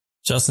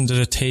Justin did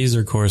a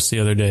taser course the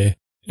other day.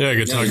 Yeah, I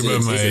could talk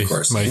about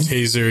my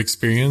taser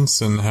experience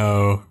and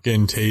how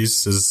getting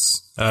tased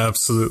is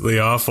absolutely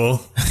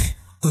awful.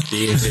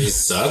 Being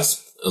tased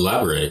sucks?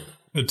 Elaborate.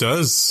 It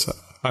does.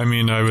 I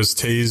mean, I was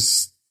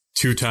tased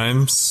 2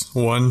 times,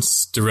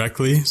 once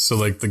directly. So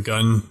like the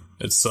gun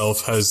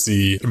itself has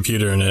the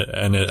computer in it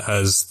and it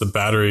has the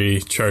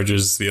battery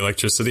charges the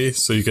electricity.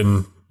 So you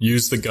can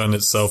use the gun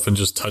itself and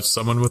just touch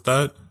someone with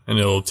that and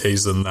it'll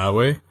tase them that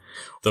way.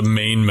 The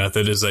main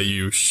method is that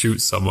you shoot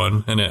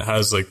someone and it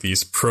has like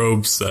these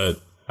probes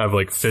that have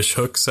like fish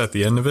hooks at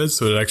the end of it.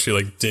 So it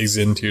actually like digs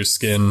into your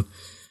skin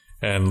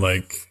and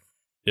like,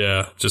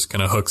 yeah, just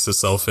kind of hooks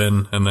itself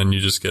in and then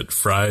you just get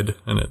fried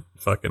and it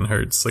fucking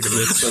hurts like a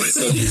bitch.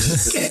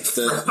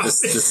 So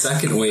the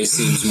second way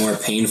seems more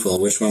painful.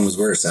 Which one was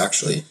worse,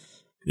 actually?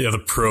 Yeah, the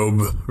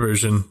probe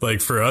version.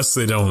 Like for us,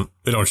 they don't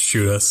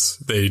shoot us.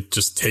 They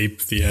just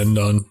tape the end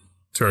on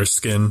to our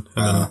skin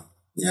and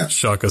then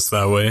shock us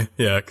that way.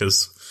 Yeah,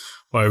 because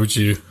why would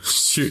you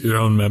shoot your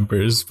own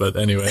members? But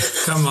anyway.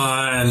 Come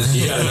on.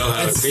 You gotta know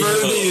how it's for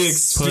the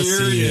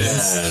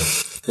experience.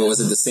 Yeah. But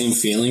was it the same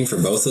feeling for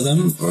both of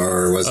them?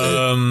 Or was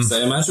it... So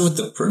I imagine with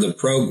the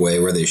probe way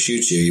where they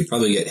shoot you, you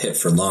probably get hit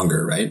for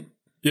longer, right?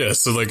 Yeah,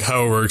 so like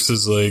how it works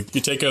is like you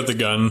take out the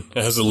gun,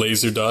 it has a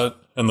laser dot,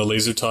 and the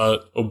laser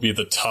dot will be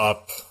the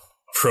top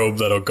probe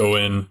that'll go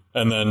in.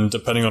 And then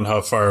depending on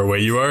how far away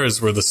you are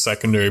is where the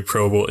secondary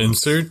probe will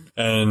insert.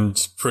 And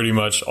pretty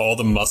much all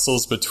the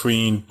muscles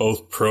between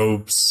both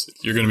probes,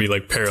 you're going to be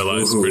like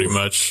paralyzed pretty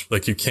much.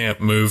 Like you can't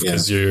move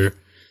because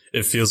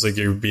it feels like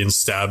you're being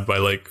stabbed by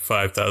like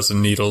 5,000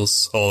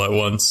 needles all at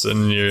once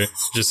and you're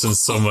just in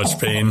so much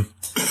pain.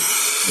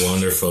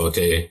 Wonderful.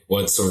 Okay.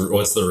 What's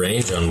the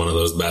range on one of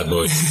those bad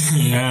boys?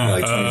 Yeah.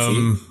 Like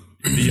 20 feet?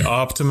 The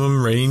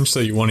optimum range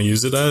that you want to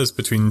use it at is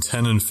between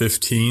 10 and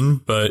 15,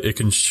 but it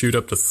can shoot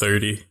up to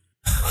 30.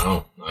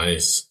 Oh,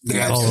 nice.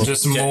 Yeah,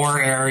 just more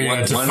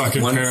area to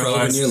fucking one paralyze.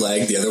 probe in your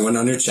leg, the other one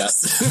on your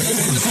chest.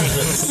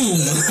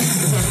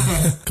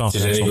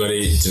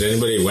 Did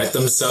anybody wet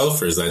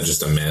themselves or is that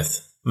just a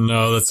myth?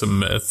 No, that's a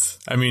myth.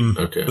 I mean,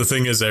 The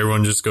thing is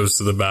everyone just goes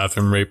to the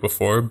bathroom right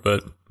before,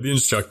 but the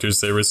instructors,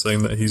 they were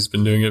saying that he's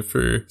been doing it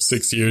for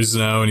 6 years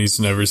now and he's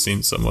never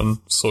seen someone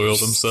soil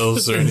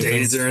themselves or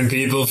anything. Tasering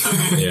people for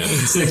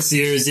 6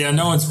 years. Yeah,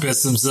 no one's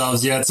pissed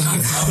themselves yet.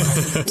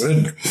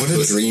 What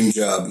a dream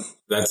job.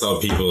 That's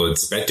all people are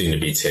expecting to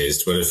be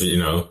tased. What if,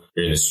 you're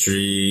in the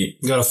street.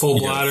 You got a full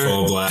bladder.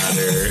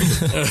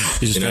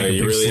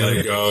 You really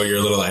gotta go. You're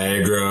a little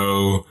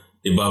aggro.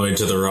 You bump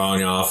into the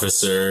wrong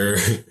officer.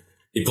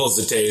 He pulls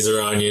the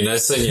taser on you.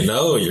 Next thing you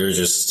know, you're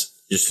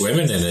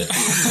swimming in it.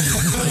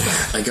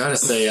 I gotta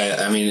say,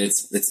 I mean,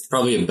 it's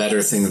probably a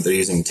better thing that they're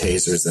using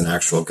tasers than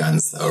actual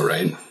guns, though,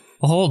 right?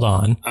 Hold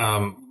on.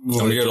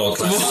 Good old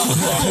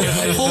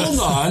classic. Hold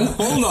on.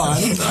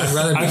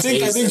 I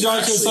think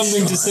Josh has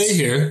something to say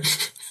here.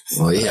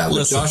 Well, yeah,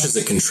 but Josh is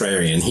a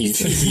contrarian.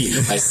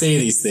 I say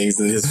these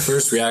things, and his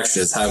first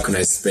reaction is, "How can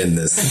I spin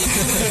this?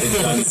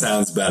 The gun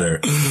sounds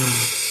better."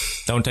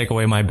 Don't take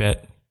away my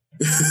bit.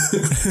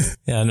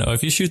 Yeah, no,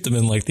 if you shoot them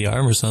in like the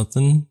arm or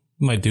something,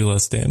 it might do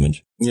less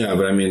damage. Yeah,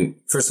 but I mean,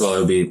 first of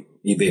all,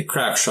 you'd be a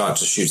crack shot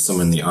to shoot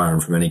someone in the arm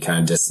from any kind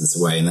of distance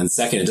away. And then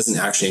second, it doesn't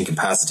actually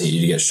incapacitate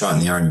you to get shot in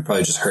the arm. It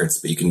probably just hurts,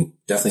 but you can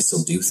definitely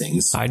still do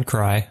things. I'd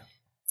cry.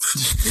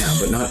 Yeah,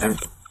 but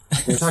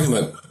we're talking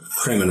about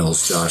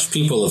criminals, Josh.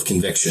 People of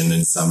conviction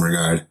in some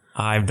regard.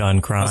 I've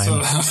done crime.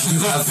 You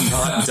have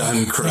not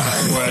done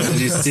crime. What, did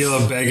you steal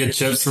a bag of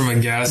chips from a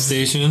gas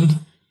station?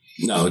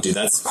 No, dude,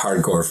 that's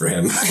hardcore for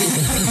him.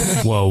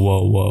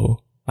 Whoa.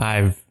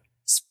 I've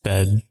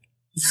sped.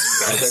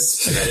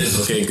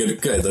 Okay,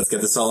 good. Let's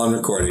get this all on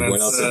recording. What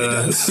else have you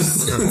done?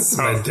 That's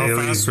my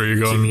daily fast were you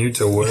going? commute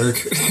to work.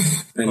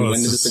 And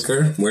when did this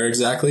occur? Where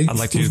exactly? I'd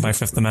like to use my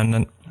Fifth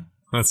Amendment.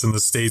 That's in the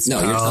States.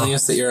 No, you're telling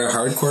us that you're a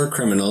hardcore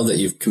criminal, that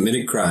you've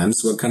committed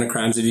crimes. What kind of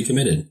crimes have you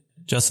committed?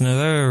 Justin, have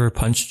I ever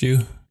punched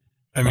you?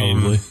 I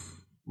mean,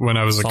 when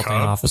I was a Assaulting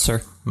cop. an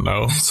officer.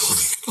 No.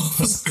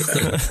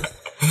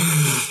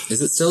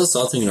 Is it still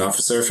assaulting an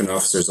officer if an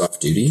officer's off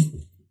duty?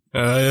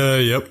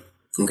 Yep.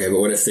 Okay, but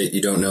what if you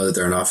don't know that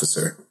they're an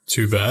officer?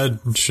 Too bad.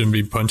 Shouldn't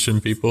be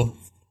punching people.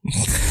 That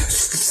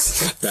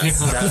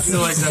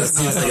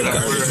seems like a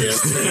garbage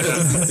answer. It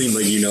doesn't seem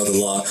like you know the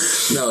law.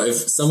 No, if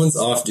someone's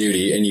off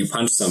duty and you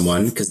punch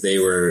someone because they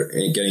were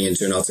getting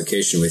into an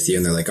altercation with you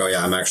and they're like, "Oh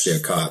yeah, I'm actually a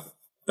cop."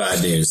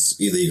 Bad news,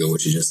 illegal,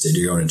 what you just did.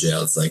 You're going to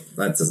jail. It's like,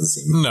 that doesn't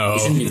seem... No. You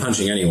shouldn't be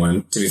punching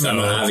anyone. To be fair, I'm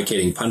not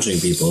advocating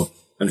punching people.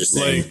 I'm just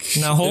saying.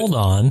 Now hold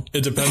on.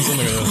 It depends on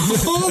the...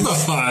 Hold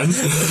on.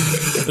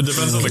 It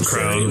depends on the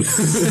crown.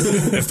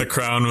 If the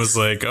crown was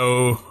like,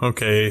 oh,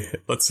 okay,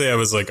 let's say I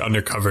was like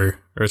undercover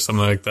or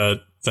something like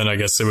that, then I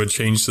guess it would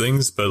change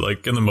things. But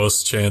like in the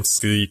most chance,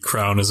 the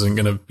crown isn't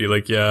going to be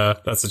like, yeah,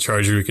 that's a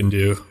charge we can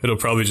do. It'll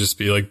probably just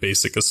be like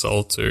basic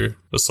assault or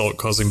assault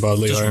causing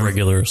bodily harm.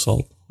 Regular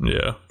assault.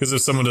 Yeah, because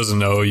if someone doesn't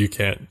know, you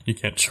can't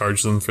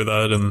charge them for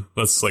that, and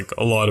that's like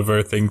a lot of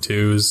our thing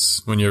too.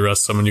 Is when you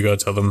arrest someone, you gotta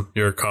tell them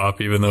you're a cop,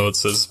 even though it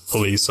says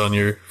police on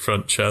your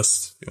front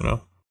chest. You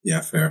know.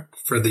 Yeah, fair.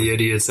 For the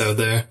idiots out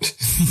there.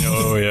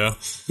 Oh yeah.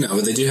 No,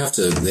 but they do have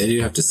to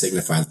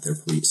signify that they're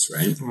police,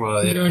 right?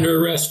 Well, You're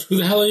under arrest. Who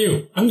the hell are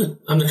you? I'm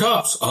the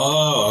cops.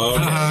 Oh,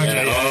 okay.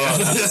 yeah.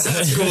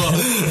 That's cool.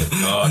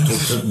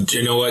 Oh, do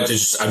you know what?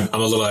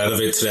 I'm a little out of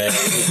it today.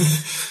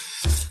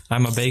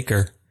 I'm a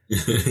baker.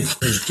 Where'd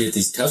you get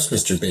these cuffs,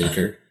 Mr.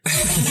 Baker?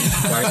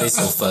 Why are they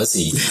so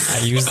fuzzy?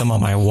 I use them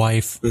on my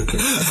wife.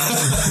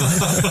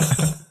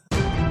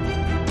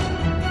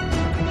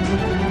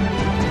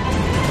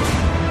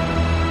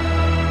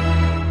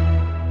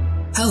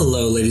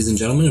 Hello, ladies and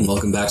gentlemen, and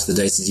welcome back to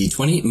the Dicey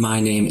D20.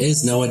 My name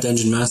is Noah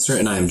Dungeon Master,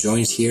 and I am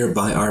joined here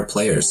by our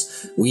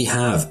players. We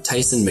have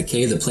Tyson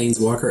McKay, the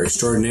Planeswalker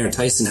Extraordinaire.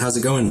 Tyson, how's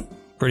it going?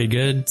 Pretty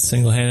good.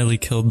 Single-handedly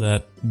killed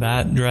that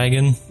bat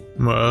dragon.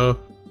 Wow.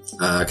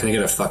 Can I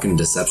get a fucking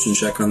deception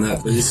check on that,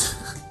 please?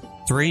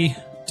 3.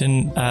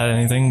 Didn't add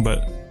anything,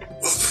 but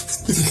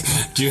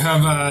Do you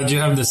have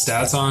the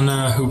stats on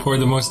who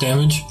poured the most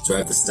damage? Do I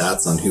have the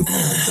stats on who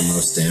poured the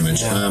most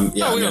damage?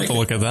 Yeah, we don't have to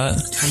look at that.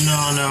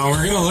 No,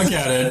 we're gonna look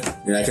at it.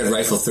 I could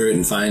rifle through it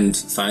and find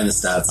the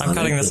stats. I'm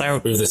cutting this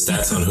out. We have the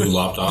stats on who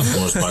lopped off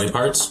most body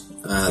parts.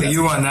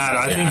 You won that.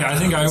 I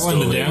think I won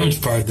the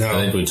damage part, though. I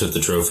think we took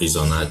the trophies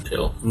on that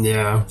kill.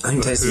 Yeah. I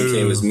think Tyson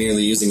McKay was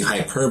merely using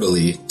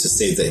hyperbole to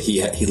state that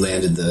he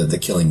landed the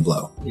killing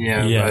blow.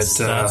 Yeah, Yes,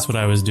 but, that's what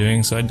I was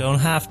doing, so I don't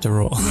have to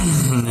roll.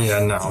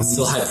 yeah, no. It's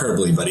still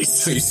hyperbole, buddy.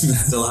 So you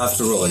still have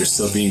to roll. You're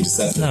still being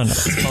deceptive. No,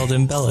 it's called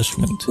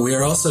embellishment. We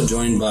are also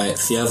joined by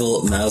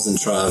Fievel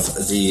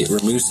Mausentrav, the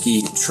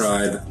Rimouski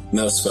tribe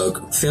mousefolk.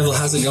 Fievel,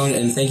 how's it going?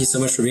 And thank you so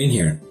much for being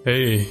here.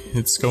 Hey,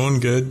 it's going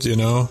good. You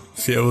know,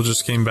 Fievel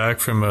just came back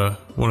from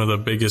one of the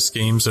biggest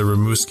games of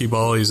Rimouski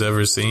Ball he's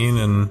ever seen,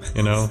 and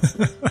you know,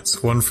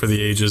 it's one for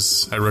the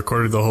ages. I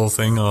recorded the whole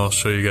thing. I'll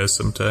show you guys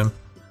sometime.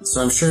 So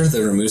I'm sure the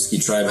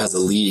Rimouski tribe has a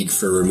league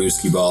for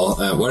Rimouski Ball.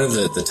 What are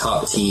the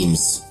top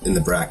teams in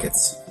the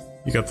brackets?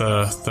 You got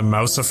the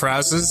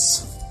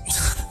Mousafrazes,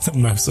 The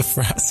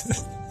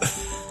Mousafrazes.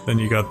 then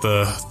you got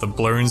the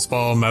Blurns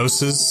Ball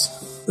Mouses.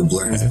 The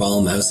Blurns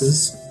Ball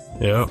Mouses?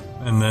 Yep,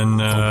 and then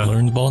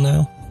Learned ball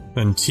now?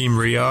 then Team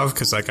Riov,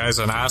 because that guy's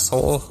an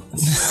asshole.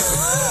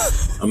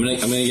 I'm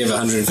gonna give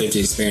 150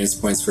 experience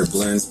points for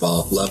Blurns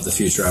Ball. Love the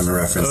Futurama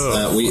reference.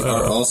 We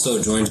are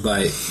also joined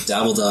by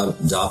Dabbledob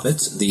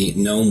Doppet, the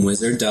gnome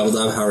wizard.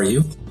 Dabbledob, how are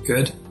you?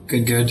 Good.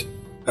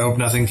 I hope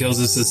nothing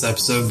kills us this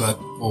episode, but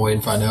we'll wait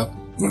and find out.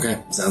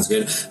 Okay, sounds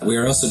good. We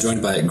are also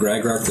joined by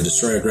Gragrock, the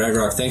Destroyer.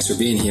 Gragrock, thanks for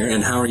being here,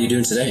 and how are you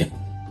doing today?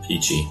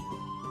 Peachy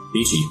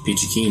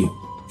Keen.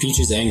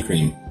 Peaches and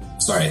cream.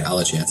 Sorry, I'll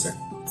let you answer.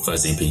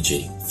 Fuzzy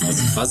peachy.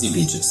 Fuzzy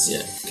peaches.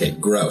 Yeah. Okay,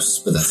 gross,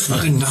 but that's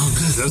fine. No,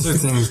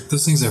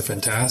 those things are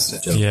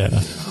fantastic. Yeah.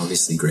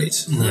 Obviously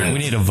great. We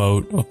need a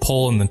vote, a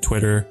poll in the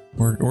Twitter.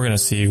 We're gonna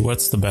see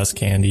what's the best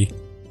candy.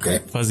 Okay.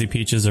 Fuzzy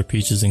peaches or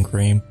peaches and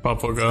cream.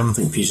 Bubblegum. I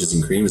think peaches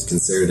and cream is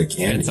considered a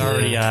candy. It's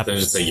already up.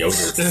 There's just a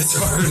yogurt. It's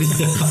already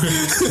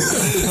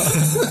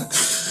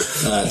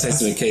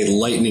Tyson McKay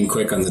lightning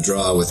quick on the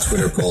draw with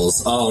Twitter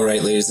polls. All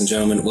right, ladies and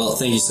gentlemen. Well,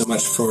 thank you so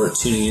much for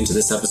tuning into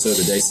this episode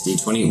of Dicey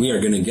D20. We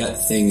are going to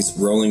get things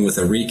rolling with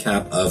a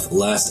recap of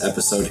last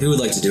episode. Who would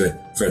like to do it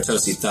for a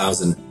toasty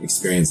 1,000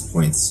 experience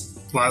points?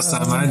 Last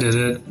time I did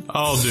it,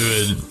 I'll do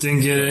it.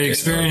 didn't get any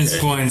experience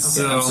points,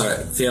 so... I'm sorry.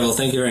 Fievel,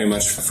 thank you very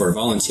much for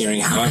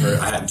volunteering. However,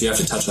 I do have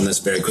to touch on this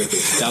very quickly.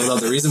 Dabbledob,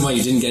 the reason why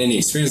you didn't get any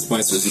experience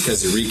points was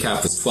because your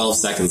recap was 12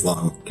 seconds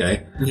long,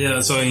 okay? Yeah,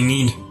 that's all you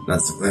need.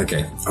 That's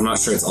okay. I'm not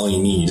sure it's all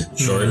you need.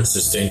 Short,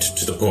 succinct,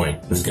 to the point.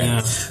 Okay.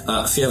 Yeah.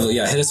 Fievel,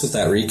 hit us with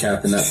that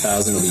recap and that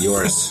 1,000 will be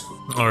yours.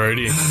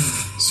 Alrighty.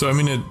 So, I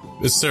mean,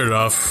 it started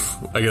off,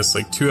 I guess,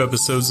 like 2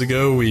 episodes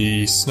ago.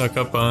 We snuck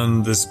up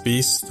on this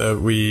beast that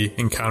we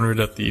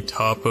encountered at the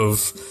top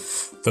of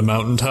the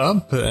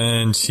mountaintop,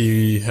 and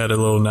he had a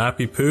little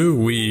nappy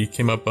poo. We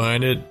came up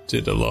behind it,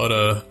 did a lot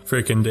of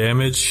freaking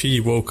damage. He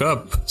woke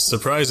up,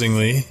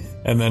 surprisingly,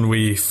 and then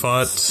we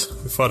fought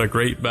a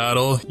great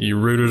battle. He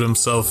rooted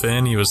himself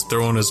in. He was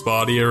throwing his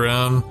body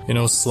around. You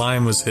know,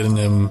 slime was hitting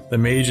him. The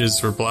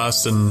mages were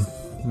blasting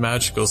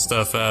magical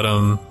stuff at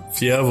him.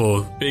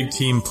 Fievel, big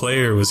team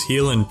player, was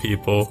healing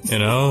people, you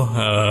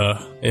know?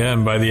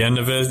 And by the end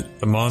of it,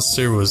 the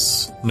monster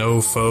was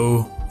no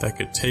foe that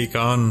could take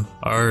on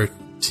our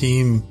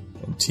team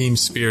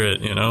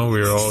spirit, you know? We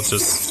were all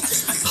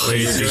just way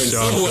too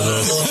strong for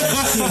this.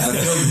 I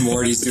feel like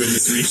Morty's doing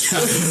this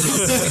recap.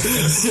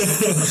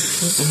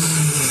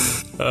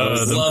 I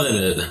was loving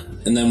it.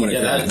 And then when it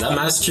Yeah, that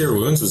Mass Cure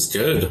Wounds was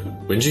good.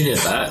 When did you get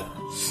that?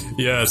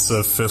 Yeah, it's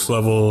a 5th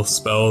level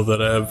spell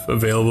that I have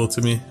available to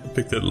me. I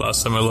picked it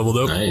last time I leveled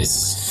up.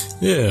 Nice.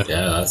 Yeah.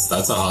 Yeah,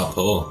 that's a hot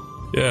pull.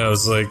 Yeah, I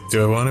was like,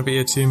 do I want to be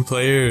a team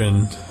player?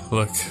 And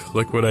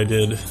look what I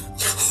did.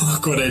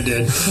 Look what I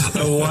did.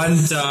 One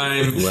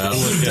time, Well,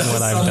 Look at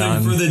what I've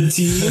done. for the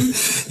team,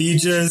 he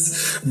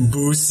just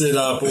boosted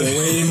up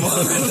way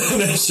more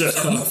than I should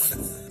have.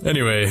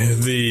 Anyway,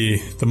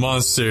 the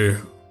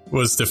monster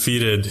was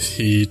defeated.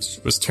 He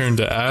was turned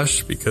to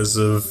ash because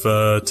of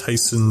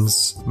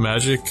Tyson's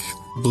magic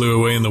blew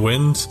away in the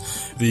wind.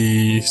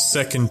 The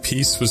second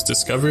piece was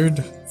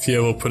discovered.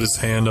 Fievel put his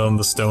hand on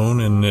the stone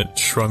and it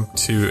shrunk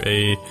to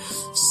a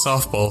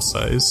softball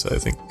size. I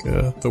think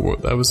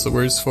that was the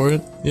words for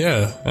it.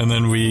 Yeah, and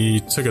then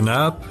we took a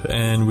nap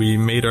and we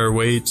made our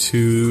way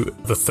to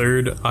the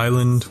third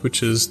island,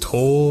 which is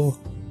Toll.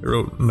 I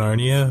wrote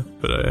Narnia,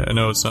 but I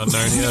know it's not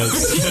Narnia.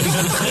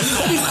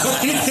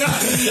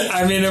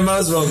 I mean, it might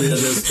as well be at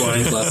this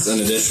point. Plus an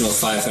additional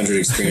 500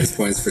 experience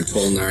points for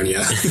Toll Narnia.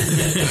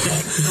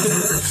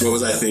 What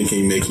was I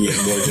thinking, making it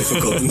more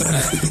difficult than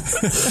that?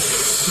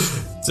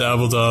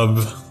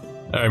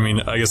 Dabbledob, I mean,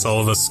 I guess all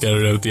of us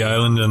scattered out the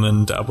island, and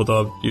then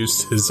Dabbledob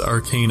used his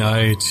arcane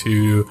eye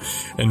to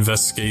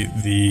investigate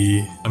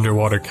the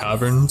underwater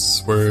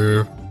caverns,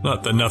 where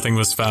not that nothing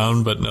was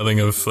found, but nothing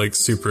of like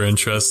super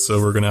interest, so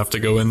we're gonna have to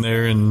go in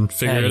there and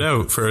figure it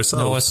out for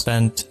ourselves. Noah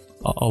spent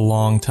a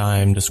long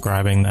time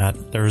describing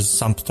that. There's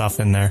some stuff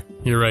in there.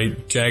 You're right,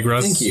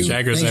 Jagras. Thank you.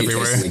 Jaggers Thank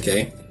everywhere. You, Tyson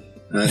McKay.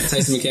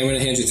 Tyson McKay, I'm going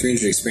to hand you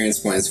 300 experience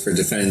points for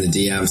defending the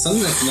DM.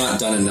 Something that's not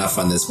done enough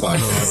on this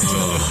podcast.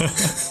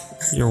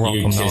 You're welcome,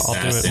 You though. kiss I'll do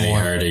ass it any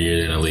more. harder,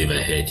 you're gonna leave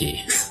a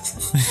hickey.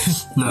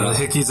 No, the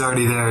hickey's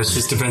already there. It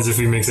just depends if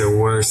he makes it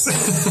worse.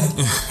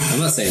 I'm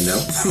not saying no.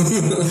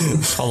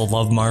 It's called a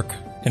love mark.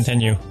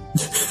 Continue.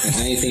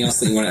 Anything else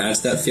that you want to add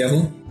to that,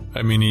 Fievel?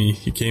 I mean,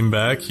 he came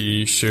back,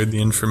 he shared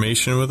the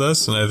information with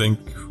us, and I think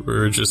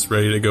we're just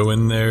ready to go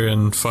in there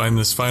and find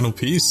this final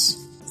piece.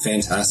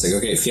 Fantastic.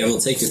 Okay,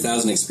 Fievel, take your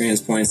 1,000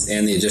 experience points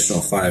and the additional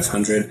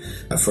 500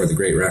 for the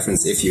great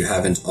reference if you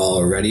haven't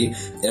already.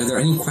 Are there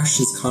any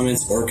questions,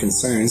 comments, or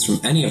concerns from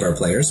any of our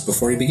players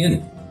before we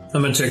begin? How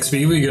much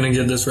XP are we going to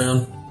get this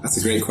round? That's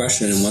a great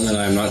question, and one that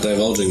I'm not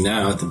divulging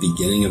now at the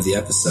beginning of the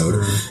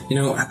episode. You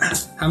know,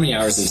 how many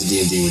hours into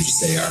D&D would you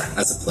say are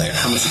as a player?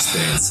 How much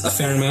experience? A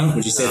fair amount?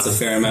 Would you say it's a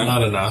fair amount?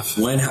 Not enough.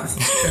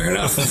 Fair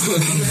enough.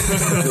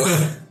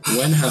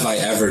 When have I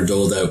ever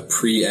doled out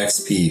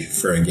pre-XP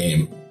for a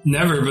game?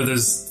 Never, but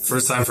there's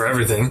first time for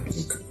everything.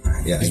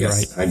 Yeah,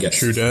 I guess.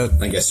 True dat.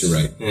 I guess you're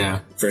right. Yeah.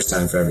 First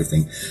time for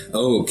everything.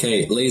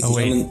 Okay, ladies and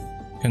wait. gentlemen.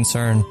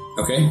 Concern.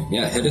 Okay,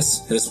 yeah, hit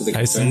us with a Tyson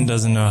concern.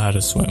 doesn't know how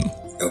to swim.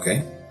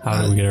 Okay.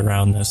 How do we get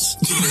around this?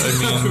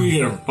 How are we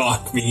going to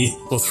fuck me?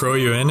 We'll throw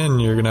you in and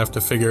you're gonna have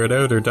to figure it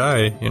out or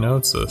die. You know,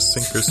 it's a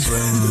sink or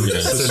swim.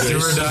 It's a do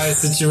or die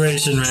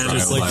situation, man.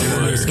 Just Trial like by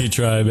your word. Whiskey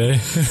tribe, eh?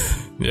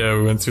 Yeah,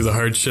 we went through the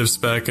hardships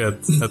back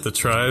at the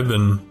tribe,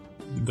 and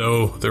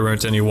though there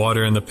weren't any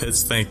water in the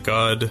pits, thank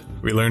God,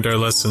 we learned our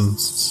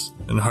lessons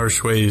in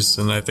harsh ways,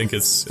 and I think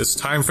it's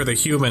time for the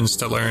humans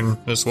to learn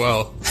as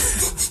well.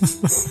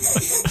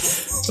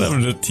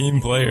 I'm a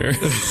team player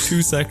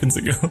 2 seconds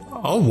ago.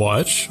 I'll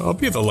watch. I'll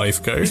be the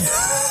lifeguard.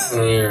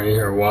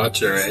 You're a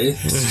watcher, eh?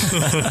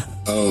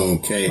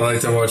 Okay. I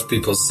like to watch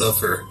people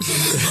suffer.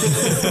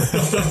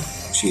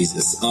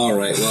 Jesus. All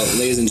right. Well,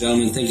 ladies and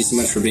gentlemen, thank you so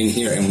much for being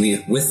here. And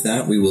with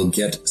that, we will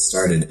get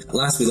started.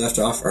 Last we left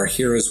off, our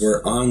heroes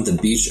were on the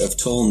beach of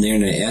Tol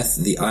Nirnaeth,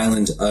 the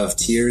island of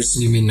tears.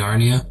 You mean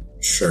Narnia?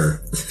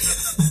 Sure.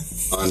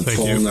 On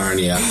Tol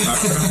Narnia.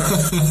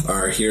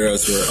 Our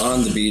heroes were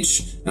on the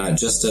beach,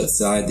 just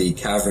outside the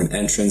cavern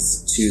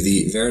entrance to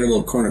the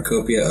veritable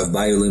cornucopia of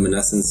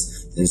bioluminescence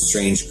and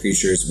strange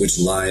creatures which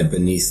lie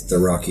beneath the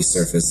rocky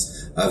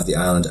surface of the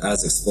island,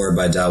 as explored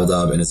by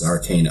Dabbledob in his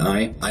arcane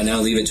eye. I now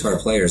leave it to our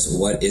players.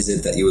 What is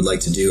it that you would like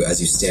to do as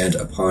you stand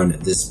upon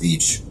this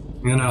beach?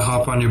 I'm going to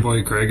hop on your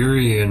boy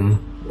Gregory and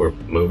We're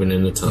moving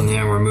in the tunnel.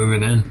 yeah, we're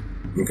moving in.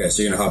 Okay,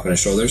 so you're gonna hop on his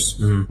shoulders?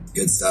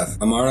 Good stuff.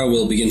 Amara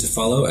will begin to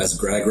follow as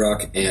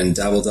Gragrock and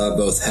Dabbledob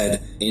both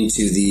head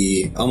into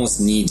the almost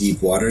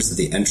knee-deep waters at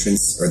the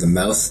entrance or the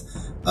mouth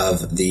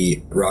of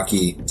the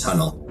rocky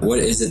tunnel. What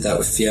is it that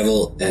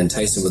Fievel and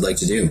Tyson would like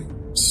to do?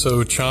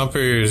 So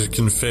Chomper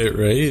can fit,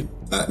 right?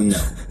 No.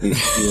 You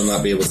will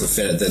not be able to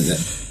fit the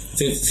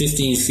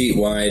 15 feet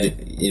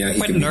wide. You know, he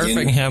Quit could nerfing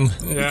begin, him.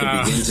 he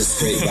could begin to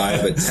scrape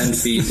by, but 10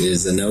 feet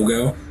is a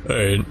no-go.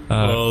 Alright.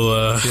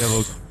 Well, Yeah,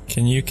 well,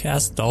 can you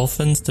cast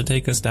dolphins to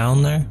take us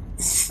down there?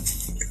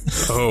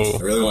 I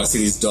really want to see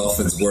these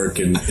dolphins work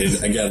in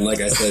again, like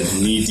I said,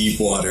 knee-deep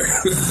water.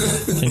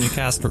 Can you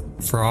cast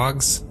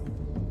frogs?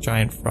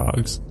 Giant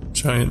frogs.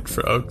 giant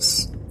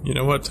frogs. You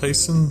know what,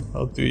 Tyson?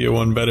 I'll do you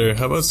one better.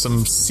 How about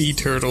some sea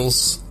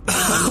turtles?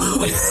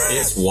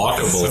 It's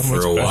walkable So for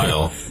much a better.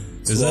 while.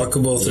 It's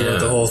walkable throughout Yeah.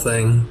 the whole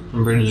thing,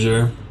 I'm pretty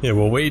sure. Yeah,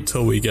 we'll wait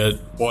till we get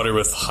water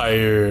with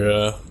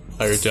higher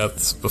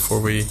depths before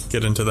we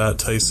get into that,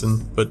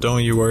 Tyson. But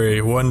don't you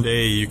worry, one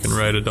day you can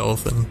ride a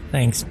dolphin.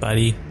 Thanks,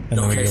 buddy. And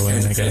then we go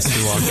in, I guess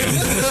we walk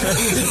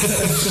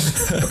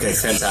in. Okay,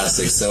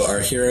 fantastic. So our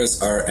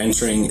heroes are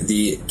entering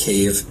the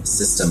cave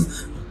system.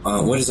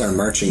 What is our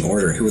marching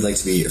order? Who would like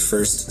to be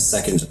first,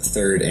 second,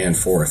 third, and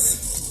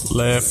fourth?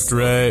 Left,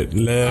 right,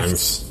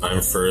 left.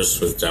 I'm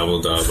first with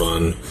Dabbledob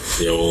on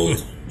the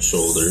old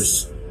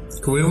shoulders.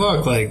 Can we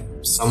walk, like,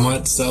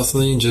 somewhat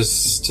stealthily,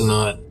 just to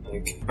not,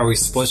 like, are we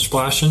split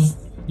splashing?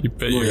 You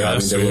bet your Yeah, I mean,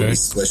 ass there we will are. be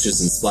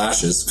splishes and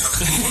splashes.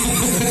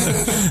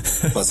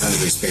 Plus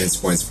 100 experience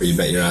points for you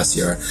bet your ass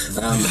you are.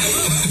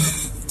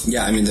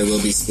 Yeah, I mean, there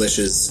will be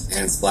splishes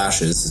and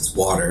splashes. It's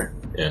water.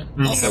 Yeah.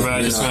 Also, but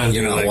I just wanted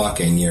you're to, not like-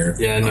 walking. You're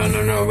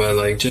No, but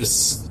like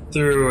just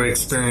through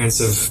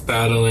experience of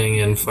battling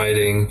and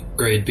fighting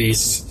great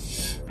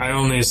beasts, I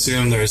only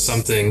assume there's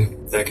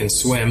something that can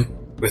swim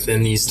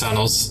within these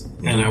tunnels,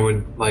 and I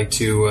would like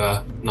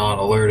to not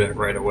alert it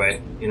right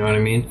away. You know what I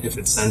mean? If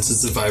it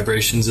senses the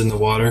vibrations in the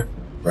water,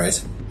 right.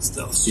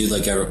 stealth.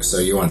 So so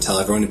you want to tell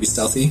everyone to be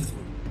stealthy?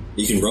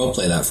 You can role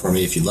play that for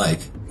me if you'd like.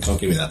 Don't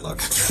give me that look.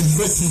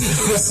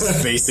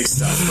 Basic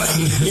stuff,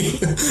 buddy.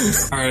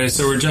 All right,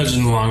 so we're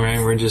judging along, right?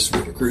 We're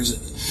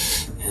cruising,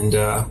 and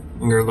I'm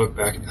gonna look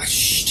back and be like,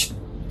 shh,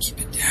 keep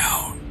it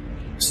down.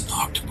 There's an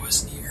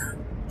octopus near.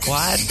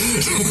 What?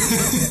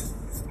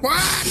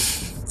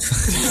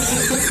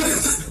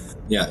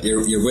 Yeah,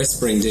 your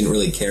whispering didn't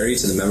really carry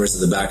to the members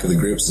of the back of the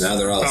group, so now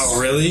they're all Oh,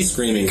 really?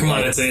 screaming. Come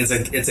on, it's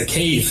a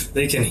cave.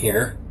 They can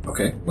hear.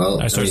 Okay,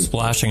 well, I start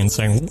splashing and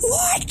saying,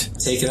 "What?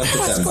 take it up with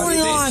What's them, buddy.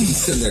 going on?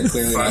 They're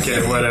clearly not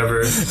Okay,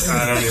 whatever.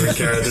 I don't even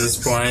care at this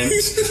point.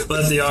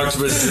 Let the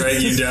octopus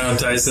drag you down,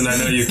 Tyson. I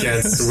know you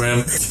can't swim.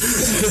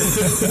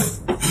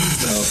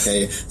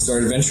 Okay, so our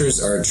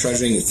adventurers are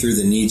trudging through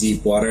the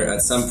knee-deep water,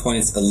 at some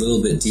points a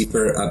little bit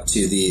deeper up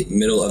to the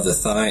middle of the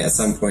thigh, at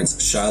some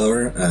points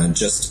shallower,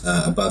 just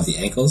above the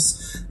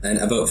ankles, and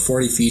about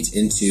 40 feet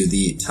into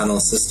the tunnel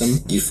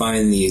system, you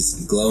find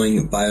these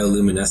glowing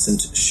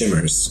bioluminescent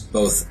shimmers,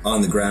 both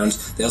on the ground.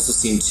 They also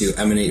seem to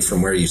emanate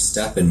from where you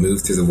step and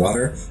move through the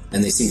water,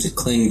 and they seem to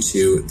cling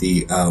to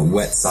the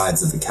wet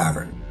sides of the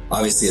cavern.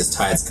 Obviously, as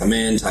tides come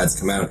in, tides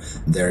come out,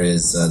 there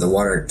is, the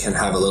water can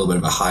have a little bit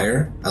of a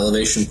higher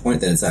elevation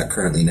point than it's at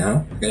currently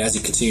now. And as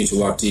you continue to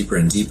walk deeper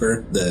and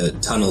deeper, the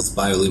tunnel's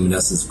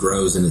bioluminescence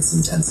grows in its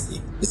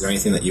intensity. Is there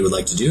anything that you would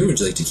like to do, or would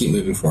you like to keep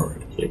moving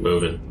forward? Keep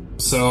moving.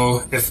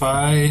 So, if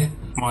I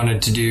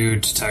wanted to do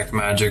detect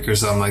magic or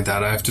something like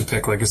that, I have to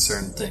pick like a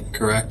certain thing,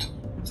 correct?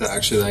 To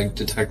actually like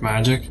detect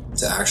magic?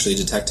 To actually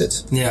detect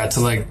it? Yeah,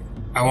 to like,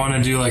 I want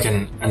to do like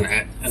an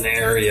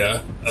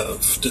area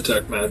of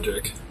detect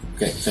magic.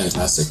 Okay,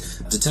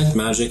 fantastic. Detect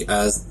magic,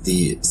 as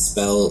the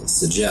spell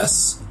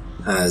suggests,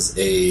 has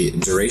a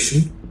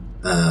duration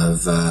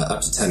of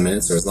up to 10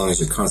 minutes, or as long as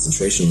your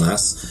concentration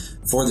lasts.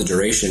 For the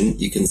duration,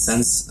 you can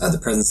sense the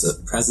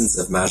presence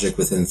of magic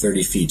within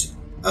 30 feet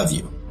of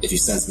you. If you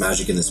sense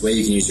magic in this way,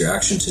 you can use your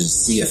action to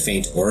see a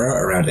faint aura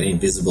around any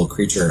visible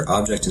creature or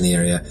object in the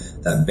area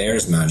that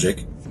bears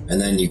magic, and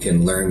then you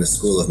can learn the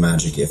school of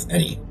magic, if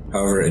any.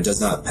 However, it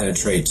does not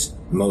penetrate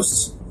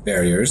most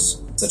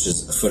barriers, such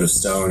as a foot of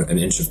stone, an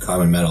inch of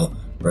common metal,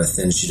 or a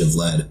thin sheet of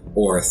lead,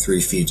 or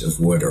 3 feet of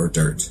wood or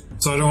dirt.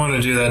 So I don't want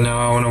to do that now.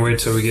 I want to wait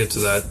till we get to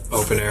that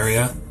open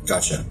area.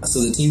 Gotcha.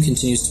 So the team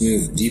continues to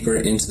move deeper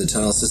into the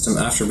tunnel system.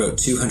 After about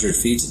 200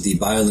 feet, the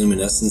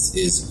bioluminescence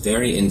is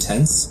very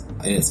intense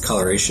in its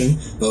coloration,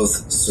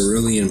 both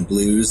cerulean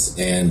blues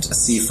and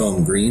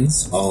seafoam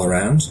greens all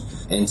around,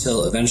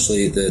 until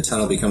eventually the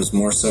tunnel becomes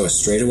more so a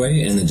straightaway,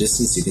 and in the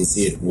distance you can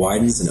see it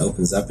widens and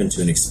opens up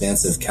into an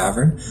expansive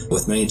cavern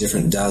with many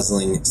different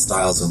dazzling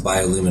styles of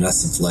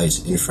bioluminescent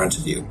light in front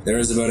of you. There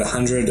is about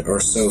 100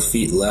 or so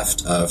feet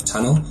left of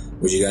tunnel.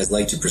 Would you guys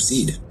like to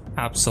proceed?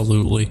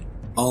 Absolutely.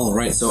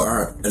 Alright, so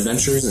our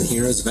adventurers and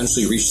heroes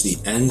eventually reach the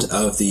end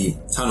of the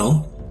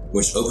tunnel,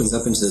 which opens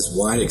up into this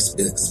wide,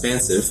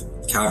 expansive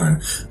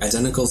cavern,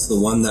 identical to the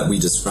one that we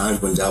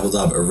described when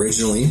Dabbledob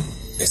originally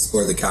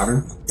explored the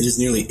cavern. It is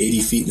nearly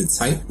 80 feet in its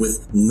height,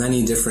 with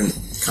many different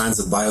kinds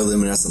of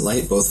bioluminescent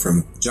light, both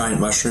from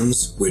giant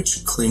mushrooms,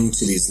 which cling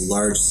to these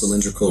large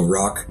cylindrical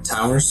rock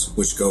towers,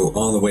 which go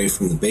all the way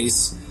from the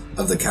base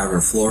of the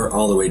cavern floor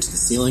all the way to the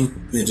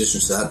ceiling. In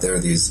addition to that, there are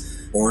these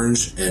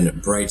orange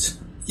and bright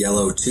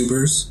yellow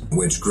tubers,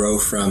 which grow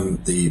from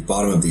the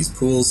bottom of these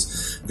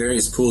pools.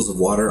 Various pools of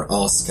water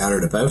all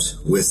scattered about,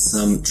 with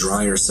some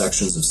drier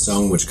sections of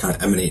stone which kind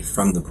of emanate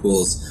from the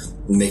pools,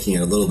 making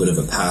it a little bit of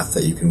a path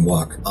that you can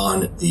walk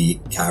on the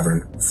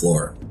cavern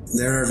floor.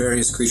 There are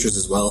various creatures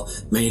as well,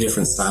 many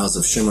different styles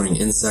of shimmering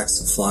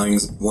insects, flying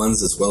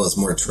ones as well as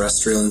more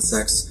terrestrial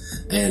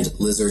insects, and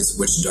lizards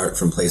which dart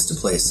from place to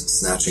place,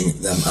 snatching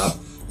them up,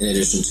 in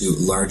addition to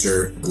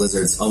larger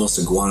lizards, almost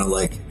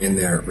iguana-like in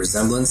their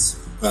resemblance,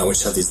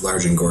 which have these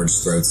large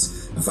engorged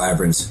throats,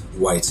 vibrant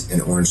white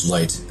and orange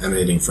light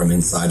emanating from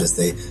inside as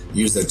they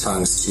use their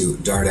tongues to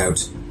dart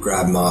out,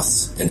 grab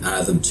moths, and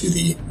add them to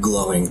the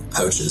glowing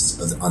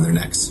pouches on their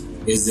necks.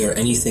 Is there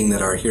anything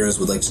that our heroes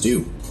would like to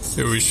do?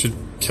 Yeah, we should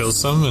kill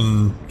some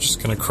and just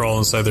kind of crawl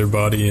inside their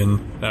body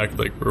and act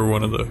like we're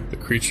one of the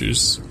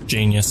creatures.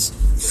 Genius.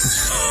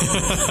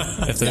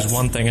 If there's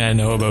one thing I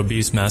know about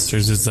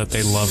Beastmasters, is that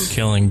they love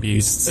killing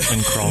beasts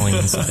and crawling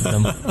inside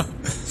them.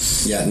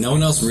 Yeah, no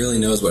one else really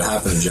knows what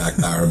happened to Jack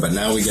Bauer, but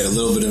now we get a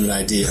little bit of an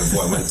idea of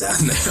what went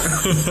down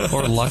there.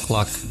 Or Luck.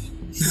 No.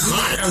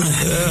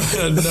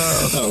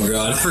 Oh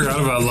god. I forgot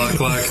about Luck.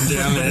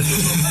 Damn it.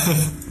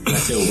 I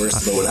feel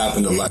worse about what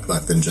happened to Luck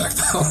than Jack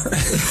Bauer.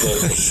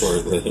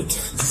 Short-lived.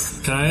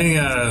 Can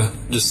I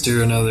just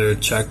do another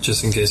check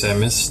just in case I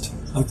missed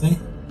something?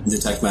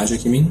 Detect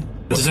magic, you mean?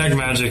 Detect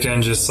magic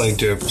and just like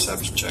do a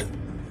perception check.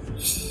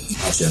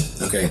 Gotcha.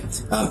 Okay.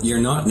 You're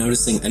not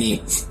noticing any...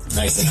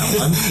 Nice and out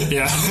one.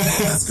 Yeah.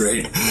 That's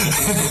great.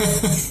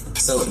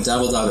 So,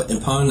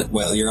 Dabbledob,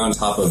 well, you're on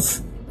top of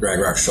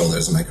Gragrock's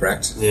shoulders, am I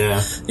correct?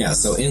 Yeah. Yeah,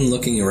 so in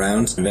looking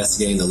around,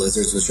 investigating the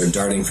lizards which are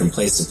darting from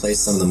place to place,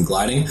 some of them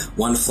gliding,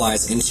 one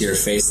flies into your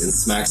face and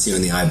smacks you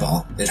in the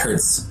eyeball. It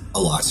hurts a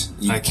lot.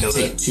 You I kill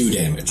take it. 2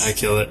 damage. I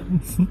kill it.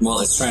 Well,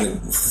 it's trying to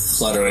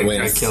flutter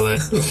away. I kill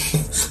it.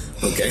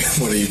 Okay,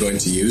 what are you going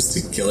to use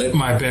to kill it?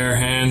 My bare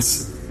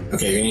hands.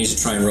 Okay, you're going to need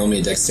to try and roll me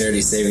a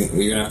dexterity saving.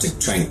 You're going to have to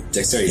try and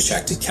dexterity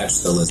check to catch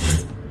the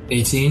lizard.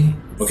 18.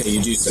 Okay,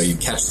 you do so. You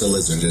catch the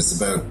lizard. It's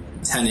about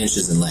 10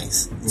 inches in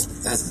length.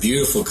 It has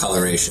beautiful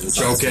colorations.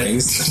 Choke it.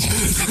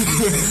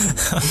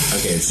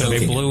 Okay, It'll be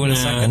choking. blue in a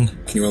second.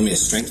 Can you roll me a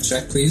strength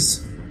check,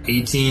 please?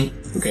 18.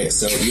 Okay,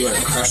 so you are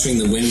crushing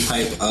the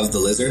windpipe of the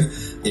lizard.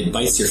 It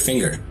bites your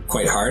finger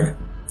quite hard.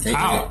 Okay,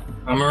 Ow.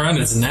 I'm around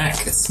its neck.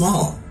 It's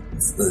small.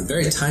 It's a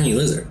very tiny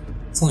lizard.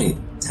 It's only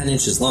 10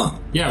 inches long.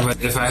 Yeah,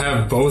 but if I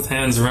have both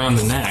hands around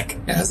the neck.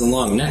 It has a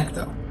long neck,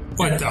 though.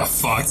 What the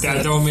fuck?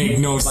 That don't make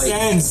no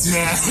sense,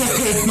 man.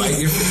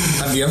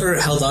 Have you ever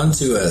held on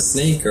to a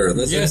snake or a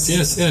lizard?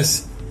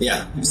 Yes.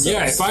 Yeah. So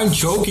Yeah, if I'm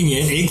choking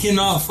it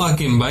cannot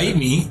fucking bite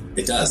me.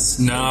 it does.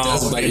 No, it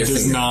does bite it your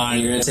does finger. not.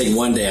 And you're going to take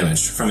 1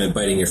 damage from it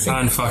biting your finger.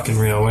 Unfucking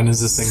real. When is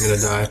this thing gonna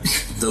die?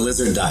 The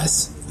lizard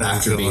dies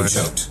after being Lord.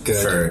 choked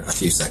Good. for a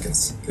few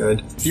seconds.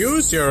 Good.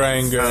 Use your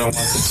anger. I don't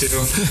want it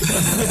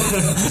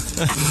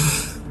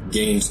to.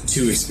 Gained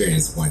 2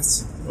 experience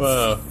points.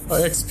 Whoa.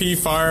 XP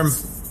farm.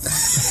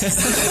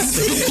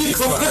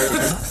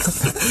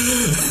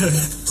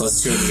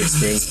 Plus 200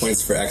 experience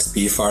points for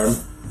XP farm.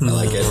 I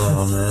like it.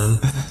 Oh, man.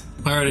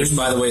 Alrighty. Which,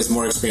 by the way, is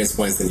more experience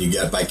points than you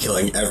get by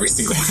killing every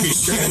single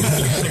creature.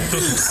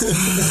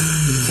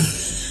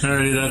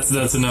 Alrighty,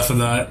 that's enough of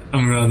that.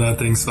 I'm glad that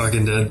thing's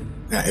fucking dead.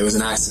 Yeah, it was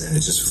an accident.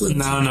 It just flew.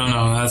 No,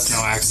 that's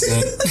no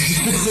accident.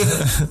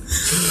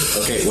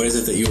 Okay, what is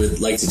it that you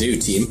would like to do,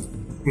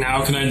 team?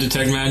 Now can I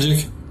detect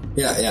magic?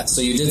 Yeah.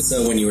 So you did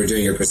so when you were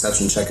doing your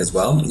perception check as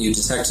well. You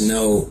detect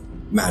no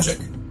magic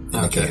in the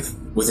Okay. cave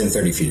within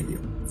 30 feet of you.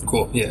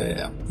 Cool.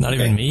 Yeah. Not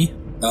even me?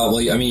 Well,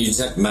 I mean, you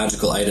detect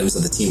magical items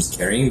that the team's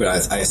carrying, but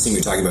I assume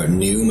you're talking about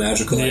new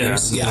magical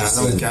items. Yeah,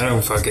 so I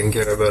don't fucking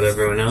care about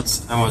everyone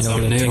else. I want You don't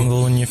something get a new.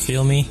 tingle when you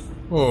feel me?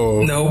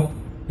 Whoa. No.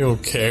 You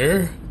don't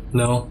care?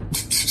 No.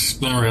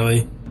 Not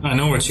really. I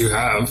know what you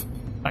have.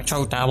 I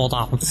chose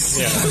Dabbledob.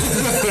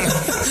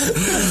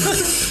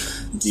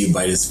 do you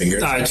bite his finger?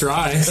 I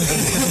try.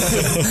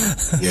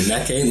 Your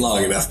neck ain't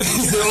long enough.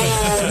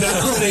 Oh,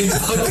 no, it ain't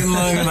fucking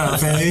long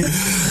enough, eh?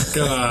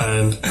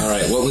 God. All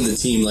right, what would the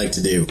team like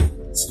to do?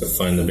 Let's go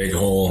find the big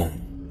hole.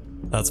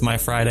 That's my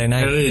Friday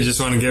night. Really, you just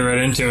want to get right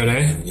into it,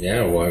 eh?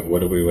 Yeah,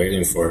 what are we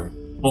waiting for?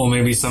 Well,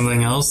 maybe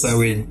something else that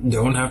we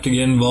don't have to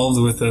get involved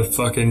with a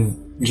fucking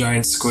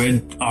giant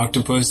squid,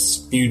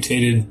 octopus,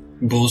 mutated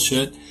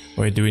bullshit.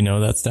 Wait, do we know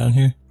that's down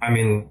here? I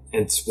mean,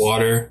 it's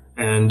water,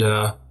 and,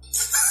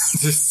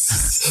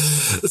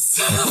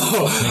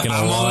 so, Making a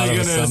I'm lot only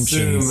of gonna assume,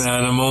 assumptions.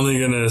 man. I'm only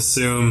gonna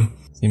assume.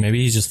 See,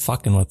 maybe he's just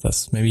fucking with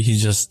us. Maybe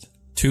he's just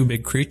 2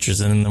 big creatures,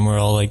 and then we're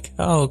all like,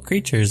 oh,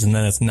 creatures, and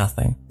then it's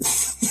nothing.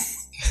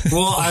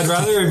 Well, I'd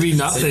rather it be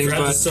nothing, Grab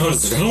the but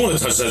stones. I don't want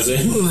to touch that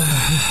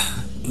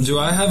thing. do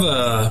I have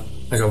a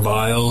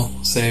vial,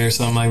 say, or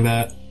something like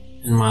that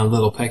in my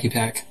little pecky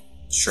pack?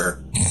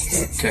 Sure.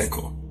 Okay,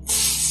 cool.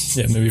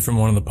 Yeah, maybe from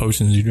one of the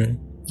potions you drink.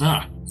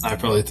 I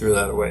probably threw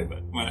that away,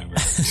 but whatever.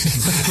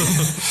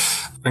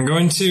 I'm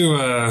going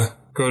to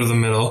go to the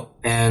middle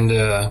and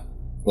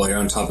Well, you're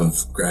on top of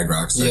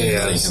Gragrock, so you're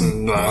letting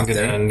him I'm walk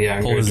there.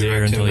 gonna Pull his ear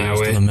direct him until he that goes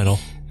to way. the middle.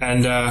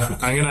 And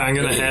I'm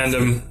gonna hand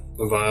him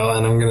the vial,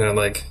 and I'm gonna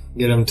like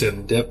get him to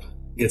dip,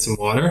 get some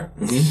water.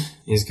 Mm-hmm.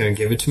 He's gonna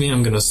give it to me.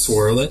 I'm gonna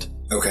swirl it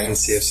Okay. and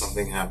see if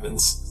something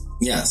happens.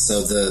 Yeah,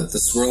 so the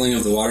swirling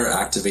of the water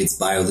activates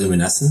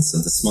bioluminescence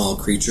of the small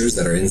creatures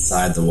that are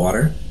inside the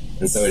water.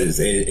 And so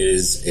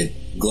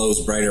it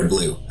glows brighter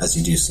blue as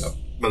you do so.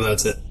 But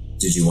that's it.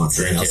 Did you want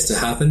something Drink else it. to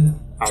happen?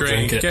 I'll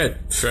drink it.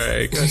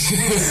 Drink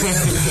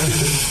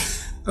it.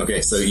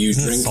 Okay, so you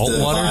drink salt the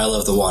water? vial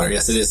of the water.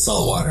 Yes, it is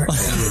salt water.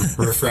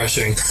 Yeah.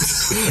 Refreshing.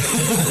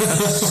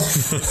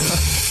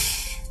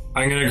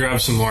 I'm gonna grab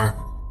some more.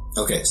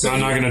 Okay, so I'm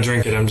not gonna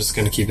drink it. I'm just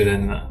gonna keep it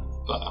in the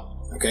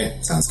vial. okay,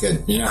 sounds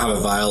good. You now have a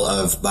vial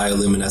of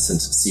bioluminescent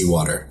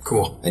seawater.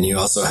 Cool. And you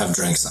also have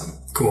drank some.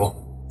 Cool.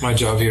 My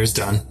job here is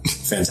done.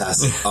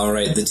 Fantastic. All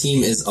right, the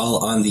team is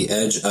all on the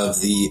edge of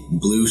the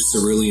blue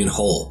cerulean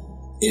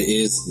hole. It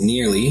is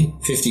nearly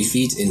 50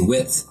 feet in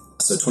width,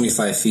 so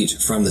 25 feet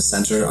from the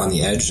center on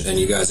the edge, and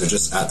you guys are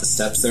just at the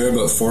steps. There are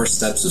about 4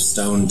 steps of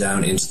stone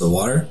down into the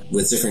water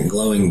with different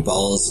glowing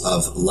balls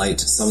of light,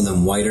 some of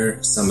them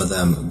whiter, some of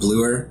them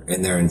bluer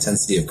in their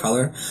intensity of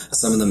color.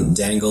 Some of them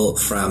dangle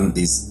from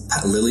these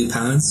lily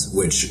pads,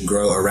 which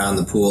grow around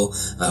the pool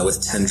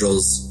with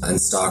tendrils and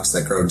stalks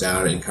that grow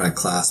down and kind of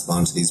clasp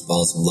onto these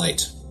balls of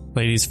light.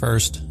 Ladies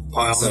first.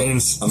 By all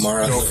means,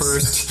 Amara go looks,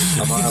 first.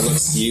 Amara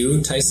looks at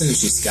you, Tyson, and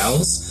she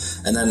scowls,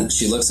 and then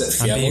she looks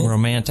at I'm being Fievel.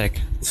 romantic.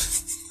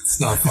 It's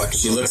not fucking.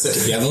 She looks at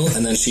Fievel,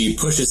 and then she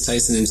pushes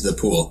Tyson into the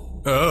pool.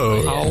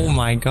 Oh. Oh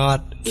my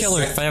god. Kill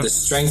her. The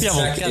strength Fievel,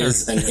 check get her.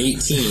 is an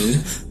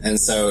 18, and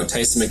so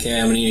Tyson McKay,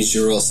 I'm going to need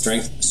you to roll a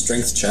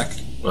strength check.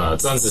 Well,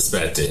 it's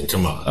unsuspecting.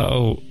 Come on.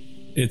 Oh,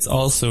 it's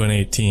also an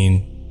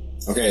 18.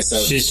 Okay, so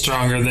She's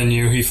stronger than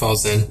you. He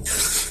falls in.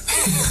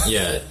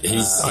 Yeah,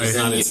 he's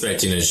not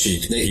expecting it.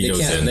 He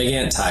goes in. they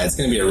can't tie. It's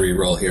going to be a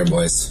re-roll here,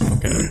 boys.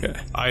 Okay.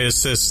 I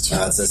assist.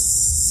 It's a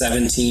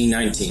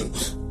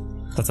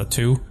 17-19. That's a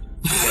 2.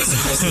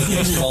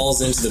 Tyson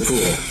falls into the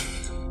pool.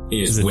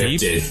 He Is just it whipped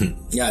deep? it.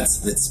 Yeah,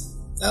 it's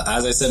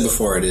as I said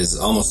before, it is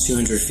almost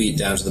 200 feet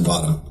down to the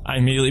bottom. I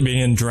immediately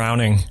begin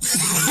drowning.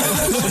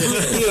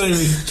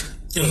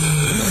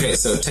 Okay,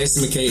 so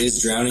Tyson McKay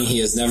is drowning. He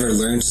has never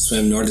learned to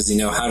swim, nor does he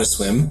know how to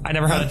swim. I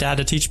never had a dad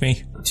to teach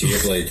me. Do you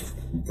have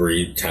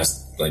breathe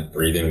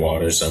in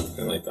water or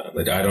something like that?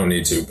 Like, I don't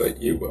need to,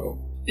 but you will.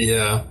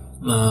 Yeah.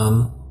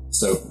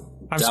 So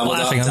I'm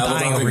splashing, I'm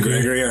dying and over here.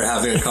 Gregory are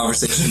having a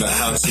conversation about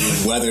how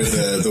to weather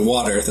the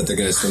water that they're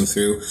going to swim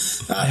through.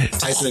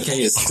 Tyson McKay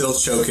is still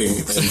choking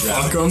and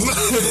drowning.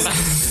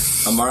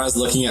 Amara's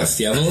looking at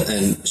Fievel,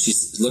 and she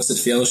looks at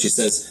Fievel. She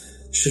says,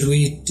 "Should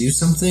we do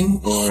something,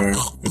 or?"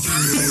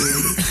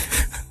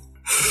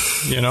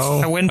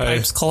 My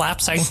windpipe's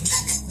collapsing.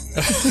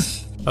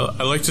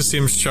 I like to see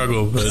him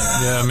struggle, but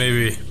yeah,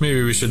 maybe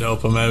we should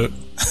help him out.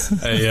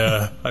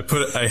 I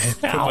put my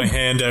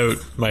hand out,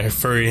 my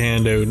furry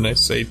hand out, and I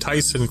say,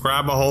 "Tyson,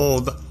 grab a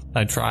hold."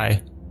 I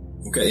try,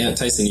 Okay, yeah,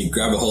 Tyson, you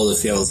grab a hold of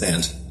Fievel's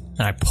hand.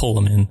 and I pull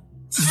him in.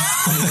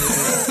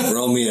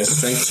 Roll me a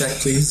strength check,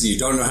 please. You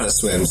don't know how to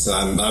swim, so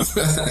I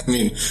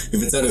mean, if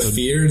it's out of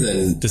fear,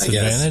 then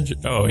Disadvantage?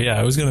 Oh, yeah,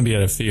 I was going to be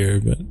out of fear,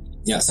 but I guess.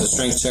 Yeah, so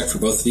strength check for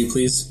both of you,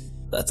 please.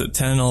 that's a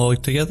 10 all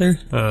together.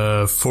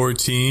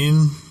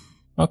 14.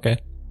 Okay,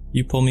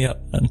 you pull me up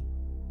then.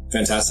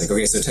 Fantastic.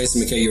 Okay, so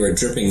Tyson McKay, you are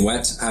dripping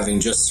wet, having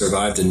just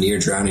survived a near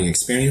drowning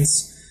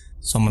experience.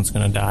 Someone's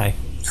going to die.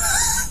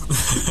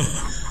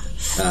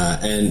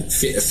 And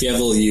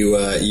Fievel,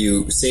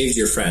 you saved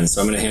your friend, so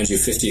I'm going to hand you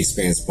 50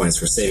 experience points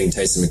for saving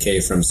Tyson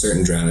McKay from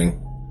certain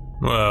drowning.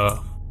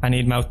 Well, I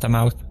need mouth to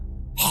mouth.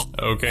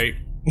 okay.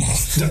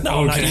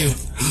 No, not you.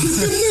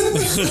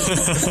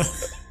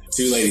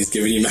 Two ladies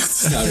giving you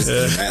mouth to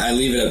mouth. I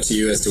leave it up to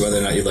you as to whether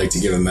or not you'd like to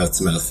give a mouth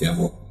to mouth,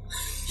 Fievel.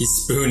 He's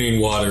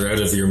spooning water out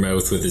of your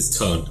mouth with his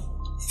tongue.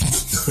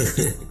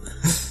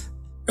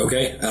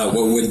 Okay, what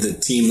would the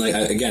team like?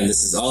 Again,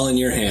 this is all in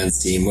your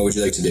hands, team. What would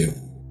you like to do?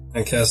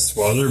 I cast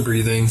water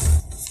breathing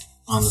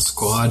on the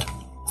squad.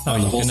 Oh,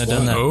 you couldn't have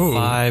done that Oh.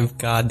 5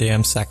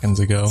 goddamn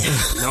seconds ago.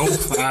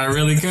 Nope, I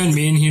really couldn't.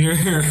 Me and Heater,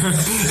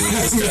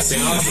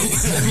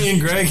 me and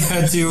Greg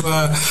had to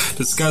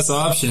discuss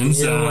options.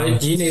 You know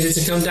what? You needed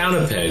to come down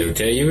a peg,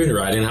 okay? You've been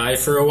riding high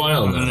for a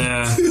while now.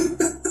 Yeah.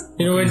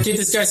 You know what? Get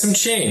this guy some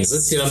chains.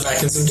 Let's get him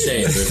back in some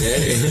chains,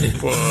 okay?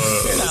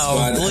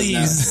 Oh,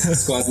 please. The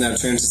squad's now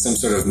turned to some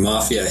sort of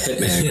mafia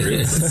hitman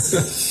group,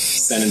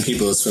 sending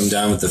people to swim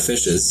down with the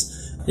fishes.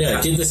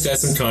 Yeah, get this guy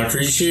some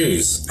concrete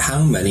shoes.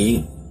 How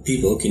many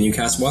people can you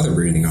cast water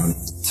breathing on?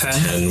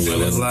 10 willing.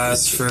 will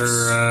last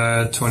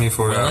for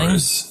 24 Willing?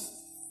 hours.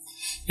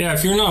 Yeah,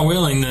 if you're not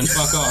willing, then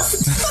fuck off.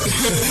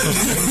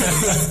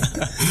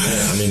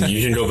 I mean,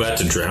 you can go back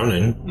to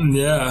drowning.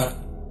 Yeah.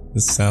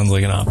 This sounds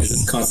like an option.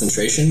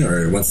 Concentration,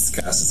 or once it's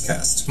cast, it's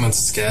cast? Once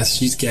it's gas,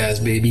 she's gas,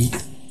 baby.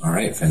 All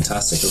right,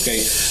 fantastic. Okay,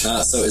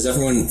 so is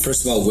everyone,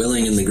 first of all,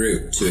 willing in the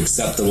group to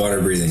accept the water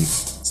breathing?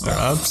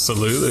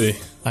 Absolutely.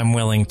 I'm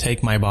willing.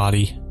 Take my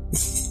body.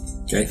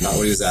 Okay, not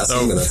what he was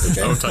asking, but that's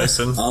okay. Oh,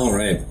 Tyson. All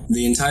right.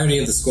 The entirety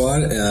of the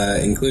squad,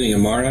 including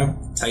Amara,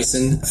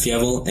 Tyson,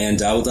 Fievel, and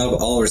Dabbledub,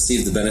 all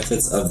receive the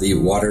benefits of the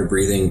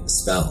water-breathing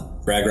spell.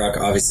 Ragnarok,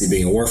 obviously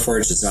being a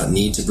warforged, does not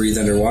need to breathe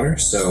underwater,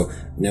 so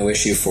no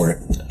issue for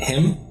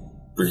him.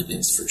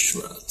 Breathing's for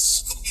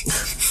schmucks.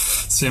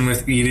 Same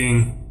with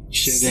eating,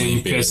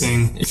 shitting, Sleeping.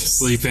 pissing,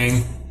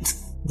 sleeping.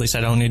 At least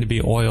I don't need to be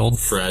oiled.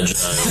 Fragile.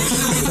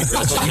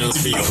 Fragile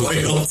be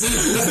oiled.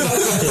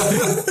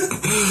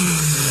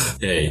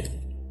 Hey,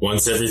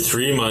 once every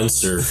 3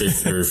 months or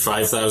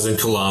 5,000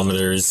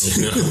 kilometers,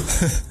 you know,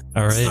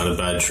 All not right. a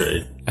bad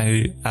trade.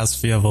 I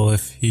asked Fievel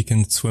if he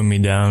can swim me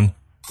down.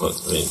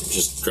 But, I mean,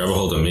 just grab a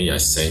hold of me, I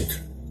sink.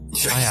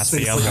 I asked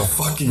It's like a Fievel.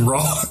 fucking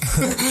rock.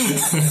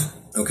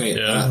 Okay,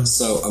 Yeah.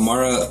 so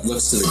Amara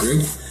looks to the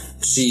group.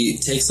 She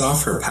takes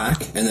off her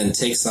pack and then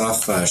takes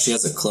off, she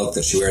has a cloak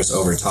that she wears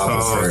over top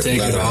of her Take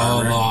it leather all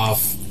armor.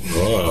 off.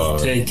 Whoa.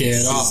 Take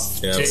it off.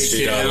 Yeah, Take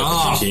she it got a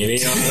off.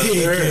 bikini on Take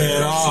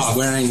it off.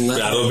 Wearing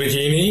leather. Battle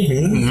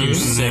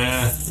bikini?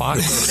 Yeah. Fuck.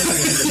 You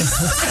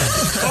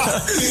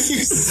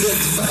sick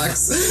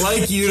fucks.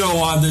 Like you don't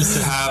want this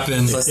to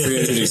happen. Plus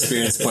 300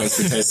 experience points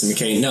for Tyson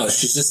McKay. No,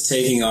 she's just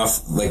taking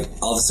off like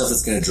all the stuff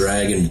that's going to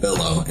drag and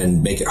billow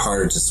and make it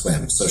harder to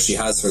swim. So she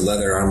has her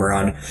leather armor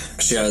on.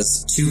 She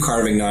has 2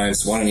 carving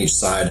knives, one on each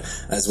side,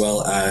 as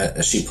well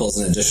as she pulls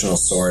an additional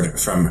sword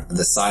from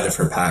the side of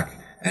her pack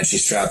and she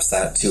straps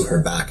that to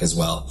her back as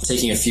well.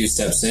 Taking a few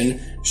steps in,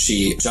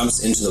 she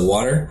jumps into the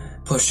water,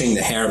 pushing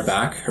the hair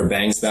back, her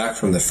bangs back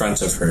from the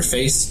front of her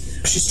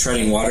face. She's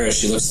treading water as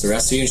she looks at the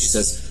rest of you, and she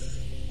says,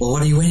 well,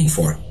 what are you waiting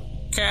for?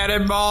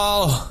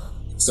 Cannonball!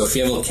 So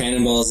Fievel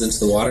cannonballs into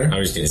the water. I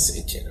was going to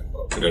say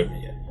cannonball. Beat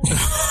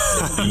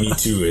me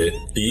to it.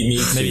 Beat me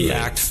to Maybe it.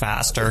 act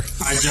faster.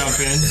 I jump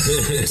in,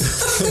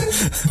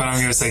 but I'm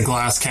gonna say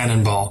glass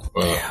cannonball.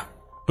 Boo.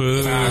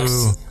 You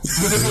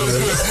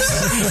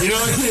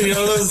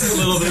know those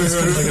little things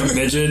where like a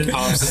midget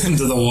pops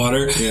into the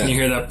water and you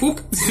hear that boop?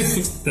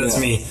 That's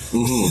me.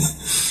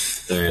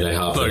 Alright, I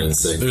hop in and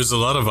sing. There's a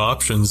lot of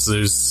options.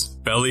 There's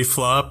belly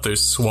flop,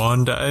 there's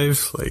swan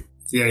dive, like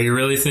Yeah, you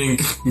really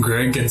think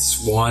Greg can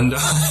swan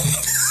dive?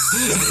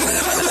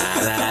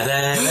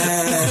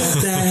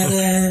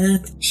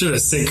 Should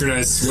have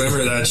synchronized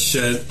swimmer that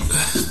shit.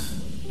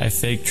 I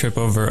fake trip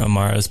over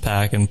Amara's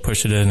pack and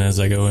push it in as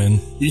I go in.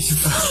 You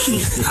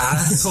fucking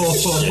asshole.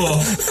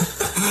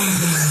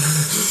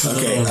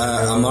 Okay,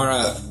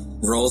 Amara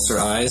rolls her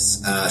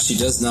eyes. She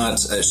does not,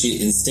 she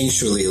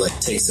instinctually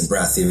takes a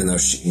breath, even though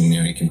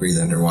you can breathe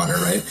underwater,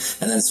 right?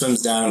 And then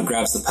swims down,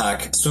 grabs the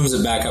pack, swims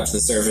it back up to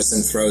the surface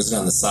and throws it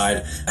on the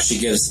side. She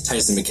gives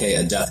Tyson McKay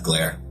a death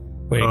glare.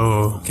 Wait,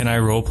 can I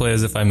roleplay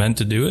as if I meant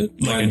to do it?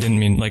 I didn't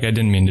mean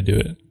to do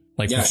it.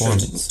 Yeah,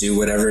 performance. sure. Do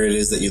whatever it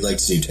is that you'd like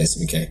to do,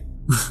 Tyson McKay.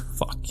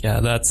 Fuck, yeah,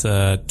 that's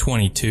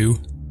 22.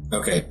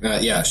 Okay,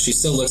 yeah, she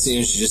still looks at you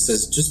and she just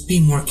says, just be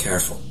more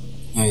careful.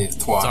 Yeah, you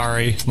twat.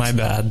 Sorry, my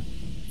bad.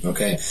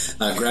 Okay,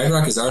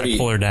 Gragrock is already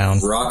pull her down.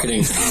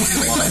 rocketing as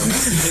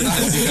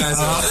you guys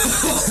are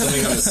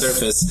swimming on the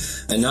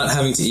surface and not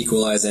having to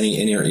equalize any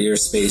inner ear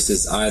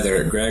spaces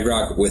either.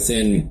 Gragrock,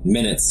 within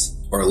minutes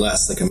or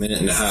less, like a minute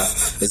and a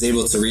half, is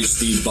able to reach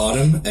the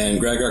bottom, and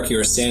Gragrock, you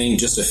are standing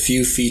just a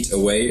few feet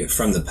away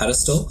from the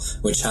pedestal,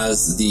 which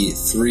has the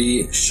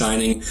 3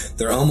 shining,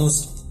 they're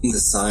almost the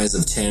size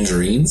of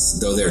tangerines,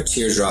 though they're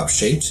teardrop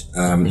shaped,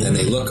 and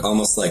they look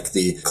almost like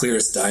the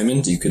clearest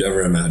diamond you could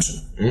ever imagine.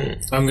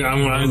 I'm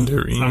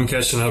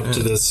catching up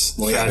to this.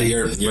 Well, yeah,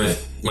 you're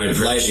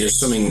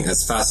swimming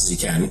as fast as you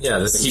can. Yeah,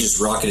 but he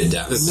just rocketed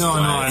down.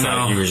 I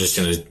thought you were just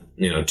gonna,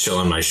 chill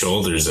on my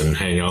shoulders and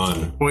hang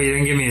on. Well, you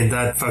didn't give me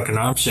that fucking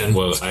option.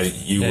 Well,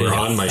 you were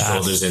on my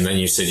shoulders, and then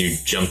you said you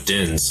jumped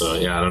in. So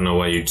yeah, I don't know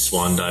why you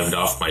swan dived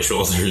off my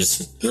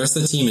shoulders. The rest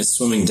of the team is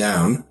swimming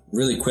down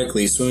really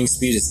quickly. Swimming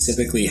speed is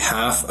typically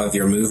half of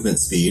your movement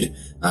speed,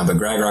 but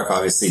Gragrock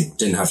obviously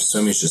didn't have to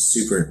swim. He's just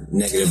super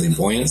negatively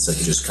buoyant, so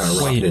he just kind of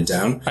rocketed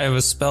down. I have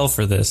a spell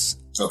for this.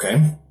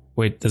 Okay.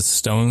 Wait, does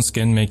stone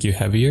skin make you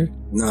heavier?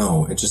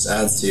 No, it just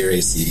adds to your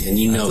AC, and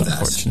you know that.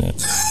 Unfortunate.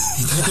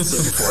 That's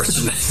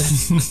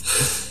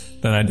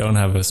unfortunate. Then I don't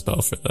have a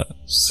spell for that.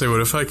 say, what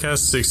if I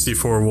cast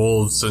 64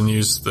 wolves and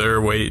use their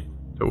weight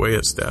to weigh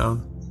us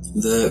down?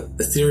 The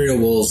ethereal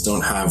wolves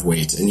don't have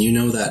weight, and you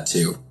know that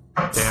too.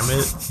 Damn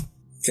it.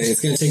 Okay,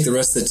 it's going to take the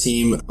rest of the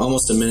team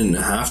almost a minute and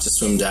a half to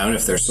swim down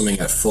if they're swimming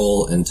at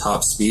full and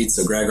top speed.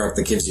 So Gragrock,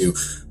 that gives you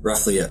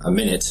roughly a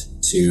minute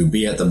to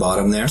be at the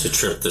bottom there. To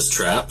trip this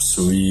trap,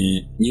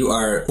 sweet. You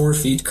are 4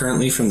 feet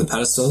currently from the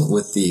pedestal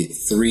with the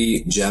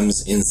 3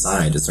 gems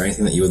inside. Is there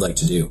anything that you would like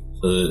to do?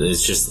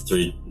 It's just the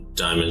 3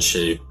 diamond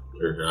shaped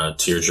or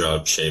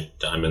teardrop shaped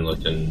diamond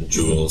looking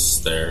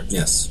jewels there.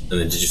 Yes. And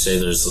then did you say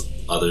there's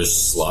other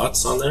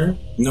slots on there?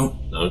 No.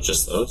 No,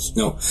 just those?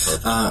 No.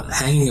 Okay.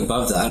 Hanging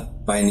above that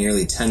by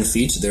nearly 10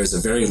 feet, there's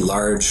a very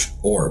large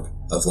orb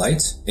of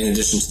light, in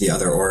addition to the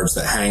other orbs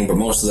that hang, but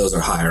most of those are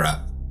higher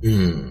up.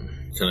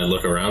 Can I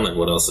look around? Like,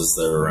 what else is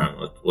there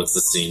around? What's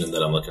the scene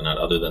that I'm looking at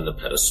other than the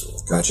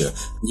pedestal? Gotcha.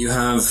 You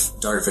have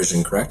dark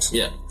vision, correct?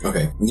 Yeah.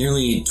 Okay.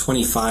 Nearly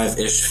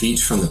 25-ish feet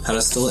from the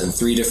pedestal in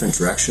 3 different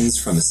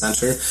directions from the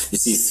center, you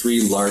see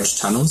 3 large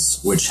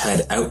tunnels which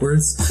head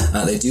outwards.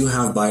 They do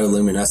have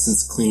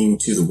bioluminescence clinging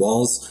to the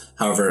walls.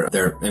 However,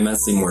 they're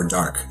immensely more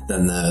dark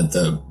than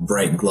the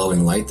bright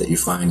glowing light that you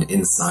find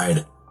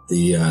inside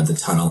the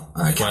tunnel.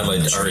 Am I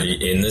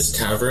already in this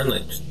tavern,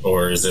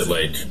 or is it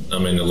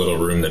I'm in a little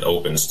room that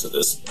opens to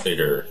this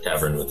bigger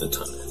tavern with the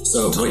tunnel?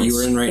 So what you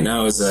are in right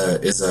now is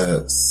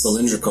a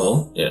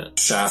cylindrical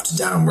shaft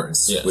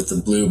downwards with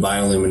the blue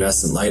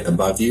bioluminescent light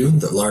above you,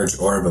 the large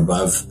orb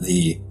above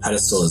the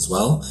pedestal as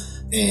well.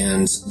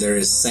 And there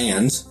is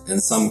sand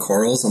and some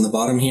corals on the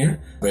bottom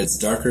here, but it's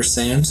darker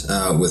sand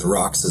with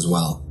rocks as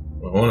well.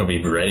 I want to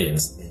be ready in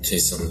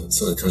case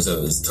something comes out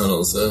of these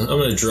tunnels. I'm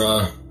going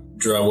to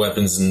draw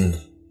weapons and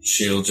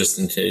shield just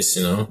in case,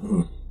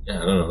 Mm-hmm.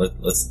 Yeah, I don't know.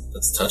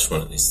 Let's touch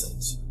one of these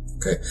things.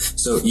 Okay,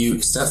 so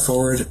you step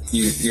forward.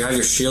 You have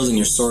your shield and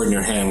your sword in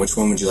your hand. Which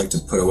one would you like to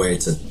put away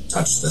to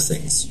touch the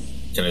things?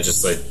 Can I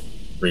just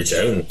reach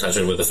out and touch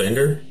it with a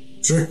finger?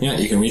 Sure. Yeah,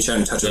 you can reach out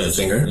and touch it with a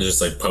finger.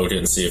 Just poke it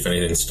and see if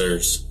anything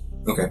stirs.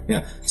 Okay.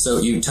 Yeah. So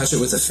you touch it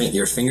with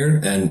your finger,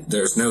 and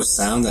there's no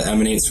sound that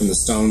emanates from the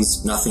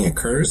stones. Nothing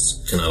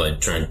occurs. Can I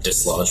try and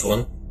dislodge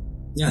one?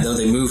 Yeah, though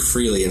they move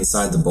freely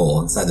inside the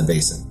bowl, inside the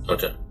basin.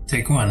 Okay.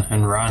 Take one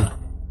and run.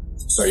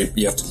 Sorry,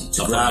 you have to I'll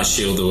put my grab.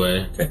 shield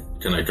away. Okay.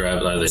 Can I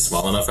grab, are they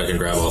small enough I can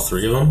grab all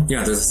three of them?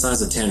 Yeah, they're the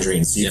size of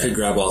tangerines, so you could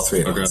grab all three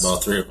of I'll them. grab all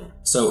three of them.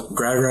 So,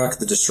 Gragrok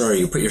the Destroyer,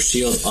 you put your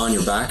shield on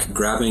your back,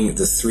 grabbing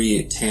the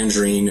 3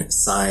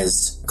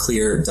 tangerine-sized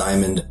clear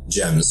diamond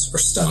gems or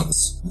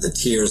stones, the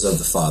tears of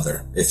the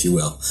Father, if you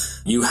will.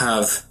 You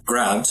have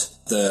grabbed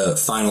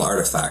the final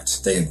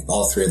artifact.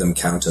 All 3 of them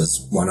count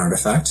as one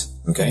artifact.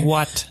 Okay.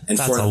 What? And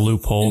That's a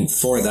loophole. And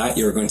for that,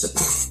 you are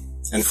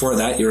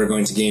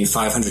going to gain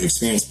 500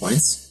 experience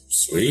points.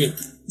 Sweet.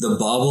 The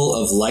bauble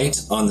of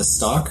light on the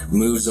stalk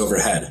moves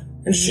overhead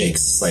and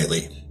shakes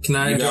slightly. Do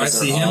I guys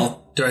see are him?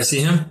 all- Do I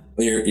see him?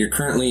 Well, you're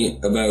currently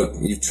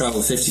you've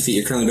traveled 50 feet,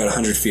 you're currently about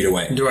 100 feet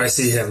away. Do I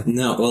see him?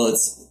 No, well,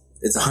 it's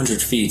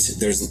 100 feet.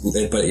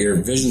 But your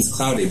vision's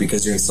cloudy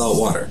because you're in salt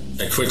water.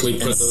 I quickly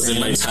put those in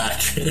my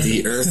pack.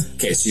 The earth,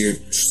 okay, so you're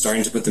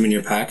starting to put them in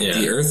your pack. Yeah.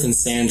 The earth and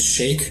sand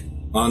shake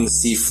on the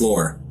sea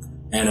floor,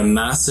 and a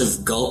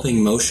massive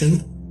gulping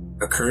motion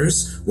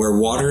occurs where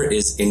water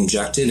is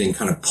injected and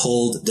kind of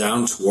pulled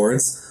down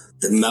towards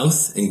the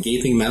mouth and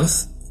gaping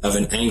mouth of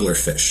an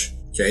anglerfish.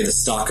 Okay, the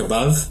stalk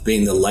above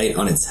being the light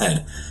on its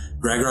head.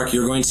 Gragrok,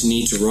 you're going to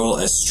need to roll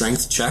a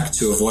strength check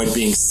to avoid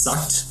being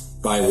sucked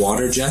by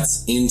water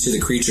jets into the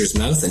creature's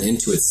mouth and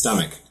into its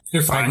stomach.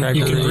 You're fine.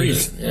 You can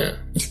breathe. Yeah.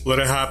 Let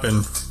it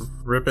happen.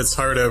 Rip its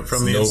heart out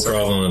from the No inside.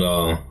 problem at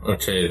all.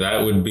 Okay,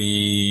 that would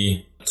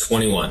be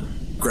 21.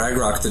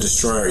 Gragrok the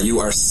Destroyer, you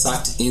are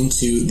sucked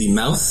into the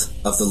mouth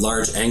of the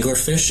large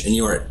anglerfish, and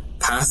you are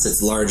past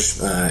its large,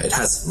 it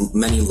has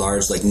many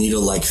large, like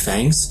needle-like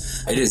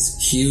fangs. It is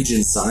huge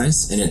in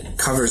size, and it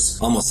covers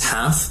almost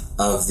half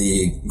of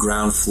the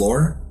ground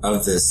floor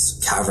of this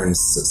cavern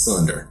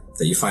cylinder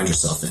that you find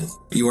yourself in.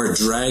 You are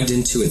dragged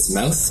into its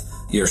mouth,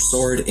 your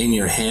sword in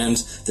your hand,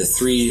 the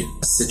 3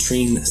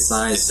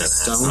 citrine-sized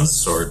That's not a stones.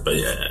 sword, but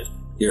yeah.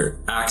 Your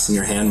axe in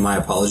your hand, my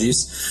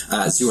apologies,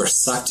 as you are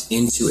sucked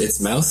into its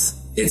mouth.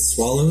 It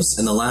swallows,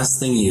 and the last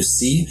thing you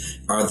see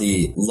are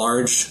the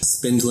large,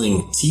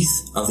 spindling teeth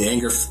of the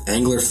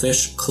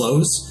anglerfish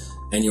close,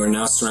 and you are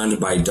now surrounded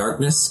by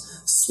darkness.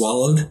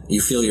 Swallowed,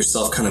 you feel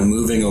yourself kind of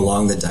moving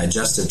along the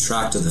digestive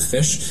tract of the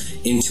fish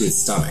into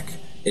its stomach.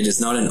 It is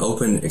not an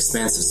open,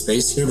 expansive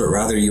space here, but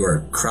rather you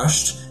are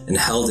crushed and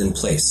held in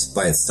place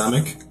by its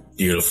stomach.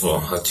 Beautiful.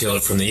 I'll kill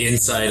it from the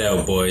inside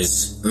out,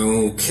 boys.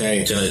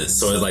 Okay.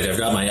 So, like, I've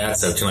got my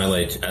axe out. Can I,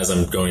 like, as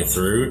I'm going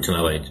through, can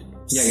I, like...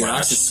 Yeah, you're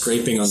actually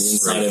scraping on the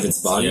inside of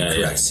its body, Yeah,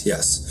 correct,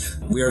 yes.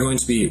 We are going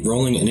to be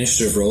rolling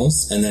initiative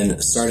rolls, and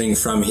then starting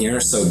from here,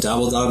 so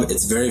Dabbledob,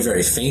 it's very,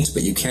 very faint,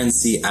 but you can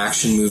see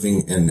action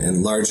moving and a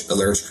large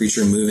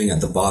creature moving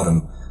at the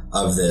bottom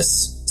of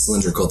this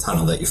cylindrical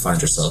tunnel that you find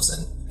yourselves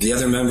in. The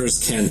other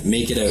members can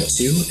make it out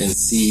too and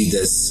see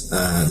this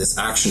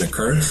action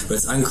occur, but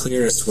it's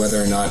unclear as to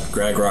whether or not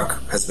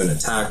Gragrok has been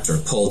attacked or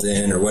pulled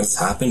in or what's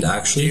happened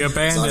actually. You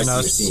abandoned Obviously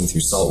us. You're seeing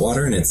through salt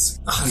water and it's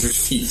 100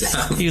 feet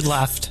down. You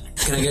left.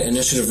 Can I get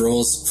initiative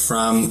rolls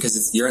from,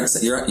 because you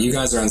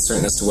guys are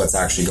uncertain as to what's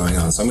actually going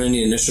on, so I'm going to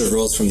need initiative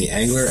rolls from the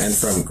Angler and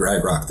from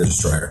Gragrok the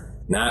Destroyer.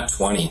 Nat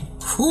 20.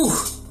 Whew.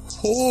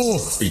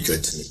 Oh. Be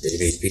good to me,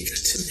 baby. Be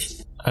good to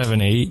me. I have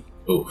an 8.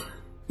 Oh.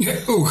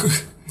 Ooh.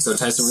 So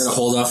Tyson, we're going to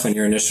hold off on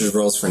your initiative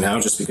rolls for now,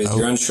 just because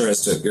you're unsure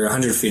as to, you're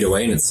 100 feet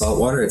away and it's salt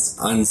water, it's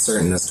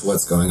uncertain as to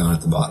what's going on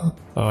at the bottom.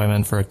 Oh, I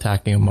meant for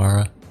attacking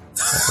Amara.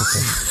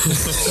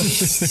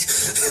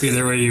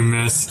 Either way you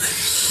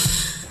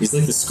miss. He's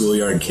like the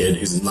schoolyard kid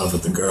who's in love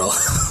with the girl.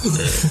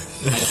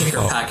 I kick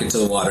her back into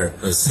the water,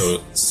 I was so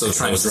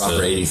trying close to drop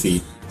her 80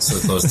 feet. so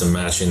close to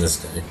matching this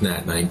guy.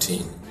 Nat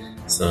 19.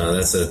 So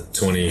that's a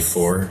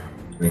 24.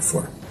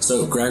 24.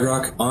 So,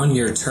 Gragrok, on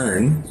your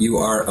turn, you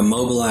are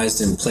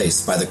immobilized in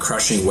place by the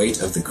crushing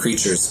weight of the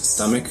creature's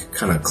stomach,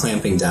 kind of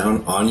clamping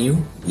down on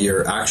you.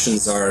 Your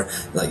actions are,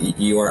 like,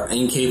 you are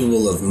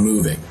incapable of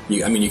moving. You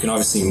can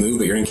obviously move,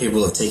 but you're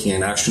incapable of taking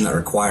an action that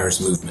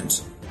requires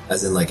movement.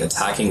 As in, like,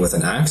 attacking with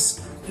an axe,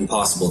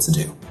 impossible to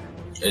do.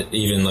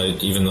 Even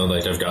though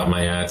like I've got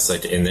my axe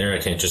like in there, I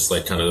can't just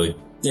like kind of like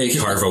Yeah, you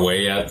can carve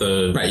away at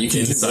the Right, you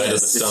can inside do of the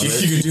this.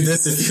 stomach. You can do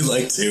this if you'd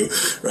like to,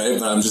 right?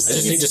 But I'm just I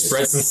just saying need to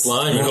spread some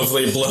slime and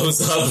hopefully it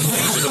blows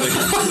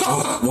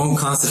up. won't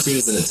constitute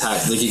as an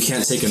attack. Like, you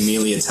can't take a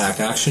melee attack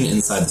action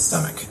inside the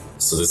stomach.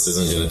 So this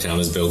isn't going to count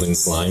as building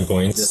slime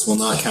points. This will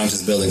not count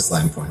as building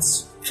slime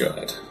points.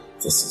 God,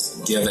 this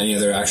is. Do you have any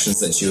other actions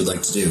that you would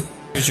like to do?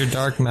 Here's your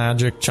dark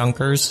magic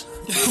chunkers.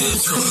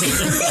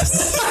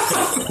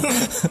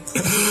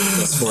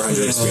 That's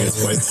 400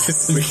 experience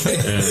points.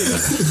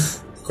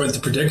 Okay. Quite the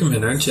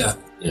predicament, aren't you?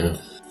 Yeah.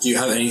 Do you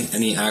have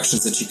any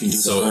actions that you can do?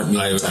 So that aren't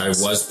melee I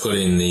attacks? was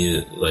putting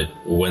the like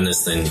when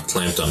this thing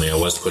clamped on me, I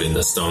was putting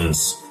the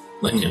stones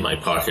like in my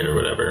pocket or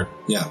whatever.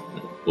 Yeah,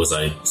 Was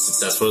I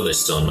successful? Or are they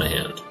still in my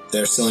hand?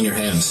 they're still in your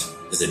hand.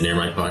 Is it near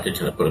my pocket?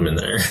 Can I put them in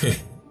there?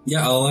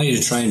 Yeah, I'll allow you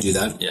to try and do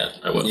that. Yeah,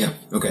 I will. Yeah,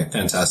 okay,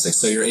 fantastic.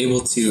 So you're able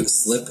to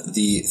slip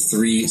the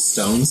 3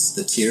 stones,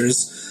 the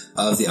tears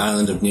of the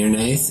island of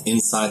Nirnaeth,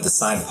 inside the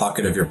side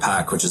pocket of your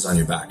pack, which is on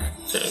your back.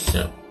 Okay,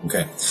 yeah.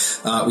 Okay.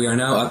 We are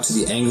now up to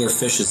the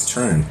anglerfish's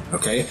turn,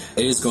 okay?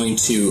 It is going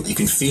to, you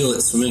can feel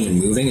it swimming and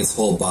moving, its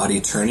whole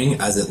body turning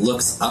as it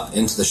looks up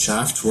into the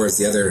shaft towards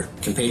the other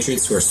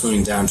compatriots who are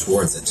swimming down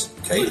towards it,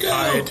 okay?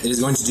 It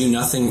is going to do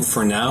nothing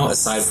for now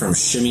aside from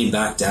shimmy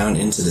back down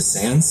into the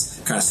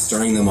sands, kind of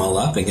stirring them all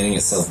up and getting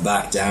itself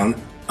back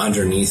down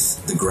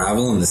underneath the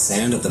gravel and the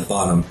sand at the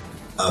bottom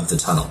of the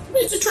tunnel.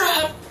 It's a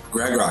trap!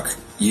 Gragrock,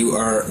 you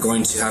are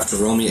going to have to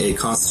roll me a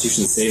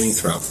Constitution saving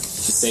throw. The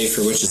save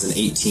for which is an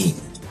 18.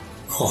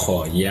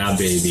 Oh, yeah,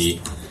 baby.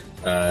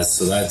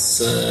 So that's,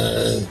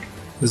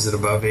 Is it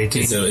above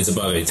 18? it's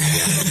above 18.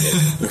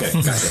 Yeah. Okay,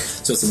 gotcha.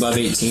 So it's above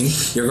 18.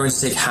 You're going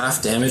to take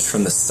half damage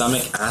from the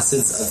stomach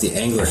acids of the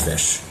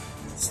anglerfish.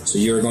 So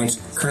you are going to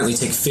currently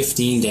take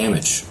 15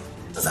 damage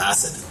of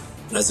acid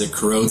as it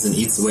corrodes and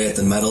eats away at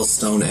the metal,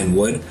 stone, and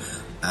wood,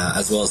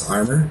 as well as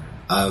armor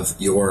of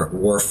your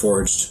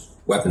Warforged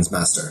weapons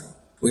master.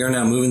 We are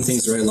now moving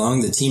things right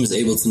along. The team is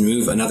able to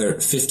move another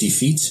 50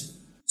 feet.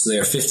 So they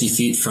are 50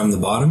 feet from the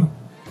bottom.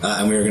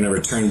 And we are going to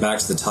return back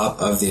to the top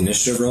of the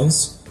initiative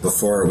rolls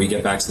before we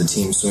get back to the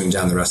team swimming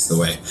down the rest of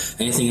the way.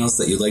 Anything else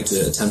that you'd like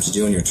to attempt to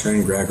do on your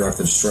turn, Gragrock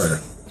the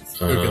Destroyer?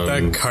 Look at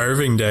that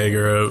carving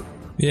dagger out.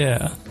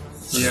 Yeah.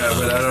 Yeah,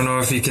 but I don't know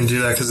if you can do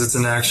that because it's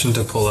an action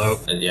to pull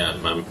out. And yeah,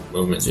 my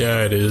movement's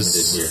Yeah, it limited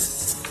is. here.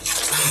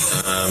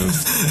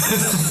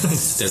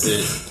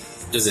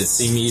 Does it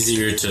seem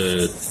easier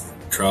to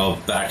crawl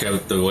back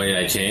out the way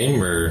I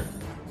came, or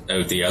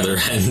out the other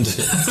end?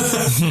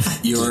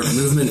 Your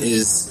movement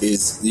is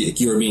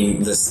you are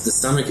being the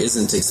stomach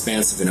isn't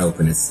expansive and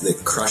open.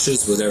 It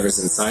crushes whatever's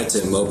inside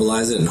to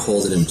immobilize it and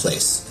hold it in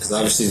place. Because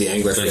obviously the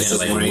anglerfish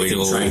doesn't want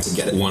anything trying to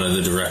get it. One of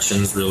the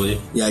directions, really.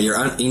 Yeah, you're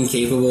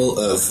incapable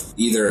of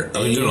either.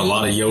 I'm doing a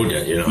lot of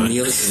yoga, you know.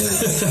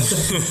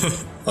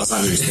 Well, it's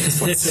not really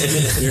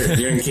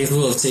you're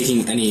incapable of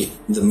taking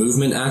the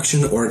movement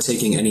action or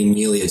taking any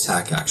melee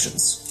attack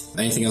actions.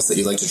 Anything else that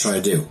you'd like to try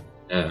to do?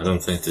 Yeah, I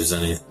don't think there's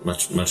any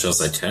much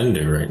else I can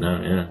do right now.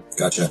 Yeah.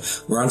 Gotcha.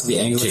 We're on to the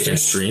Kick anglerfish. and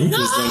stream.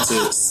 He's going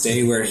to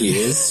stay where he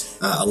is,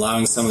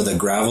 allowing some of the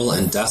gravel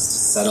and dust to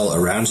settle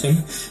around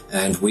him.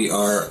 And we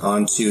are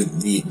on to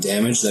the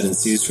damage that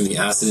ensues from the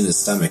acid in his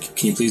stomach.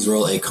 Can you please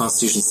roll a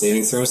Constitution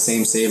saving throw?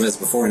 Same save as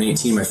before, an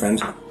 18, my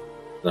friend.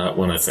 That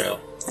one I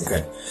fail.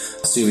 Okay.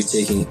 So you'll be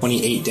taking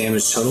 28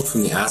 damage total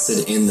from the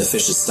acid in the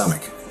fish's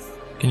stomach.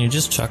 Can you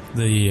just chuck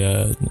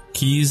the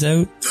keys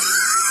out?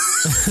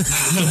 Look,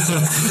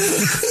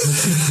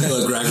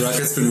 Gragrock,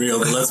 it's been real,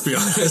 but let's be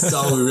honest,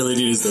 all we really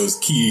need is those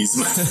keys,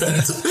 my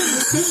friend.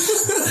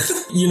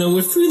 You know,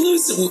 if we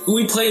lose,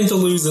 we plan to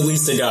lose at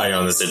least a guy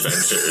on this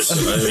adventure.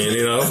 So, I mean,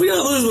 you know, if we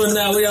gotta lose one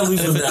now, we gotta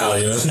lose one now,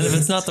 you know? And if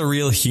it's not the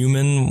real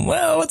human,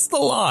 well, what's the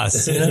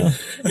loss, you know?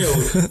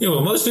 You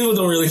know, most people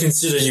don't really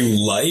consider you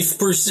life,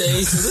 per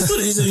se, so this one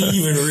isn't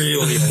even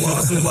really a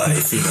loss of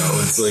life, you know?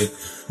 It's like,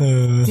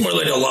 more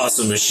like a loss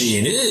of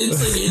machine.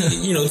 It's like,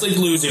 you know, it's like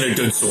losing a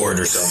good sword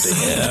or something.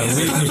 Yeah,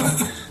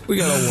 we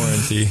got a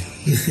warranty.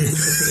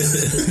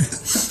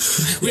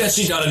 We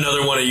actually got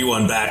another one of you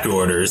on back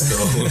order, so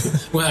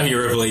we'll have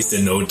you replaced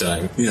in no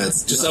time. Yeah,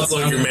 it's Just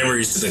upload your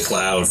memories to the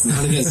cloud.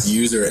 not against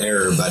user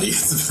error, buddy.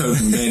 It's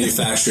about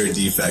manufacturer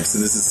defects,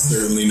 and this is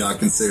certainly not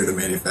considered a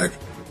manufacturer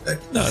defect.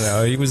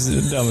 No, he was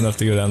dumb enough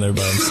to go down there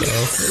by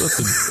himself.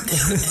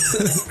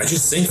 I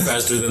just think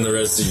faster than the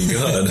rest of you,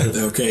 God.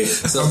 Okay,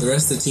 so the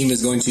rest of the team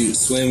is going to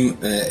swim.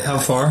 How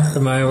far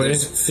am I away?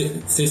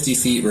 50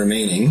 feet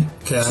remaining.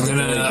 Okay, I'm to the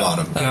very gonna.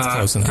 bottom. That's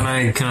close enough.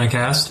 Can I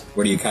cast?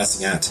 What are you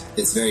casting at?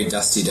 It's very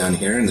dusty down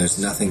here, and there's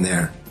nothing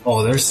there.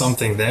 Oh, there's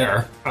something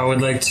there. I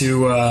would like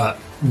to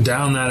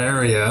down that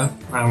area.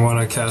 I want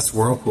to cast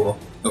Whirlpool.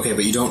 Okay,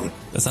 but you don't.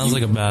 That sounds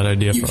like a bad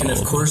idea You for can, all of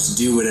of them. course,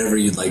 do whatever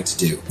you'd like to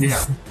do.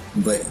 Yeah.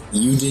 But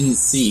you didn't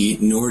see,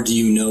 nor do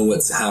you know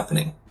what's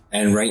happening.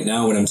 And right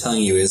now, what I'm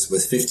telling you is,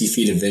 with 50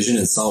 feet of vision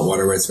in salt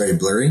water where it's very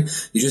blurry,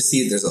 you just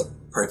see there's a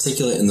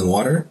particulate in the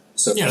water.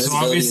 So Yeah, so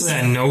visibility obviously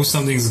isn't- I know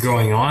something's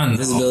going on.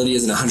 visibility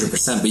isn't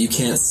 100%, but you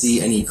can't see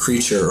any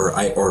creature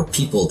or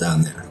people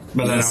down there.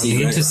 But You I can don't need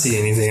to Gregor. see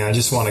anything. I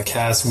just want to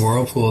cast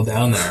Whirlpool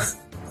down there.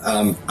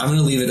 I'm going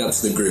to leave it up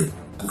to the group.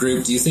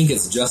 Group, do you think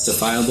it's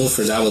justifiable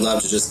for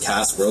Dabbledob to just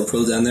cast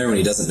Whirlpool down there when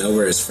he doesn't know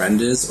where his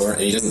friend is, and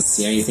he doesn't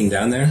see anything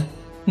down there?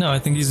 No, I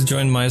think he's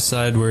joined my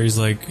side where he's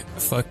like,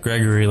 fuck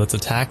Gregory, let's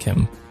attack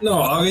him. No,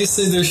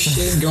 obviously there's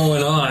shit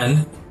going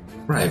on.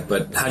 Right,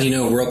 but how do you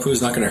know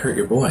Whirlpool's not going to hurt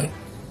your boy?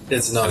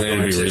 It's I not think it'd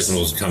going be to.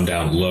 reasonable to come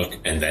down, look,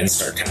 and then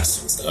start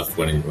casting stuff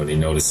when he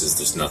notices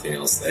there's nothing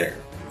else there.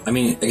 I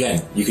mean,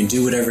 again, you can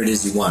do whatever it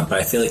is you want, but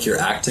I feel like you're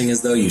acting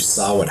as though you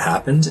saw what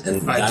happened,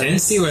 and I didn't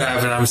see what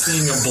happened. I'm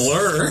seeing a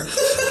blur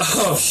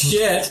of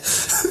shit,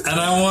 and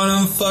I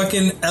want to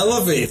fucking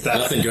elevate that.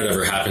 Nothing good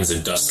ever happens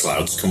in dust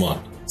clouds. Come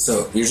on.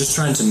 So you're just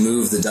trying to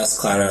move the dust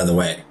cloud out of the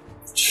way.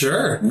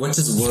 Sure. What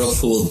does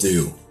Whirlpool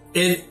do?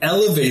 It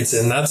elevates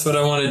it, and that's what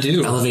I want to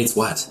do. Elevates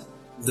what?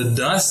 The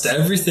dust,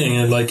 everything,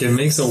 and like it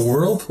makes a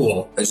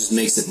whirlpool. It just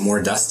makes it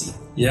more dusty. I was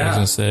Yeah.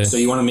 gonna say, So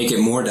you want to make it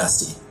more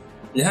dusty.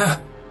 Yeah.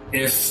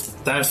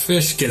 If that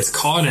fish gets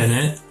caught in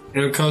it,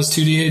 it'll cause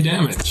 2d8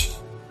 damage.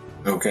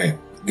 Okay,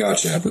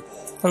 gotcha.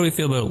 How do we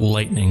feel about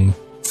lightning?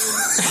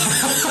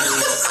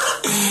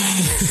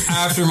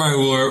 After my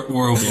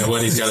whirlpool. You know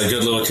what? He's got a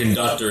good little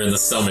conductor in the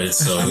summit,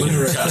 so I'm going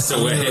to cast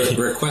away.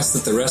 Request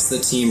that the rest of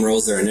the team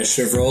rolls their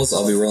initiative rolls.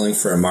 I'll be rolling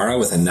for Amara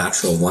with a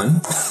natural 1.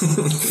 Wow.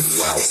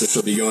 So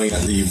she'll be going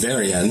at the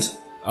very end.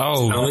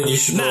 Oh, I don't think you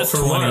should roll for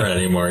Mara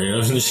anymore. You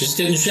know, she's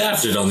getting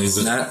shafted on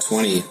these. Nat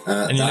 20.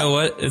 And you know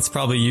what? It's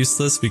probably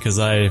useless because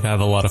I have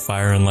a lot of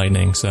fire and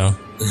lightning, so.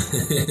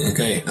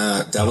 Okay,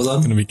 Double I'm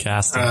Up. gonna be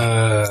casting.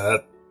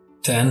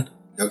 10.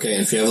 Okay,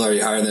 and Fievel, are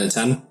you higher than a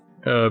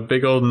 10?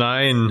 Big old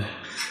 9.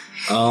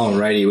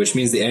 Alrighty, which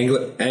means the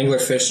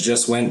anglerfish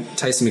just went.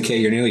 Tyson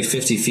McKay, you're nearly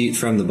 50 feet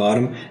from the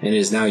bottom, and it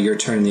is now your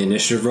turn in the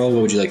initiative roll.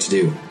 What would you like to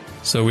do?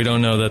 So we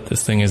don't know that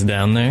this thing is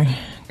down there,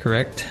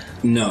 correct?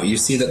 No, you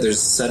see that there's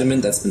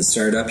sediment that's been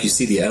stirred up. You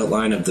see the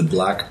outline of the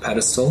black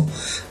pedestal.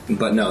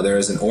 But no, there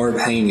is an orb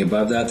hanging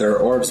above that. There are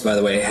orbs, by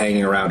the way,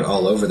 hanging around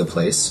all over the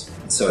place.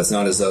 So it's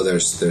not as though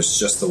there's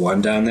just the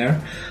one down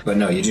there. But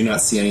no, you do not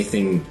see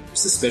anything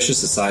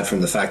suspicious aside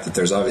from the fact that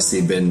there's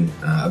obviously been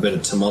a bit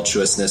of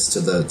tumultuousness to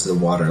the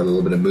water, a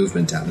little bit of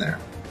movement down there.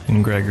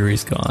 And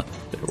Gregory's gone.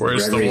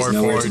 Where's Gregory's the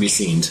nowhere to be Warforged?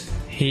 seen.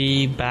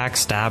 He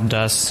backstabbed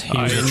us. He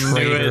was a knew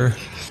traitor. it.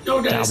 No,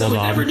 guys, I would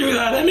Dabbledob. never do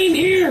that. I'm in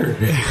here.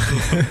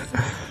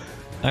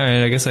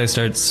 Alright, I guess I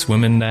start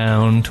swimming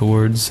down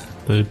towards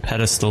the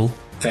pedestal.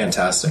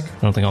 Fantastic. I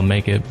don't think I'll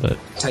make it, but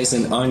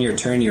Tyson, on your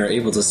turn, you're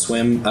able to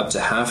swim up to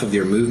half of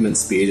your movement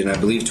speed, and I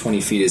believe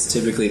 20 feet is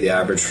typically the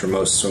average for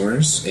most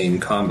swimmers in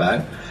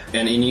combat.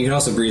 And you can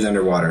also breathe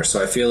underwater,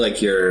 so I feel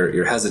like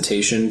your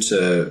hesitation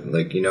to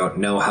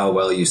know how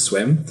well you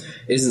swim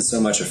isn't so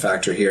much a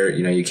factor here.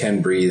 You know, you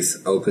can breathe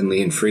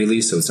openly and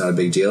freely, so it's not a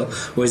big deal.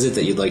 What is it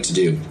that you'd like to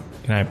do?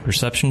 can I have a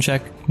perception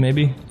check,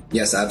 maybe?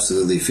 Yes,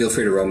 absolutely. Feel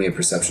free to roll me a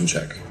perception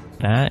check.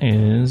 That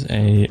is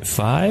a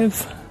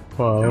 5.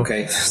 Wow.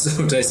 Okay,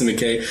 so Tyson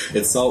McKay,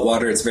 it's salt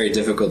water. It's very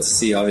difficult to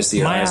see. Obviously,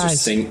 your My eyes are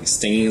eyes.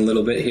 stinging a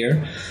little bit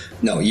here.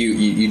 No,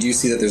 you do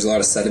see that there's a lot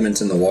of sediment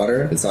in the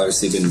water. It's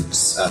obviously been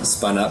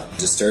spun up,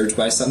 disturbed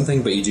by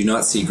something, but you do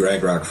not see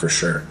Gregrock for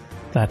sure.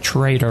 That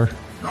traitor.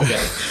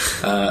 Okay.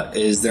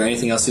 Is there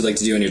anything else you'd like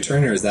to do on your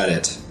turn, or is that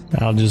it?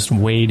 I'll just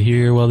wade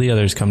here while the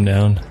others come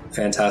down.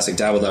 Fantastic.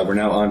 Dabbledob, we're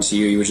now on to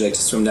you. Would you like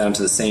to swim down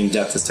to the same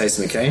depth as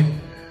Tyson McKay?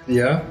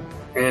 Yeah.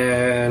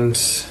 And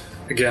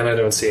again, I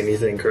don't see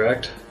anything,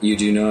 correct? You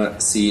do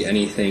not see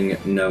anything,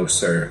 no,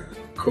 sir.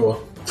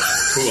 Cool.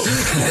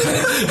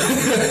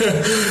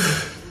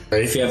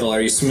 Fievel,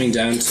 are you swimming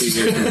down to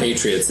your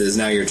compatriots? It is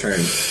now your turn.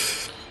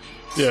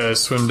 Yeah, I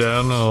swim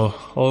down. I'll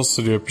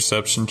also do a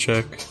perception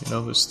check. You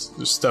know, there's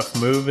stuff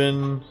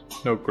moving.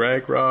 No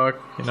Gregrock.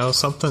 You know,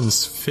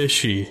 something's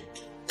fishy.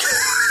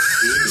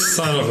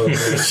 Son of a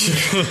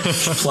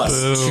bitch.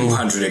 Plus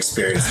 200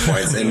 experience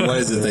points. And what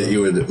is it that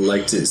you would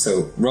like to...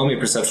 So, roll me a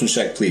perception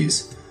check,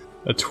 please.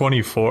 A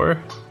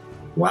 24.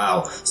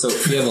 Wow. So,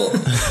 Fievel,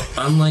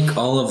 unlike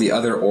all of the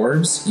other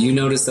orbs, you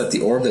notice that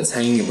the orb that's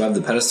hanging above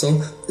the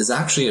pedestal is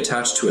actually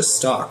attached to a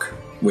stalk,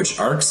 which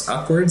arcs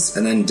upwards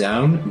and then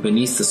down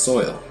beneath the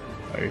soil.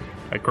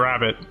 I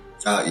grab it.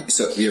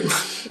 So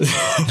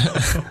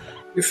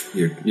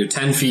you're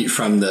 10 feet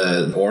from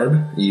the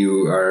orb.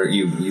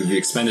 You've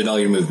expended all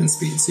your movement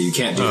speed, so you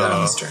can't do that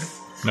on this turn.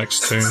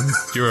 Next turn,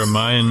 you are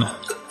mine.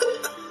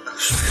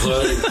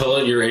 Pull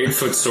out your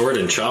 8-foot sword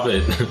and chop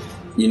it.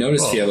 You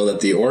notice, Fievel, that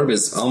the orb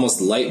is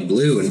almost light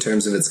blue in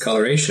terms of its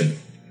coloration.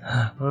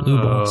 Blue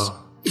balls.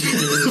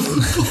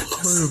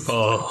 Blue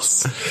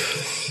balls.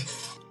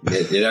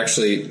 It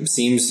actually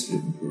seems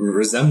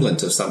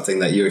resemblant of something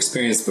that you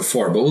experienced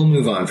before, but we'll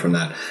move on from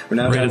that. We're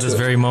now Right down at this to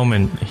very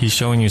moment, he's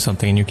showing you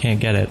something and you can't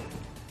get it.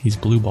 He's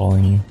blue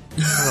balling you.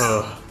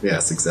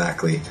 Yes,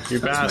 exactly. You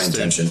That was my bastard.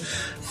 intention.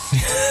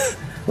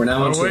 We're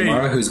now on to wait.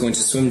 Amara, who's going to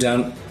swim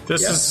down.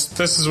 This Yes.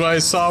 is what I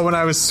saw when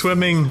I was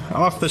swimming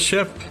off the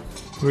ship.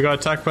 We got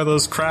attacked by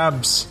those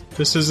crabs.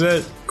 This is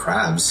it.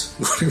 Crabs.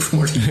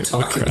 What are you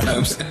talking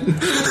about?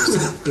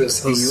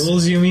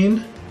 Eels, you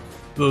mean?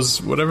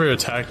 Those whatever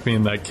attacked me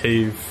in that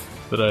cave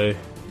that I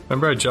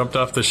remember. I jumped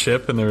off the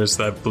ship and there was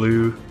that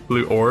blue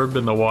orb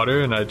in the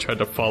water, and I tried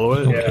to follow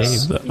it.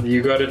 Yes. Cave, though.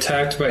 You got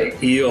attacked by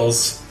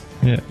eels.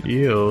 Yeah.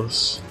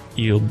 Eels.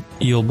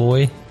 Eel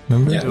boy.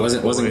 Remember? Yeah,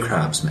 it wasn't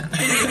crabs, man.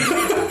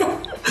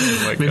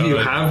 Oh my Maybe you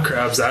god. have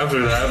crabs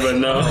after that, but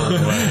no.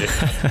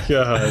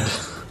 God.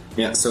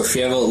 Yeah, so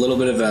Fievel, a little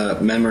bit of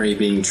a memory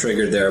being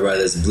triggered there by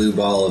this blue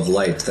ball of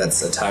light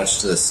that's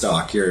attached to the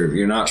stalk.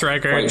 You're not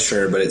Triggered. quite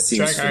sure, but it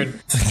seems Triggered.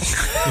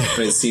 but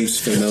it seems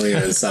familiar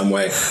in some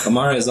way.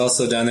 Amara is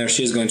also down there.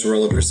 She's going to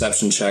roll a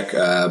perception check,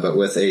 but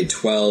with a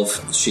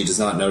 12, she does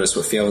not notice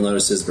what Fievel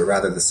notices, but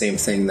rather the same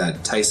thing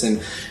that Tyson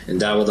and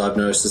Dabbledob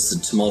notices, the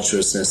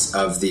tumultuousness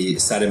of the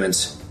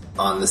sediment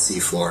on the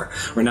seafloor.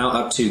 We're now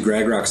up to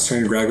Gregrock's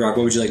turn. Gregrock,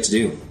 what would you like to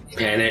do?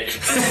 Panic.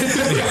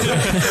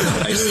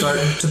 I start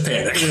to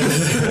panic.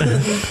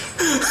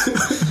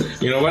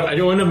 You know what? I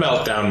go into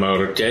meltdown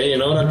mode, okay? You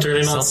know what? I'm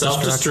turning on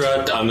Self-destruct.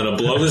 self-destruct. I'm going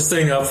to blow this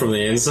thing up from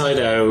the inside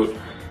out.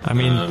 I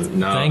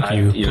mean, thank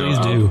you. Please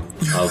do.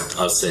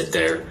 I'll sit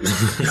there.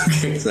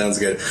 Okay, sounds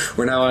good.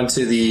 We're now on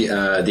to the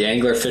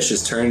angler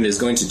fish's turn. It is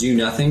going to do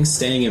nothing,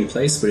 staying in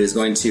place, but it is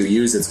going to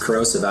use its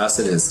corrosive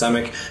acid in its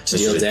stomach to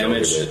deal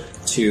damage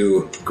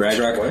to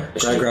Gragrok.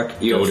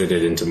 Gragrok, you goaded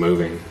it into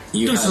moving.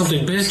 Do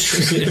something,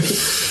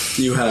 bitch.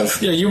 You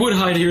have... Yeah, you would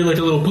hide here like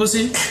a little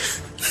pussy.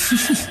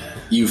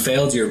 You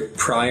failed your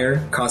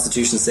prior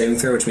Constitution saving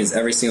throw, which means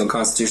every single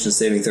Constitution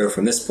saving throw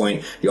from this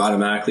point, you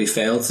automatically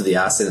fail to the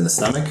acid in the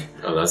stomach.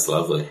 Oh, that's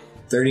lovely.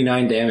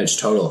 39 damage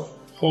total.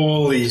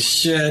 Holy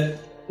shit.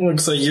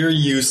 Looks like you're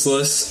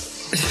useless.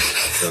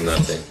 So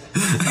nothing.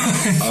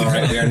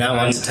 Alright, we are now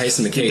on to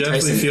Tyson McKay.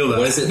 Tyson, feel that.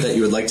 what is it that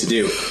you would like to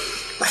do?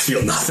 I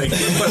feel nothing.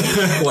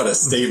 What a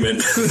statement.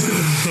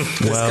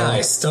 This guy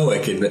is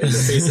stoic in the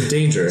face of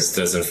danger. This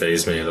doesn't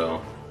faze me at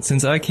all.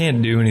 Since I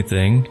can't do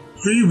anything...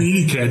 What do you mean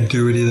you can't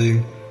do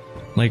anything?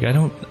 Like,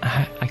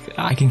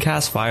 I can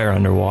cast fire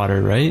underwater,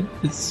 right?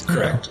 It's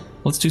correct.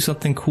 Let's do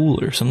something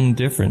cooler, something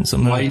different,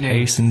 something like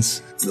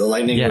Hastings. The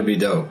lightning would be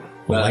dope.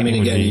 But I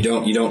mean, again, you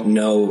don't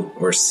know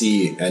or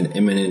see an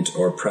imminent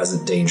or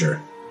present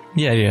danger.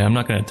 Yeah, I'm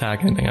not going to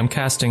attack anything. I'm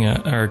casting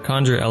or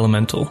conjure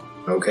elemental.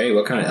 Okay,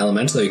 what kind of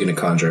elemental are you going to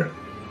conjure?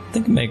 I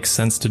think it makes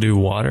sense to do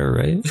water,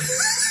 right?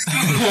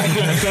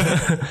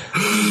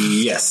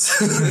 Yes.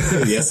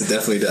 Yes, it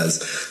definitely does.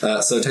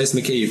 So, Tyson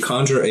McKay, you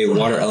conjure a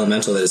water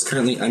elemental that is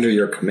currently under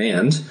your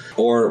command,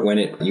 or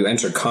when you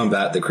enter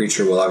combat, the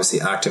creature will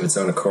obviously act of its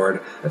own accord,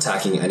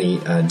 attacking any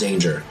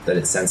danger that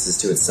it senses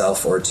to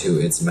itself or to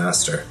its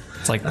master.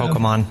 It's like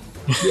Pokemon.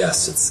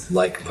 Yes, it's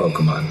like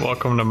Pokemon.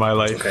 Welcome to my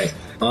life. Okay.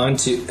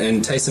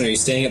 And Tyson, are you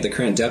staying at the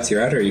current depth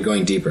you're at, or are you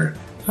going deeper?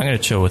 I'm going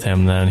to chill with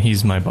him then.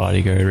 He's my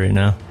bodyguard right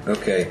now.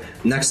 Okay.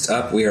 Next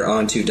up, we are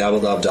on to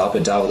Dabbledob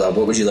Doppet. Dabbledob,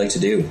 what would you like to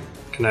do?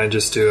 Can I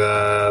just do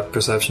a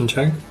perception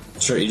check?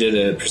 Sure, you did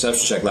a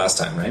perception check last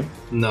time, right?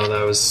 No,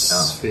 that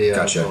was...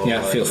 Gotcha.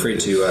 Yeah, feel free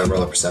to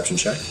roll a perception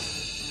check.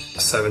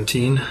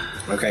 17.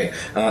 Okay,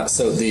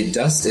 so the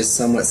dust is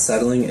somewhat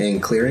settling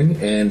and clearing,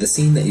 and the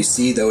scene that you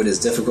see, though it is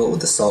difficult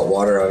with the salt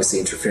water obviously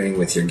interfering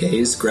with your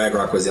gaze,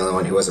 Gragrok was the only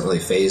one who wasn't really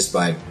fazed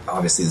by,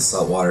 obviously, the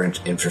salt water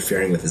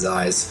interfering with his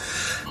eyes.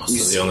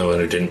 Also the only one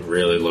who didn't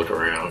really look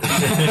around.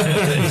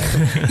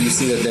 You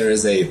see that there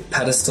is a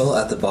pedestal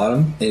at the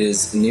bottom. It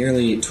is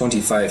nearly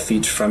 25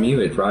 feet from you.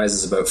 It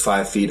rises about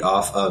 5 feet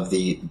off of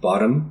the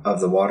bottom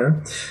of the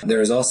water. There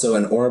is also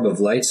an orb of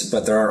light,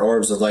 but there are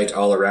orbs of light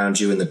all around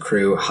you and the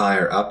crew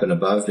higher up and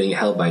above, being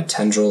held by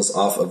tendrils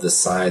off of the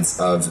sides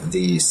of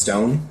the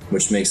stone,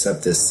 which makes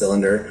up this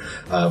cylinder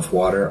of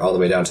water all the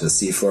way down to the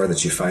seafloor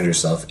that you find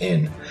yourself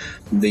in.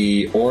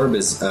 The orb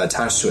is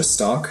attached to a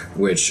stalk,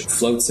 which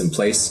floats in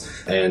place,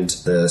 and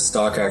the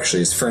stalk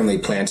actually is firmly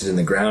planted in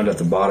the ground at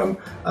the bottom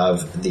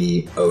of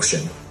the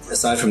ocean.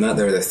 Aside from that,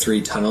 there are the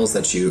 3 tunnels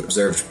that you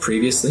observed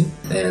previously,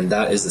 and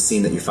that is the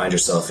scene that you find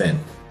yourself in.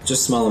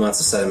 Just small amounts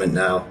of sediment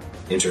now,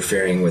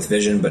 interfering with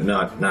vision, but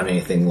not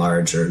anything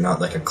large, or not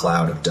like a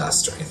cloud of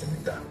dust or anything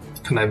like that.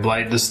 Can I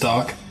blight the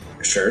stalk?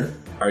 Sure.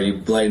 Are you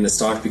blighting the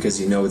stalk because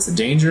you know it's a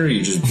danger? Or are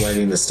you just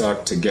blighting the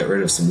stalk to get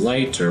rid of some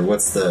light, or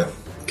what's the...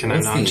 Can I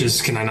not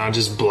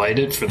just blight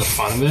it for the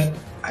fun of it?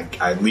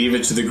 I leave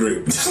it to the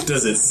group.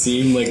 Does it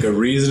seem like a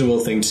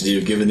reasonable thing to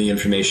do given the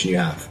information you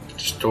have?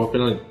 Just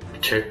open and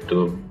check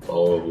the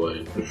ball of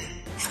light.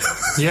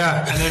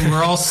 Yeah, and then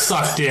we're all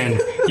sucked in.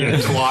 You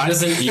twat. He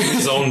doesn't use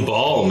his own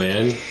ball,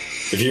 man.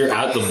 If you're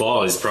at the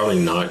ball, he's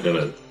probably not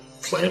gonna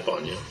clamp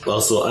on you.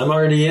 Also, I'm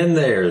already in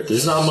there.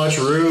 There's not much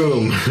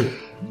room.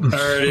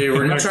 Alrighty,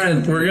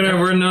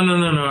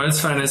 no. It's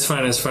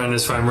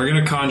fine. We're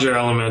gonna conjure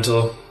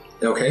elemental.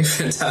 Okay,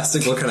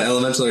 fantastic. What kind of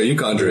elemental are you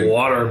conjuring?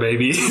 Water,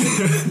 baby.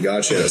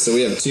 Gotcha. So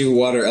we have 2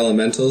 water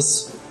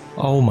elementals.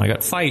 Oh my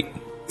god, fight!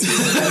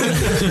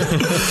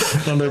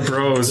 They're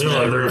bros.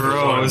 They're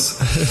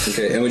bros.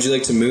 Okay, and would you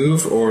like to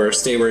move or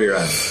stay where you're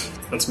at?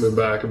 Let's move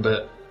back a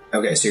bit.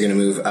 Okay, so you're going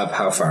to move up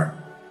how far?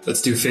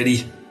 Let's do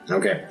 50.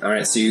 Okay,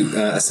 alright, so you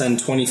ascend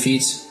 20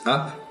 feet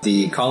up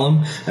the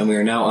column, and we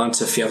are now on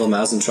to Fievel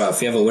Mausentraub.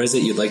 Fievel, what is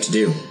it you'd like to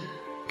do?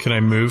 Can I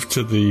move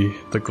to the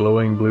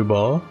glowing blue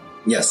ball?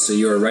 Yes, so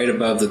you are right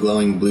above the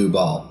glowing blue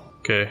ball.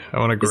 Okay, I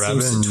want to grab it.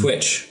 It seems to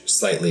twitch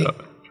slightly.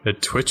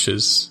 It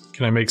twitches.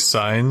 Can I make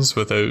signs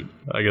without,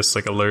 I guess,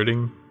 like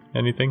alerting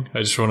anything? I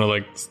just want to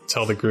like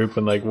tell the group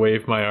and like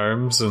wave my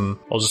arms, and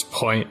I'll just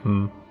point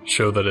and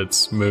show that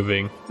it's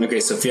moving. Okay,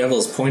 so Fievel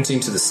is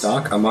pointing to the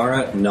stalk.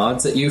 Amara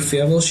nods at you,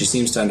 Fievel. She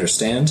seems to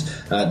understand.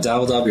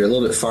 Dabbledob, you're a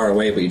little bit far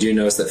away, but you do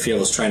notice that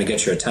Fievel's trying to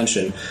get your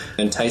attention.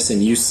 And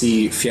Tyson, you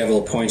see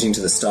Fievel pointing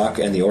to the stalk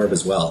and the orb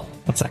as well.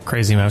 What's that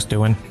crazy mouse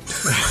doing?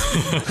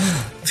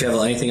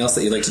 Fievel, anything else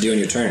that you'd like to do in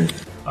your turn?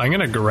 I'm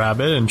going to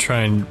grab it and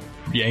try and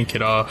yank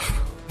it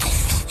off.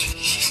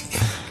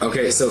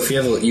 Okay, so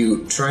Fievel,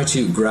 you try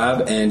to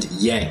grab and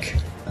yank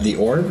the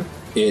orb.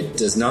 It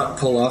does not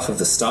pull off of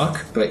the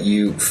stalk, but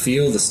you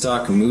feel the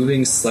stalk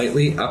moving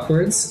slightly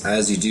upwards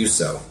as you do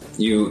so.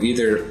 You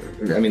either,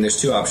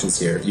 there's 2 options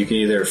here. You can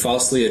either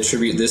falsely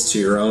attribute this to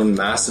your own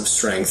massive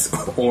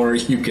strength, or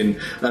you can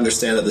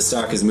understand that the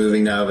stalk is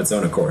moving now of its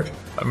own accord.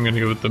 I'm gonna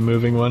go with the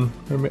moving one.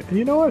 Or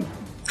you know what?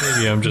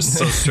 Maybe I'm just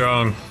so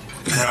strong.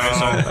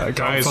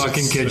 Don't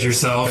fucking kid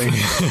yourself.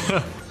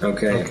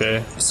 Okay.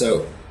 Okay.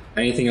 So,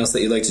 anything else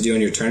that you'd like to do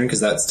on your turn? Because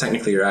that's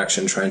technically your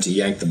action, trying to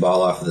yank the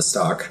ball off of the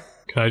stalk.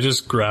 Can I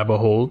just grab a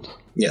hold?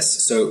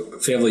 Yes, so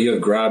Fievel, you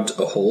have grabbed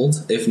a hold.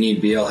 If need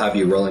be, I'll have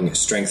you rolling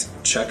strength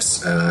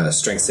checks,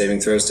 strength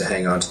saving throws to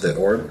hang on to the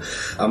orb.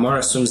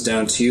 Amara swims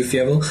down to you,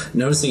 Fievel,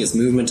 noticing its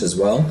movement as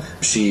well.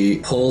 She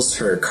pulls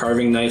her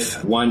carving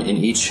knife, one in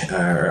each,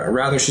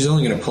 rather, she's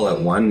only going to pull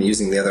out one,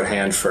 using the other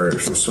hand for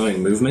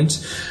swimming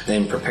movement,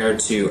 and prepared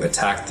to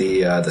attack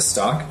the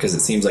stalk, because it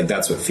seems like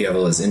that's what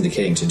Fievel is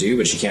indicating to do,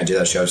 but she can't do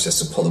that, she always has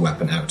to pull the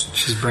weapon out.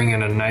 She's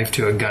bringing a knife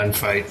to a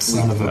gunfight,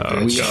 son of a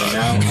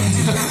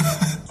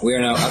bitch. We are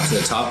now up to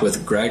the top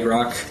with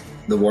Gregrock,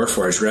 the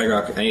Warforged.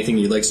 Gregrock, anything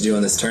you'd like to do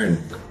on this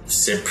turn?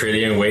 Sit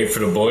pretty and wait for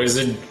the boys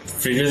to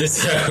figure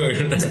this out.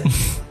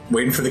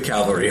 Waiting for the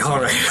cavalry. All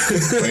right.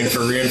 Waiting for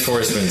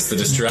reinforcements. The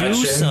distraction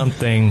Do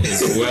something.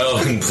 is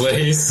well in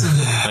place.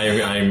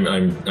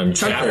 I'm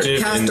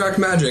captive. Cast dark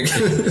magic.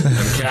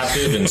 I'm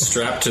captive and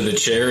strapped to the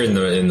chair in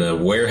the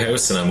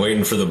warehouse, and I'm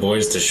waiting for the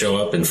boys to show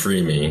up and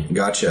free me.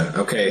 Gotcha.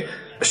 Okay.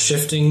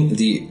 Shifting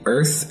the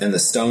earth and the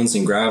stones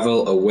and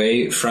gravel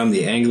away from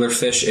the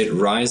anglerfish, it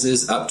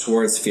rises up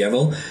towards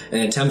Fievel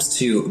and attempts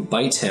to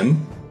bite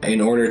him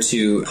in order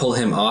to pull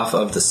him off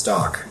of the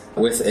stalk.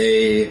 With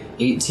a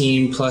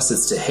 18 plus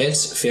it's to hit.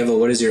 Fievel,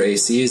 what is your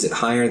AC? Is it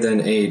higher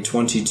than a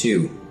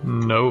 22?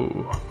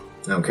 No.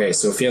 Okay,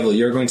 so Fievel,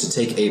 you're going to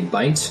take a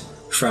bite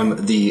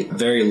from the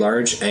very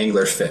large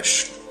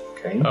anglerfish.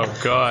 Okay. Oh,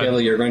 God.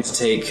 Fievel, you're going to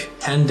take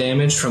 10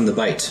 damage from the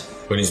bite.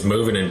 When he's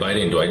moving and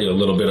biting, do I get a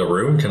little bit of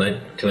room? Can I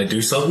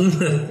do something?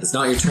 It's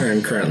not your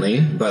turn currently,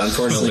 but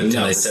unfortunately, Can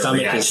no. I The set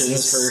stomach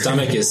reactions for-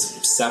 stomach is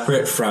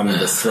separate from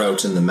the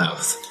throat and the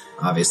mouth.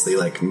 Obviously,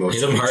 like most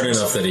Hit him hard creatures-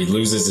 enough that he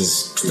loses his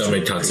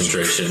stomach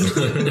concentration.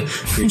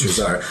 creatures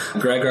are.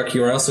 Gregrock,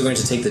 you are also going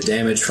to take the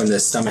damage from the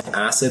stomach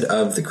acid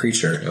of the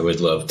creature. I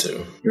would love to.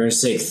 You're going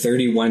to take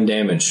 31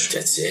 damage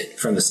That's it.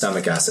 from the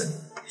stomach acid.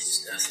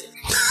 It's nothing.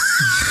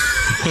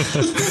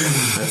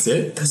 That's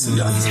it? That's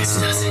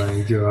nothing. Oh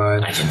my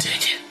god. I can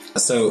take it.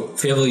 So,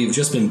 Fievel, you've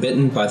just been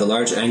bitten by the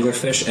large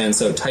anglerfish, and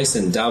so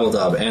Tyson,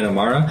 Dabbledob, and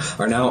Amara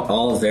are now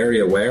all very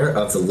aware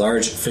of the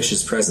large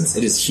fish's presence.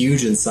 It is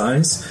huge in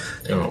size.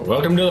 Oh,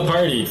 welcome to the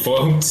party,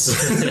 folks.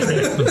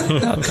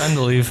 Time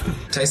to leave.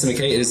 Tyson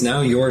McKay, it is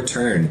now your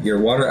turn. Your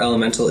water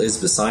elemental is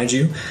beside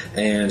you,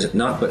 and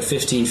not but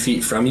 15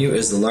 feet from you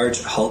is the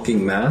large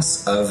hulking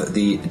mass of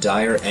the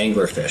dire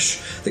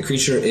anglerfish. The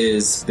creature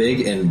is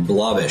big and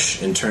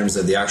blobbish in terms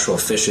of the actual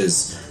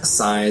fish's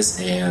size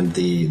and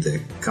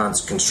the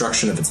construction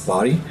of its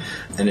body,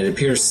 and it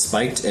appears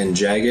spiked and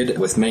jagged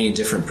with many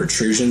different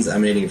protrusions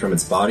emanating from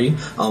its body,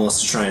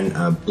 almost to try and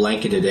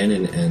blanket it in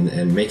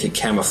and make it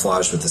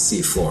camouflage with the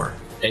sea floor.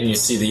 And you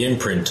see the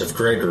imprint of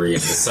Gregory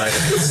at the side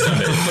of his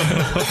stomach.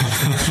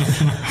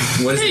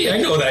 Hey, I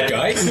know that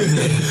guy.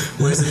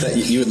 What is it that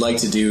you would like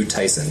to do,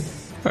 Tyson?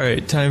 All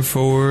right, time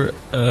for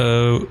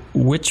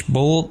Witch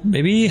Bolt,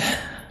 maybe?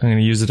 I'm going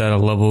to use it at a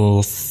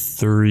level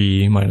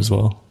 3, might as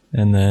well.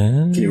 And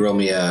then... Can you roll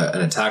me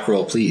an attack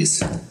roll,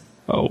 please?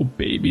 Oh,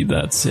 baby,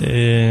 that's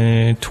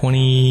a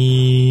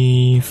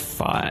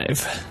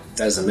 25.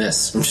 That is a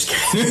miss. I'm just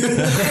kidding.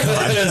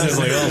 I was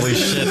like, holy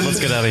shit, let's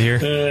get out of here.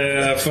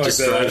 Yeah, fuck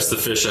Describes the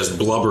fish as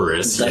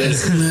blubberous. That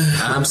is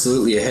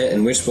absolutely a hit,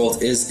 and Witch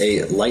Bolt is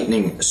a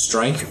lightning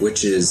strike,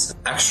 which is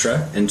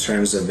extra in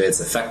terms of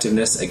its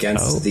effectiveness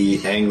against the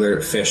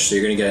angler fish. So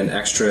you're going to get an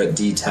extra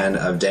d10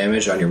 of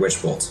damage on your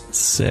Witch Bolt.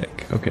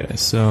 Sick. Okay,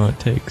 so it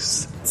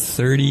takes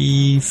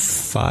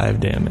 35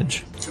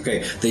 damage.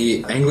 Okay,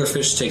 the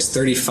anglerfish takes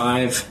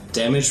 35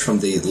 damage from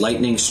the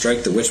lightning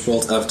strike, the Witch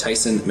Bolt of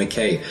Tyson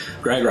McKay.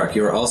 Gregrock,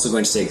 you are also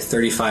going to take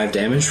 35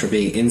 damage for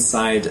being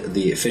inside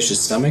the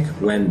fish's stomach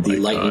when the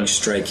lightning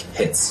strike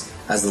hits,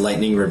 as the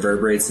lightning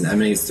reverberates and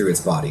emanates through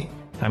its body.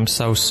 I'm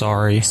so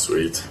sorry.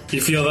 Sweet. You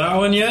feel that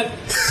one yet?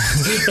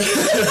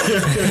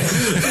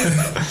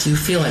 Do you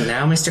feel it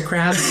now, Mr.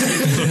 Krabs?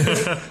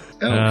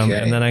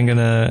 Okay. And then I'm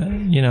gonna,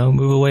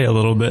 move away a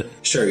little bit.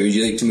 Sure, would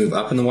you like to move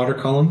up in the water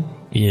column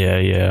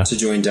Yeah. to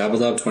join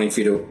Dabbledob 20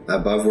 feet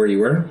above where you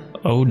were?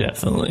 Oh,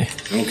 definitely.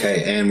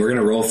 Okay, and we're going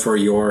to roll for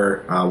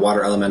your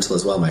water elemental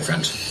as well, my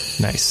friend.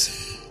 Nice.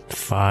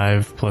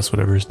 5 plus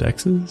whatever his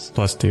dex is,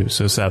 plus 2,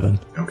 so 7.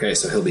 Okay,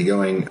 so he'll be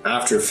going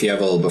after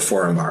Fievel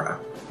before Amara.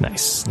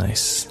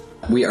 Nice.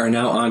 We are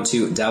now on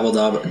to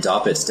Dabbledob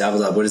Doppet.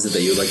 Dabbledob, what is it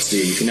that you would like to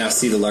do? You can now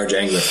see the large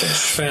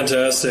anglerfish.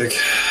 Fantastic.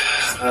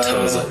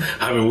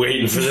 I've been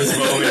waiting for this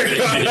moment.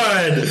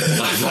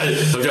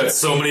 I've got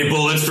so many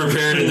bullets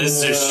prepared in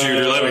this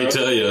shooter, let me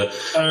tell you.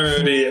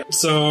 Alrighty.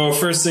 So,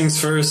 first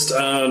things first,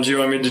 do you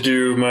want me to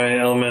do my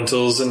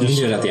elementals? You can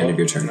do it at the end of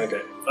your turn.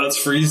 Okay. Let's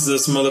freeze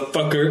this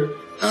motherfucker.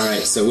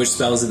 Alright, so which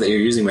spell is it that you're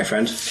using, my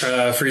friend?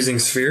 Freezing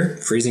sphere.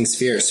 Freezing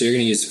Sphere. So you're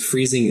going to use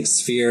Freezing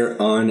Sphere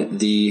on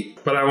the...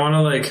 But I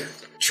want to,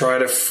 try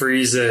to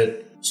freeze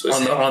it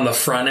on the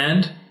front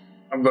end,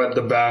 but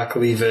the back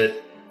leave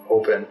it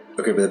open.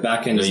 Okay, but the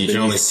back end No, is you can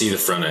only see the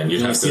front end.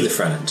 You'd You have see to the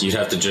front end. You'd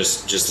have to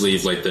just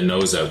leave like the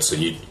nose out so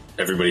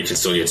everybody can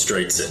still get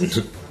straights in.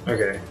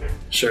 Okay,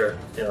 sure.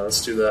 Yeah,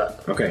 let's do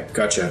that. Okay,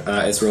 gotcha.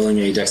 It's rolling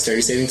a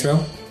dexterity saving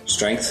throw.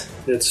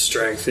 Strength. It's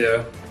strength,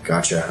 yeah.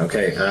 Gotcha.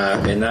 Okay,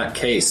 in that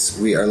case,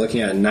 we are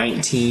looking at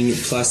 19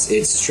 plus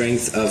its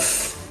strength of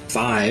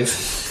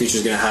 5.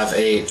 Creature's going to have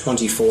a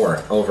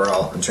 24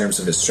 overall in terms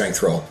of its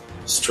strength roll.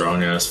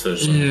 Strong ass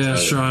fish. Yeah,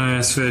 strong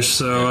ass fish.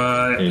 So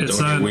And it's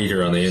don't not. get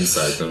weaker on the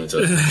inside. Let me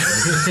tell you.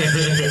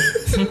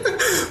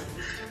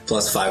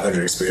 Plus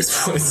 500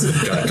 experience points.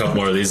 Got a couple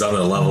more of these. I'm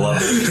gonna level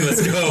up.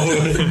 Let's go.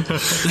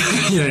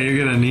 Yeah, you're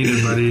gonna need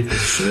it, buddy.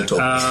 So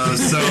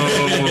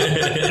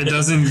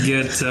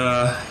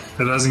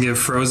it doesn't get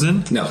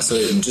frozen. No, so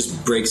it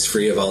just breaks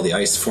free of all the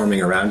ice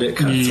forming around it,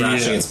 kind of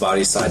thrashing its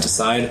body side to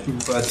side.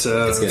 But It's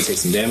going to take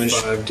some damage.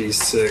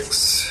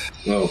 5d6.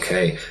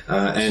 Okay,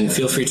 and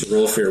feel free to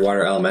roll for your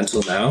water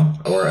elemental now,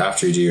 or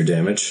after you do your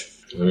damage.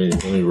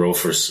 Let me roll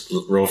for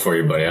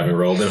you, buddy. I haven't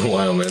rolled in a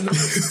while, man.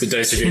 The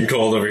dice are getting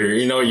cold over here.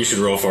 You know what you should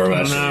roll for him,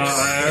 actually. No,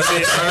 I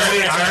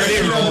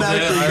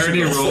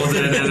already rolled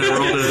it, and I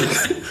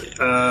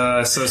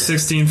rolled it. So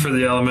 16 for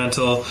the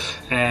elemental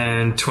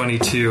and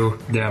 22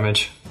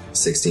 damage.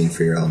 16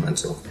 for your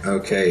elemental.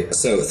 Okay,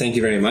 so thank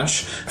you very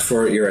much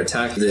for your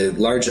attack. The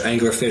large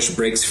anglerfish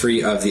breaks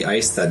free of the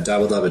ice that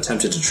Dabbledub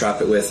attempted to trap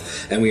it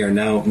with, and we are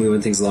now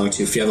moving things along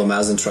to Fievel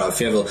Mazentrov.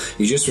 Fievel,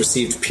 you just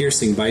received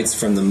piercing bites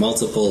from the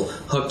multiple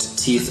hooked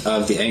teeth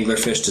of the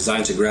anglerfish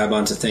designed to grab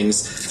onto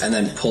things and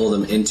then pull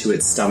them into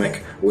its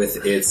stomach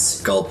with its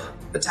gulp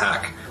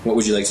attack. What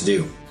would you like to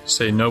do?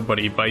 Say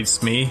nobody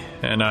bites me,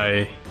 and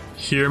I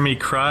hear me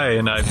cry,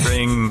 and I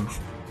bring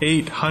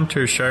 8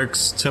 hunter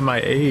sharks to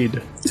my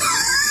aid.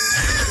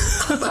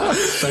 I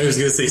thought he was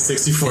going to say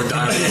 64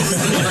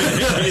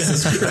 diamonds.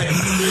 Jesus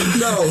Christ.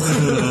 No.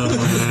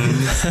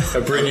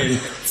 I bring in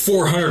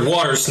 400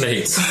 water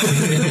snakes.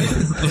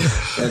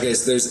 Okay,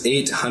 so there's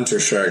 8 hunter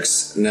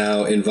sharks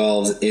now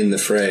involved in the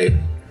fray.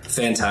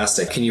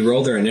 Fantastic. Can you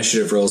roll their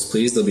initiative rolls,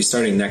 please? They'll be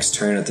starting next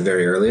turn at the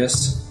very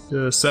earliest.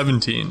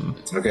 17.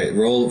 Okay,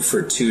 roll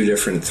for 2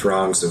 different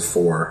throngs of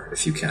 4,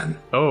 if you can.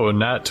 Oh,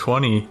 nat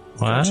 20.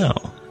 Wow.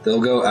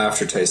 They'll go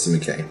after Tyson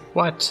McKay.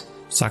 What?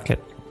 Suck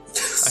it.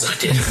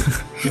 Suck it.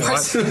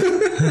 What?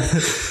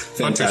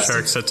 Hunter Fantastic.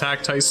 sharks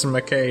attack Tyson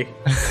McKay.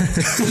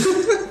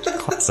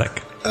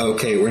 Classic.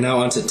 Okay, we're now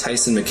on to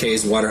Tyson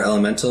McKay's water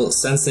elemental.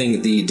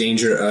 Sensing the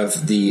danger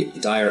of the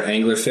dire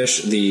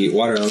anglerfish, the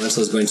water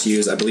elemental is going to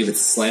use, I believe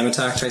it's slam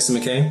attack, Tyson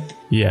McKay?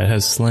 Yeah, it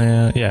has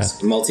slam. Yeah.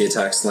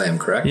 Multi-attack slam,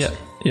 correct? Yeah.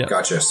 Yeah.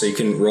 Gotcha. So you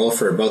can roll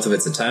for both of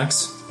its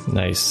attacks.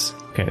 Nice.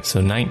 Okay,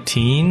 so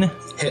 19,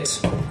 Hit.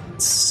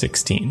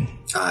 16.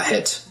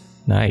 Hit.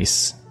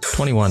 Nice.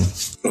 21.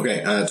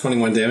 Okay,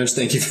 21 damage.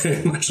 Thank you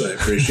very much. I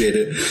appreciate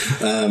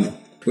it.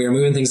 We are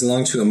moving things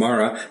along to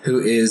Amara,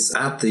 who is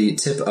at the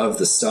tip of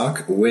the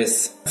stalk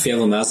with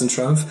Fievel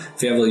Mazentrov.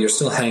 Fievel, you're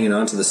still hanging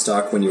on to the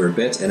stalk when you were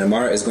bit, and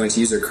Amara is going to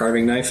use her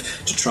carving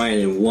knife to try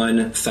and in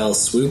one fell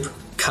swoop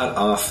cut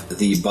off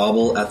the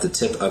bauble at the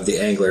tip of the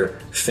angler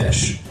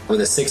fish.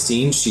 With a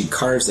 16, she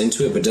carves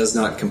into it but does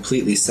not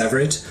completely sever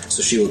it,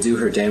 so she will do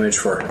her damage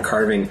for her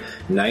carving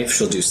knife.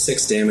 She'll do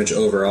 6 damage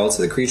overall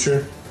to the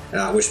creature,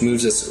 which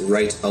moves us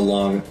right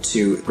along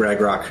to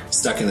Gregrock,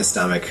 stuck in the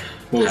stomach.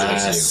 What would you like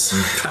to do?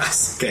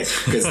 Pass. Okay,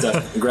 good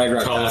stuff.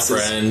 Gregrock Call a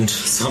passes. friend.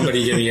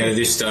 Somebody get me out of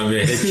this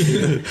stomach.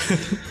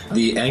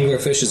 The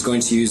anglerfish is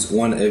going to use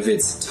one of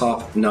its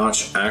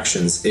top-notch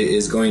actions. It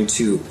is going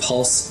to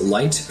pulse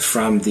light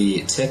from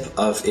the tip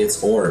of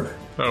its orb,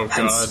 Oh,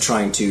 hence God.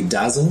 trying to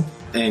dazzle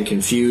and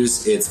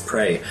confuse its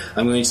prey.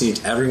 I'm going to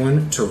need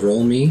everyone to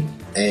roll me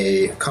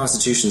a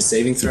Constitution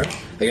saving throw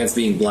against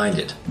being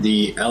blinded.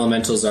 The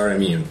elementals are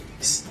immune.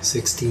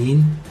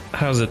 16?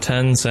 How's a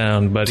 10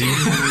 sound, buddy?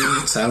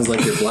 Sounds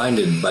like you're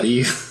blinded,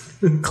 buddy.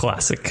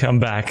 Classic. I'm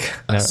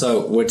back. No.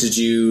 So, what did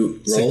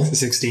you roll?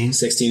 16.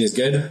 16 is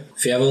good.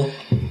 Fievel?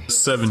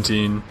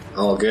 17.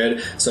 All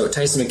good. So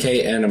Tyson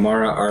McKay and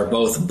Amara are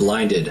both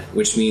blinded,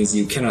 which means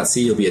you cannot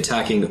see. You'll be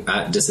attacking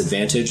at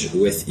disadvantage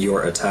with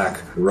your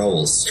attack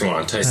rolls. Come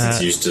on,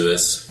 Tyson's used to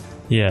this.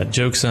 Yeah,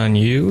 joke's on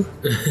you.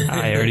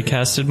 I already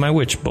casted my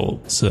Witch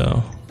Bolt,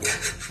 so...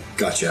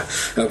 Gotcha.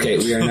 Okay,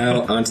 we are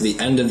now on to the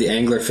end of the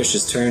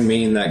anglerfish's turn,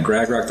 meaning that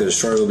Gregrock the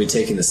Destroyer will be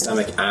taking the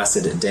stomach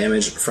acid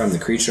damage from the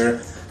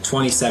creature.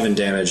 27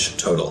 damage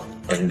total.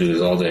 I can do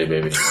this all day,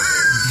 baby.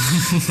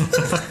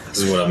 This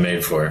is what I'm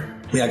made for.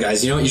 Yeah,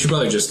 guys, you know what? You should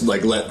probably just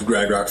let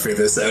Gregrock figure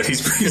this out.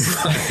 He's pretty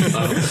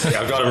fine.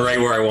 I've got him right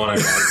where I want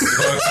him.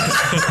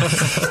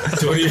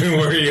 Don't even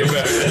worry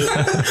about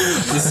it.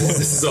 This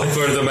is all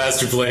part of the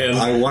master plan.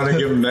 I want to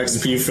give him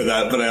XP for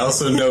that, but I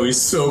also know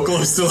he's so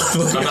close to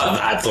leveling I'm up. not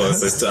that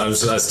close.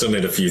 I still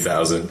made a few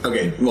thousand.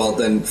 Okay, well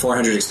then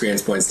 400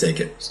 experience points,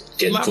 take it.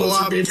 Get Level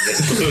closer, up. baby. Get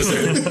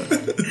closer.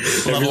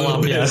 Level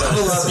up, yeah.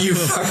 Level up, you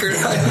fucker.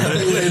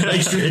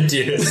 I tricked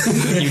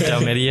you. You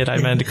dumb idiot. I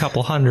meant a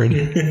couple hundred.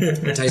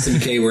 Tyson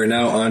McKay, we're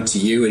now on to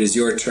you. It is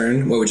your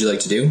turn. What would you like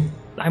to do?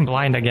 I'm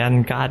blind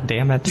again. God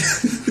damn it.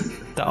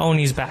 The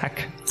Oni's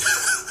back.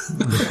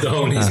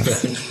 Oh, he's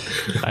back.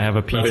 I have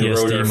a Having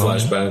rotor PTSD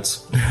moment.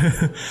 flashbacks.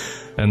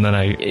 And then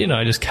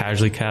I just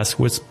casually cast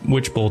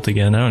Witch Bolt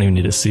again. I don't even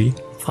need to see.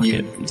 Fuck You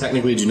it.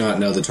 technically do not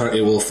know the target.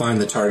 It will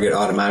find the target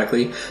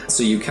automatically.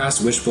 So you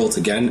cast Witch Bolt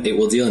again. It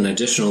will deal an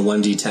additional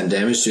 1d10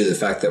 damage due to the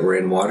fact that we're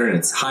in water, and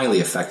it's highly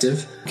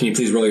effective. Can you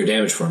please roll your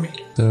damage for me?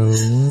 So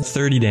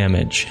 30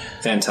 damage.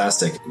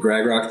 Fantastic.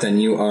 Gragrock, then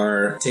you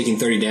are taking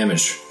 30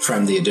 damage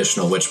from the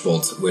additional Witch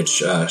Bolt,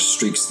 which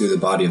streaks through the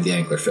body of the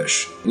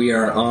anglerfish. We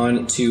are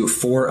on to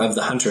 4 of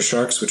the hunter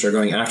sharks, which are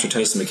going after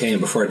Tyson McKay. And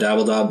before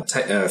Dabbledob,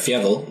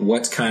 Fievel,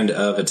 what kind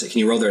of... can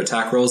you roll their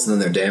attack rolls and then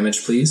their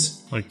damage, please?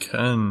 I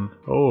can.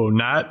 Oh,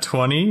 nat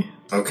 20.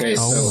 Okay, my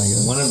so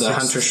God. one of the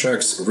hunter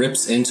sharks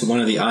rips into one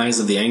of the eyes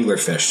of the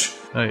anglerfish,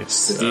 Nice.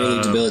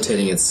 severely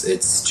debilitating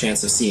its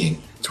chance of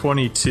seeing.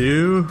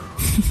 22,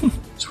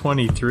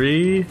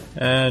 23,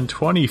 and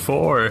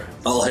 24.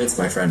 All hits,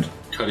 my friend.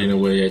 Cutting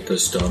away at the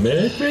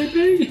stomach,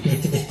 maybe?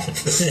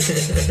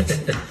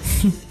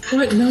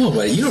 What? No,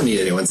 but you don't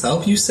need anyone's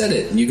help. You said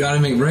it. You got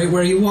him right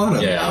where you want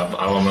him. Yeah,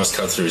 I almost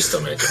cut through his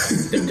stomach.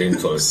 I'm getting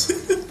close.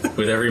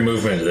 With every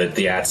movement,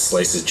 the axe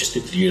slices just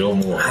a little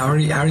more. How are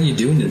you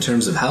doing in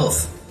terms of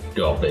health?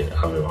 Oh, baby,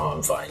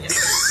 I'm fine. Yeah.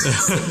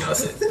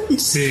 Nothing.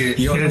 See,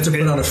 You don't have to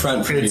put on a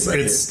front for it's, me, but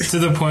it's to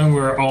the point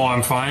where, oh,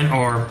 I'm fine,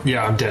 or,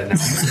 yeah, I'm dead now.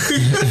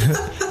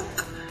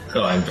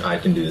 Oh, I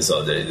can do this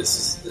all day.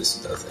 This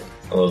is nothing.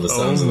 I love the Oh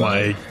sounds of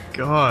my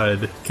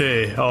god.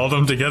 Okay, all of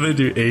them together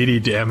do 80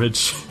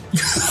 damage.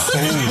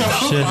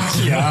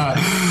 Yeah.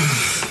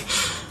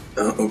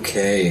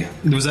 Okay.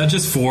 Was that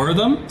just 4 of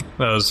them?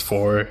 That was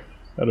 4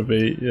 out of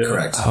 8. Yeah.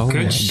 Correct. Oh my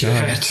Good god.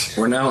 shit.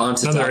 We're now on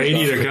to Another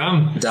 80 to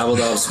come.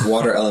 Dabbledob's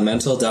water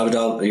elemental.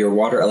 Dabbledob, your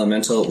water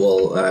elemental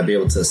will be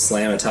able to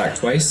slam attack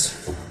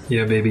twice.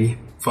 Yeah, baby.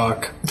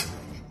 Fuck.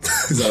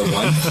 Is that a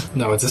 1?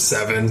 No, it's a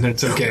 7.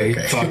 It's okay.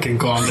 Fucking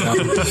calm down.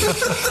 I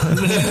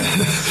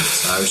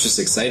was just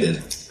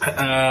excited.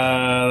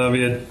 That'll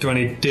be a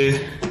 22.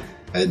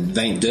 A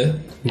 22.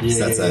 Yeah. So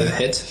that's a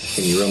hit.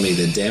 Can you roll me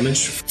the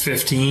damage?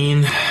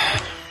 15.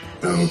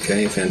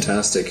 Okay,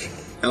 fantastic.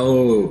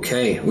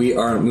 Okay, we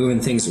are moving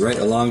things right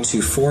along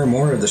to 4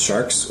 more of the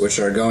sharks, which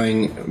are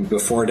going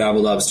before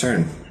Dabbledob's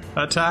turn.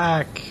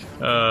 Attack!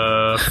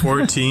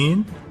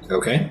 14,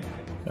 Okay.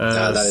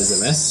 That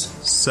is a miss.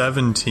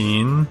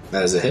 17,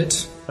 That is a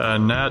hit.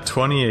 nat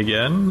 20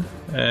 again,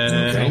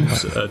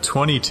 and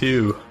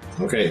 22.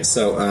 Okay,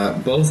 so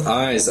both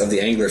eyes of the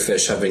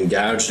anglerfish have been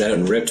gouged out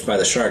and ripped by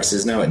the sharks. It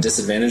is now at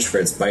disadvantage for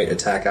its bite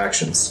attack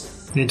actions.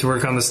 Need to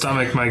work on the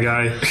stomach, my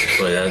guy.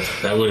 Boy,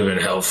 that would have been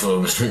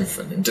helpful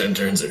fucking 10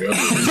 turns ago.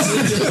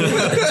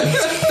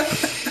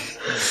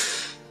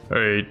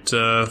 Alright,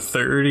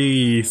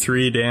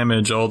 33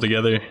 damage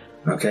altogether.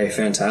 Okay,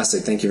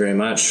 fantastic. Thank you very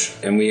much.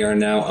 And we are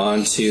now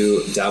on to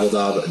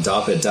Dabbledob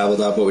Doppet.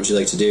 Dabbledob, what would you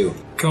like to do?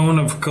 Cone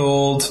of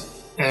cold,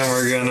 and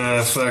we're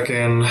gonna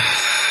fucking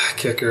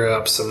kick her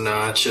up some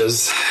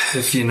notches,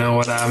 if you know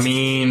what I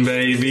mean,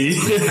 baby.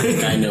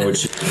 I know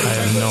what you... I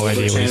have no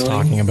idea what he's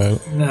talking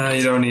about. Nah,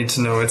 you don't need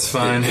to know, it's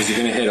fine. Because you're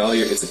going to hit all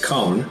your... It's a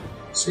cone,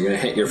 so you're going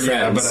to hit your friends.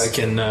 Yeah, but I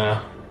can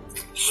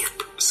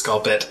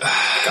sculpt it.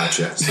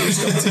 Gotcha. So you're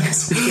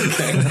still...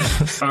 Okay.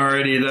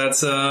 Alrighty, that's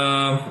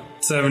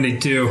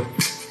 72.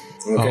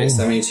 Okay,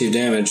 72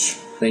 damage.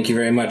 Thank you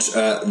very much.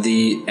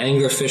 The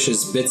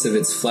anglerfish's bits of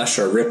its flesh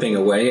are ripping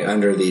away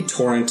under the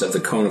torrent of the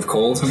cone of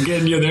cold. I'm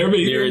getting you there,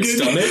 baby. Near its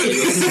stomach.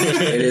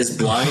 It is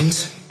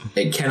blind.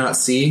 It cannot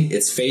see.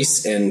 Its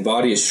face and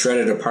body is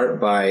shredded apart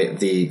by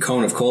the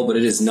cone of cold, but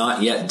it is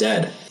not yet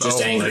dead.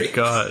 Just angry. Oh my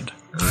god.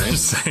 Alright.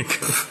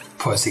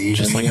 Pussy.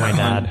 Just like my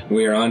dad.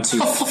 We are on to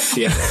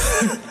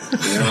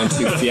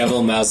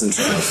Fievel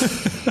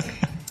Mausentraub.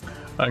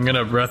 I'm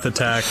gonna breath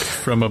attack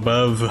from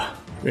above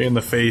in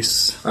the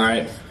face.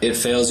 Alright, it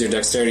fails your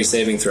dexterity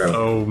saving throw.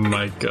 Oh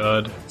my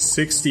god.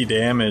 60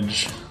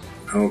 damage.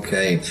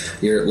 Okay,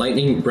 your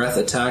lightning breath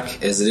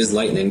attack, as it is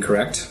lightning,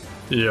 correct?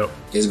 Yep.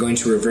 Is going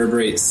to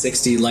reverberate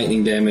 60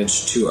 lightning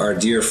damage to our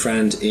dear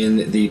friend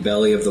in the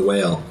belly of the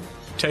whale.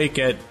 Take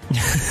it.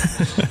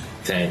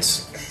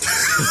 Thanks.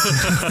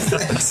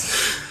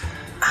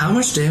 How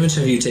much damage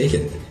have you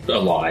taken? A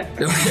lot.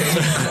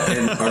 Okay.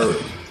 And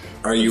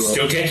are you...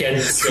 Still kicking.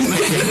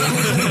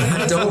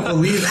 I don't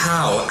believe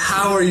how.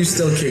 How are you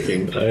still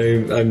kicking?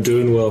 I'm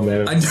doing well,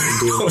 man.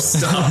 Oh,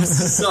 stop.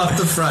 Stop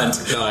the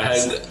front. No, I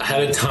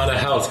had a ton of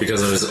health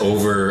because I was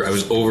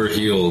over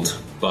healed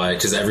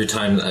because every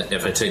time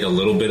if I take a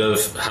little bit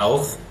of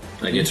health,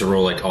 I get to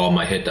roll like all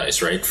my hit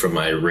dice, right? From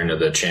my Ring of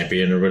the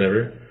Champion or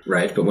whatever.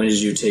 Right, but when did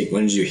you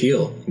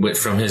heal?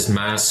 From his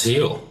mass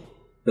heal.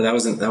 But that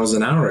was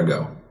an hour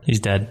ago. He's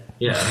dead.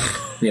 Yeah.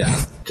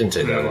 Yeah. Didn't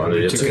take that long.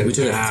 We took a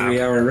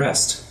 3-hour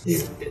rest. You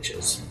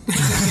bitches.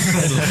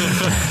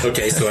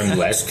 Okay, so I'm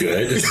less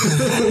good.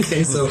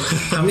 Okay, so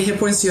how many hit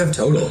points do you have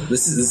total?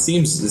 This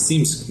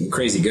seems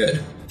crazy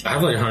good. I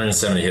have like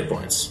 170 hit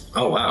points.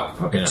 Oh wow.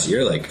 Okay, Yeah. so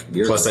you're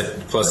Plus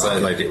I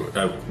like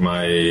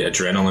my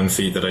adrenaline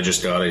feat that I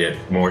just got. I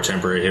get more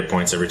temporary hit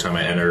points every time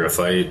I enter a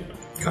fight.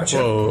 Gotcha.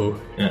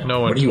 Whoa. Yeah. No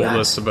one What are you told at?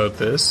 us about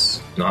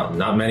this.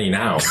 Not many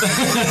now.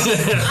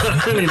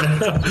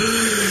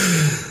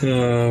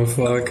 Oh,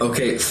 fuck.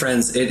 Okay,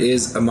 friends, it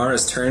is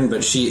Amara's turn,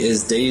 but she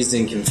is dazed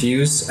and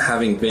confused,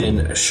 having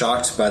been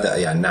shocked by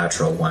the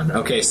natural one.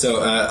 Okay,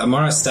 so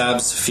Amara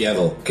stabs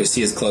Fievel because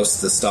he is close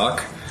to the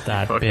stock.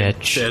 That Fucking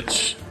bitch.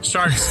 bitch.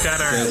 Shark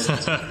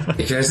scatter.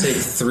 You're going to take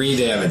 3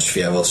 damage,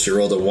 Fievel. She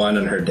rolled a 1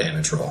 on her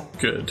damage roll.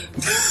 Good.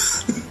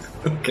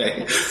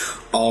 Okay.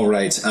 All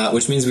right.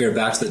 Which means we are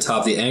back to the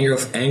top. The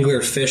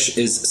angler fish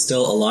is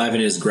still alive,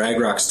 and it is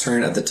Gragrock's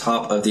turn at the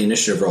top of the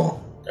initiative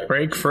roll.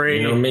 Break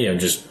free. You know me, I'm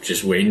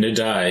just waiting to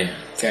die.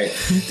 Okay.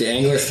 The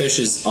angler fish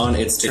is on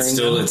its turn.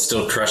 It's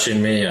still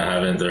crushing me.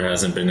 There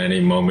hasn't been any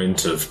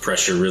moment of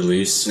pressure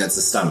release. That's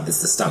the stomach.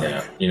 It's the stomach.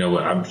 Yeah. You know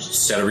what? I'm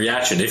set a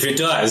reaction. If it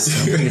does,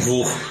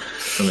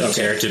 I'm gonna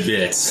tear it to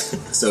bits.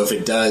 So if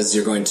it does,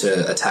 you're going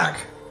to attack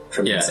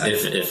from the Yeah, inside.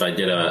 if I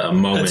get a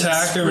moment's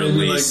Attack her, maybe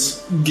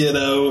release, like get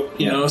out,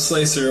 you know,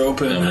 slice her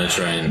open. I'm gonna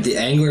try and The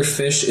angler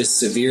fish is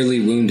severely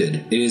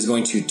wounded. It is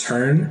going to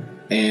turn,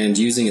 and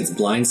using its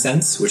blind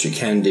sense, which it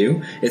can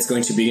do, it's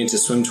going to begin to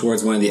swim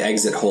towards one of the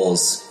exit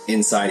holes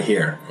inside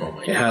here. Oh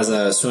my It has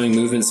a swimming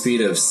movement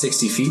speed of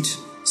 60 feet.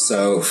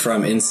 So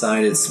from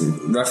inside, it's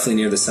roughly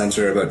near the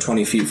center, about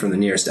 20 feet from the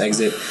nearest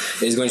exit.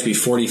 It is going to be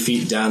 40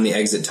 feet down the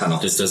exit tunnel.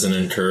 this doesn't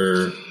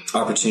incur.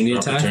 Opportunity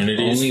attack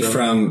Opportunities only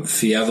from- from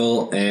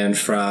Fievel and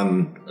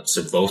from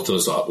So both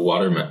those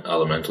water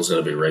elementals got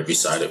to be right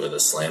beside it with a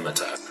slam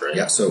attack, right?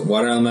 yeah. So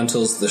water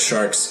elementals, the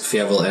sharks,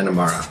 Fievel, and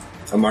Amara.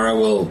 Amara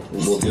will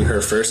do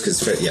her first because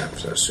so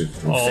she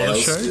All the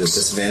fails sharks? to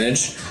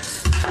disadvantage.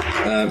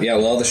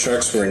 All the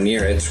sharks were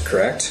near it,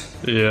 correct?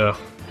 Yeah.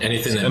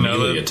 Anything that And now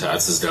melee that-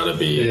 attacks has got to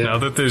be. Yeah. Now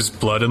that there's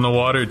blood in the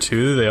water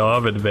too, they all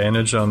have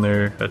advantage on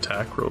their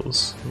attack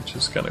rolls, which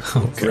is kind of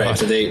cool. Right.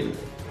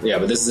 But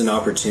but this is an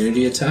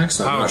opportunity attack,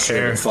 so I'm I not don't sure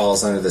care. if it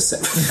falls under the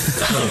same.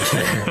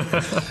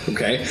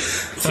 Okay.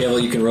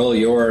 Fievel, you can roll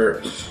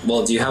your.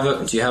 Well, do you have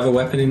a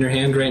weapon in your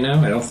hand right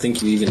now? I don't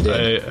think you even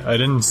did. I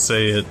didn't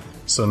say it,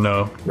 so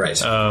no. Right.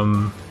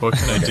 What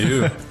can I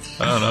do?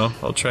 I don't know.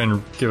 I'll try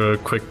and give a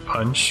quick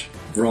punch.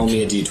 Roll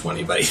me a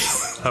d20, buddy.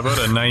 How about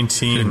a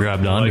 19? Should've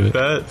grabbed onto like it.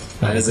 that?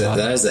 That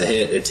is a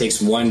hit. It takes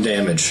 1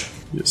 damage.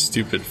 You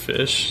stupid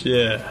fish.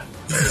 Yeah.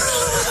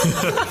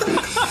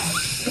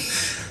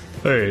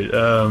 Alright,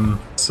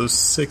 so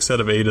 6 out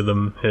of 8 of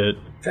them hit.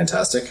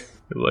 Fantastic.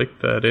 You like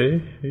that, eh?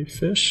 Hey,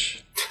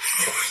 fish?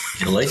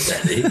 You like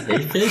that, eh?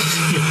 Hey, fish?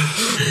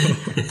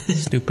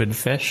 Stupid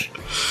fish.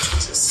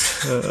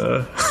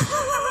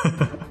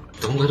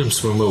 Don't let him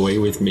swim away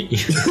with me.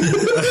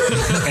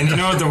 And you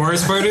know what the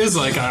worst part is?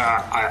 Like,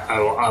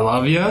 I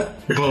love you,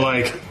 but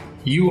like,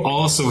 you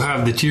also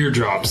have the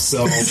teardrops,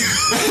 so. So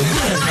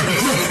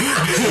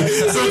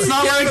it's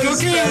not like,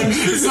 okay,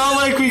 it's not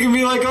like we can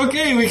be like,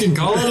 okay, we can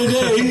call it a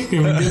day,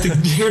 and we get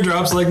the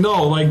teardrops. Like,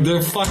 no, like,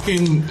 they're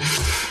fucking.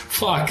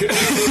 Fuck.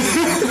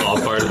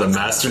 All part of the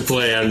master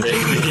plan,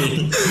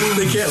 baby.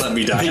 They can't let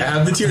me die. I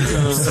have the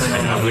teardrops. I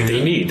have what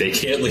they need. They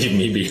can't leave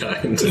me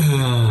behind.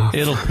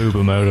 It'll poop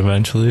him out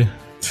eventually.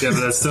 Yeah,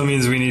 but that still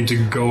means we need to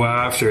go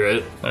after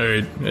it.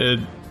 Alright,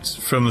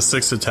 from the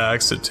 6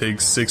 attacks, it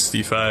takes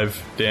 65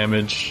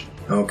 damage.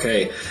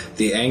 Okay,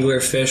 the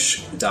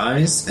anglerfish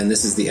dies, and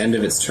this is the end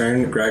of its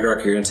turn.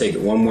 Gragrock, you're going to take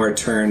 1 more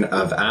turn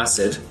of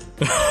acid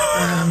in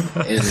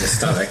the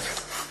stomach.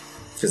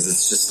 Because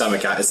it's just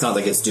stomach acid. It's not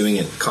like it's doing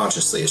it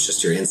consciously, it's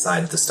just you're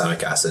inside the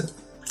stomach acid.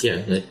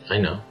 Yeah, I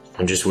know.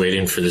 I'm just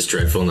waiting for this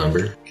dreadful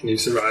number. Can you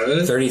survive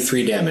it?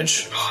 33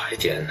 damage. Oh,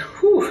 again.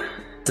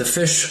 The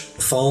fish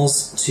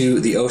falls to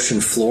the ocean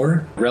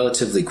floor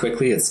relatively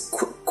quickly. It's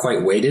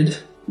quite weighted.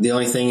 The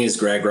only thing is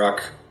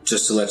Gragrock,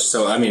 just to let you...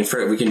 So, I mean,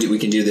 we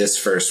can do this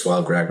first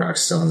while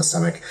Gragrock's still in the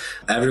stomach.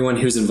 Everyone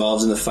who's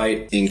involved in the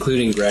fight,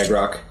 including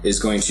Gragrock, is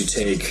going to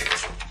take...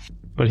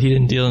 But he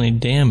didn't deal any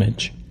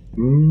damage.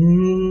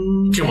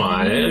 Come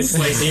on, it's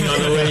slicing on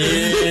the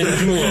way in.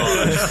 Come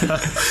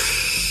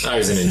on. I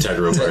was an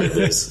integral part of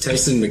this.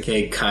 Tyson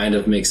McKay kind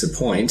of makes a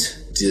point.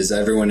 Does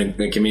everyone... I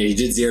mean, he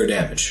did 0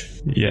 damage.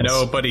 Yes.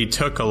 No, but he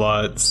took a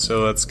lot,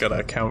 so that's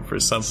gotta count for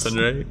something,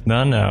 right?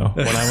 No.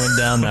 When I went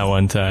down that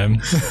one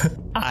time,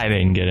 I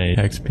didn't get any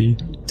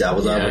XP.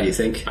 Dabbledog, what do you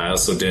think? I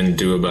also didn't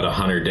do about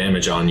 100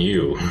 damage on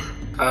you.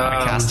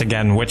 I cast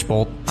again, Witch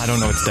Bolt. I don't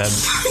know it's dead.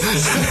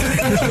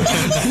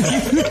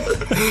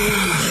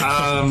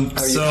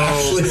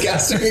 So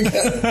casting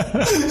again?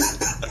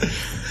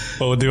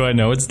 Oh, do I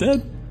know it's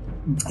dead?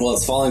 Well,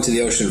 it's falling to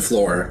the ocean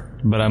floor.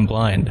 But I'm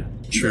blind.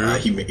 True.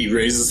 He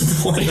raises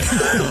a point.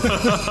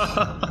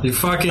 you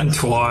fucking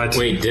twat.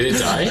 Wait, did it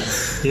die?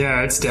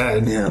 Yeah, it's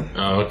dead. Yeah.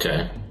 Oh,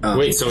 okay.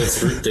 Wait, so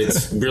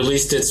it's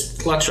released its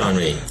clutch on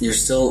me. You're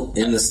still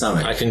in the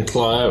stomach. I can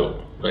claw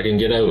out. I can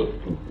get out.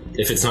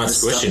 If it's not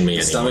squishing me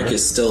the anymore. stomach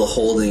is still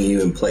holding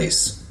you in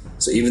place.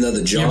 So even though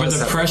the jaws Yeah, but the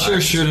have pressure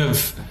relaxed- should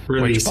have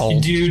released.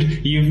 bolt?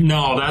 Dude,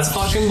 no, that's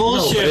fucking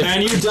bullshit, but if-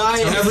 man. You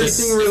die,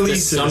 everything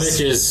releases. The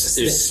stomach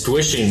is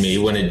squishing me.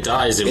 When it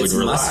dies, it Its would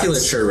relax.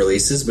 musculature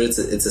releases, but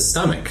it's a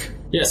stomach.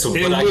 Yeah, so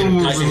It but I can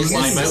will climb release-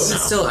 out It's now.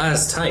 still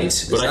as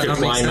tight. But I can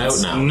climb out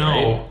now. No,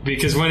 right?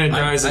 because when it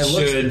dies, I it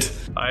looked- should.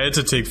 I had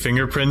to take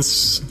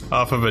fingerprints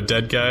off of a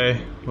dead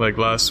guy like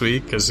last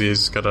week because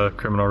he's got a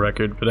criminal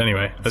record. But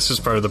anyway, that's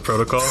just part of the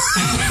protocol.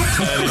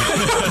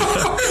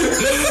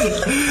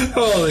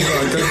 Holy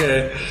fuck!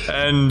 Okay.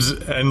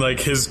 and like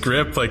his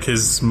grip, like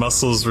his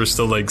muscles were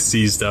still like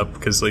seized up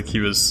because like he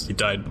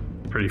died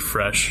pretty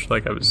fresh.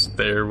 Like I was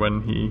there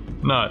when he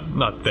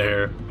not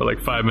there, but like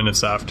 5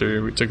 minutes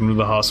after we took him to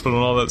the hospital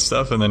and all that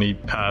stuff, and then he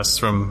passed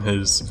from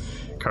his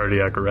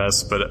cardiac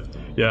arrest. But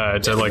yeah, I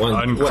had to like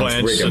Once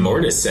unclench rigor and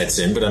mortis sets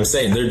in, but I'm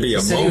saying there'd be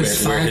a said it moment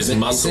was where five his min-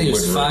 muscle you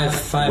said it would was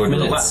five would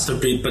minutes.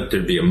 relax. But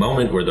there'd be a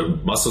moment where the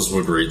muscles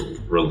would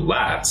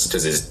relax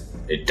because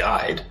it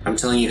died. I'm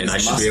telling you, And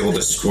his I should be able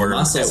to squirm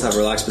muscles out. have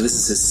relaxed, but this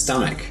is his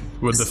stomach.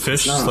 would the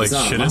fish not- like it's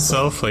not a shit muscle.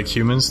 itself like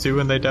humans do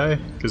when they die?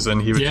 Because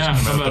then he would Yeah,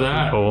 just how come out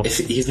about the that?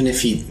 peephole.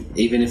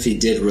 Even if he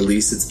did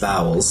release its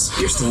bowels,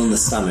 you're still in the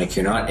stomach.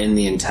 You're not in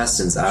the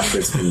intestines after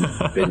it's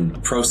been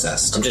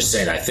processed. I'm just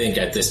saying, I think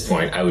at this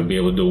point I would be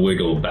able to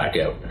wiggle back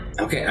out.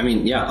 Okay, I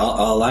mean, yeah,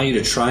 I'll allow you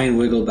to try and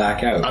wiggle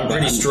back out. I'm but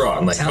pretty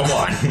strong. Like, come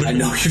on. I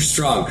know you're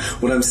strong.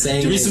 What I'm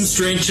saying Give me is some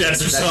strength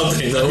checks or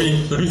something. Let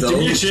me give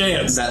me a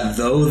chance. that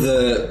though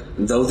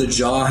the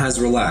jaw has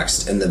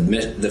relaxed and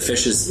the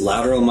fish's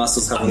lateral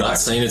muscles have I'm not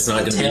relaxed, saying it's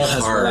not the going to be tail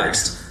has hard.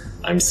 relaxed.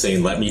 I'm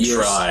saying let me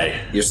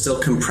try. You're still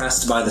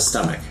compressed by the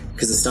stomach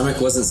because the stomach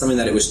wasn't something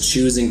that it was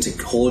choosing to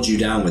hold you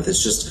down with.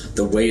 It's just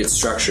the way it's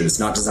structured. It's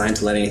not designed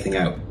to let anything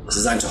out. It's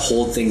designed to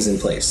hold things in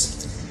place.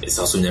 It's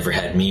also never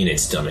had me in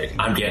its stomach.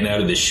 I'm getting out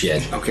of this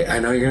shit. Okay, I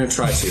know you're going to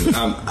try to.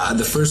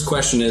 The first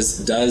question is,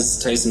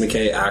 does Tyson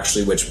McKay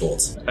actually witch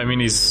bolt? I mean,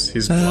 he's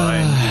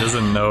blind. He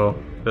doesn't know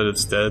that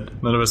it's dead.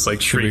 None of us like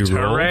shrieked, we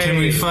roll? hooray! Can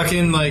we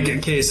fucking like?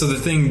 Okay, so the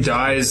thing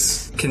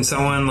dies. Can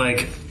someone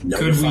like?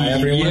 Could we? Notify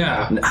everyone?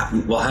 Yeah.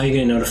 Well, how are you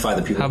going to notify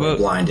the people How who are about-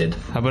 blinded?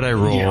 How about I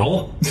roll?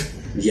 Yell?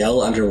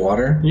 Yell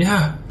underwater?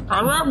 Yeah.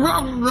 Come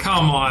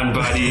on,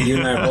 buddy. You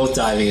and I are both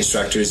diving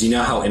instructors. You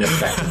know how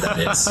ineffective that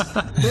is.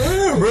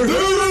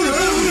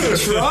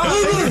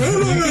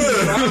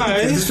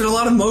 There's been a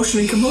lot of motion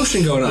and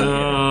commotion going on.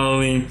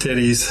 Only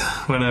titties.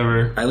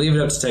 Whatever. I leave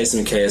it up to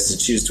Tyson McKay as to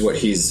choose to what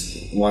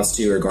he's wants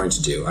to or going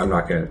to do. I'm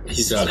not going to.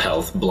 He's got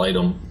health. Blight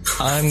him.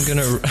 I'm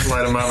gonna.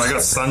 Light them up. I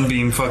got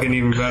sunbeam. Fucking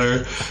even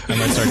better.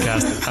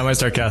 I might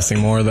start casting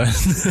more then.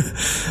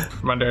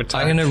 I'm under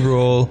attack. I'm gonna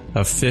roll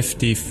a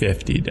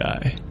 50-50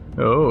 die.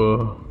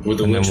 Oh, Would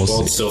the And then witch we'll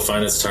bolt see. still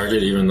find its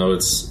target even though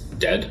it's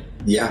dead?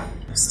 Yeah,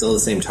 still the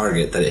same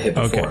target that it hit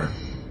Okay. before.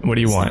 What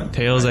do you want?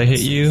 Tails, I hit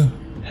you.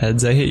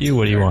 Heads, I hit you.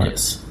 What do you want?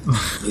 Yes.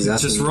 He's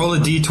asking. Just roll a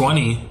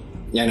d20.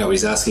 Yeah, no,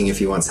 he's asking if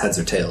he wants heads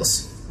or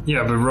tails.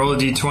 Yeah, but roll a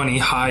d20.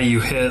 High you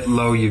hit,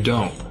 low you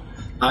don't.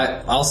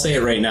 I'll say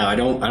it right now. I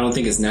don't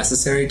think it's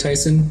necessary,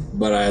 Tyson,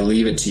 but I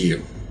leave it to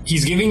you.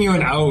 He's giving you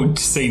an out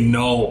to say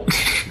no.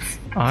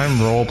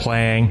 I'm role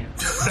playing.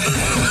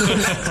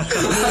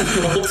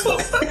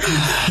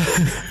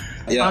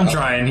 Yeah, I'm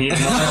trying here.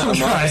 I'm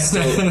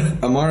trying.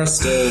 Amara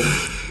still,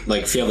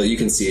 like, Fiona, you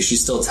can see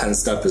she's still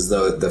tensed up as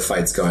though the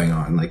fight's going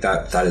on. Like,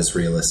 that is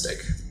realistic.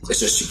 It's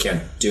just she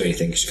can't do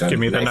anything. She got give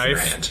me the in her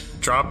knife. hand.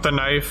 Drop the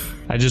knife.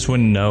 I just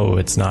wouldn't know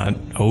it's not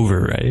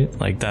over, right?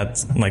 Like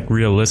that's like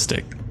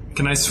realistic.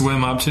 Can I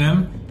swim up to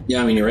him?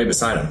 Yeah, I mean, you're right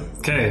beside him.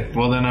 Okay,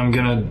 well then I'm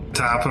gonna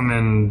tap him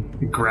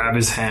and grab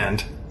his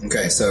hand.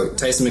 Okay, so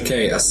Tyson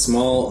McKay, a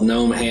small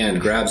gnome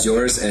hand grabs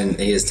yours and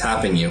he is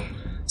tapping you,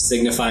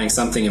 signifying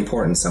something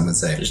important, some would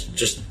say.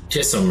 Just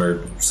kiss him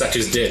or suck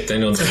his dick. Then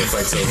he'll know the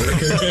fight's over.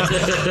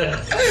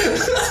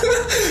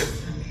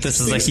 This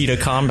is a heat of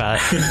combat.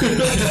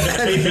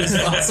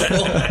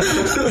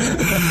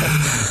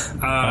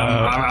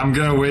 I'm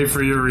gonna wait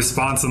for your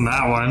response on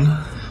that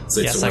one. It's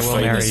like, Yes, so I we're will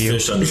fighting marry this you.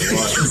 fish under the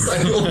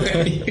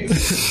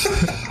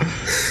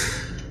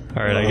water.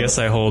 All right, I guess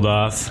I hold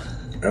off.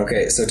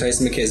 Okay, so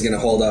Tyson McKay is going to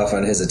hold off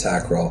on his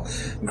attack roll.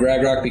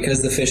 Gragrock,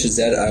 because the fish is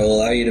dead, I will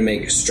allow you to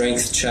make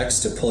strength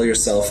checks to pull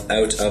yourself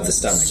out of the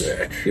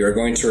stomach. You are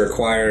going to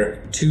require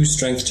 2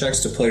 strength checks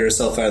to pull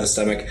yourself out of the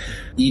stomach.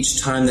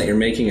 Each time that you're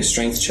making a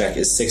strength check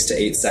is 6 to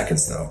 8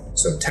 seconds, though.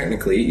 So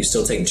technically, you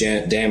still take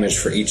damage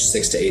for each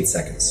 6 to 8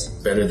 seconds.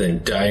 Better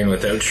than dying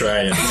without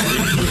trying.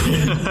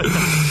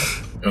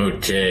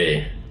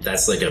 Okay.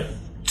 That's like a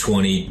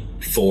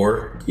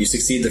 24. You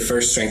succeed the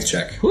first strength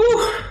check. Woo!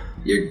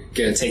 You're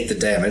going to take the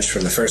damage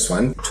from the first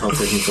one. 12,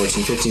 13,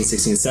 14, 15,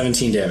 16,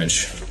 17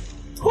 damage.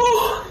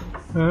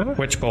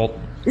 Witch bolt.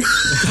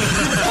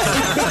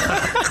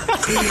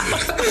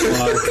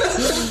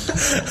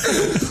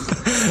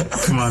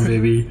 Come on,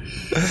 baby.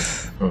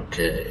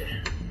 Okay.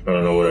 I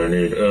don't know what I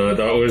need.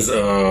 That was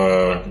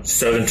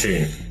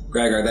 17.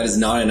 Gragrock, that is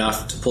not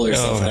enough to pull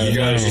yourself out. You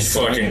guys are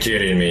fucking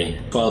kidding me.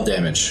 12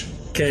 damage.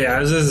 Okay,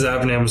 as is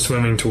happening, I'm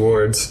swimming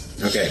towards.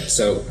 Okay,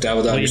 so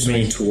Dabbledog, you're Lead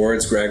swimming me.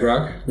 towards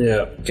Gragrock.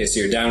 Yeah. Okay, so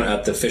you're down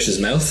at the fish's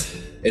mouth.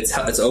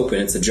 It's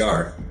open. It's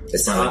ajar.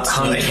 It's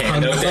hung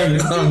hand out there.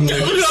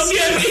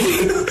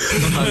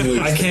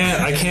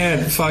 I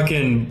can't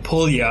fucking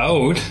pull you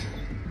out.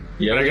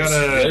 Yeah,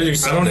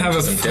 I don't have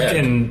a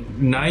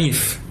fucking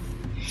knife.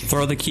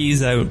 Throw the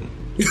keys out.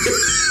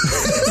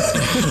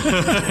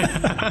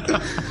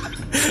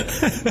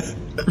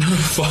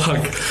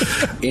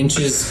 Fuck.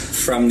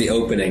 Inches from the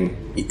opening.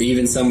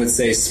 Even some would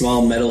say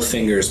small metal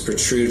fingers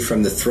protrude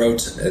from the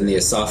throat and the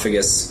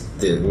esophagus,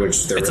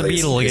 which they're It's a really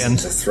beetle again.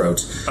 the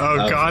throat.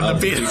 Oh, God, the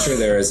beetle. Creature,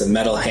 there is a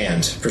metal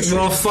hand protruding.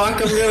 Well,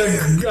 fuck,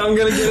 I'm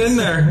gonna get in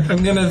there.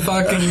 I'm gonna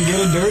fucking get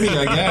it dirty,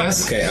 I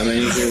guess. Okay, I'm gonna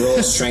need you to roll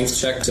a strength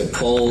check to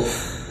pull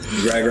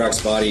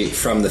Gragrok's body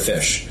from the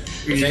fish.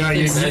 Is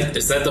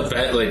that the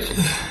bet? Like,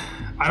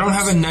 I don't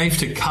have a knife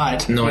to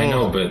cut. no, I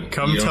know, but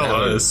Come you don't tell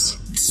have us. a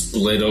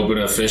split open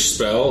a fish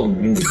spell.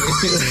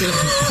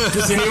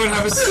 Does anyone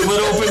have a split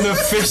open the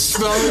fish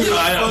spell?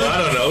 I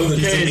don't know.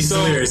 Okay,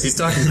 so He's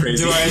talking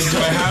crazy. do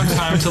I have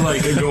time to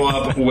like go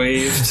up,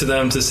 wave to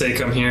them to say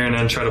come here, and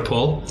then try to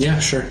pull? Yeah,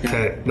 sure. Yeah.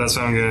 Okay, that's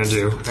what I'm gonna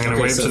do. I'm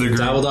gonna wave so to the group.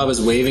 Dabbledob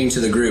is waving to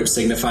the group,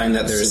 signifying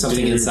that there is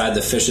something inside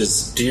the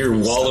fish's... Do your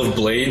wall of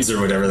blades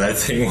or whatever that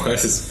thing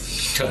was.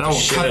 Cut the I will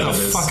shit cut out the of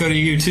this. fuck out of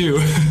you too.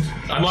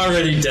 I'm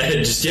already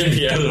dead. Just get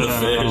me out of the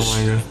fish.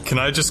 Oh my god. Can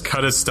I just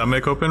cut his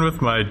stomach open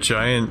with my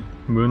giant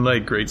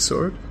Moonlight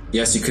Greatsword?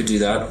 Yes, you could do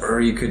that,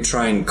 or you could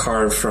try and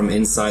carve from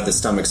inside the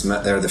stomach's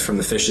from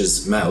the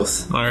fish's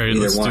mouth. All right, Either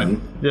let's one.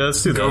 do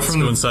that. Go Let's from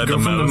go the- inside go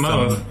the from the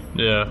mouth. mouth.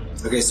 Yeah.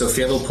 Okay, so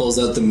Fievel pulls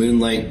out the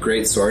Moonlight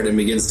Greatsword and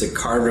begins to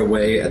carve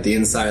away at the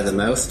inside of the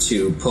mouth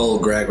to pull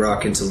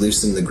Gragrok and to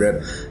loosen the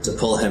grip to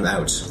pull him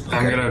out.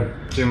 I'm gonna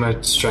do my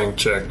strength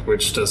check,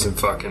 which doesn't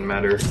fucking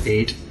matter.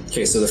 8.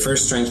 Okay, so the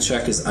first strength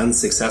check is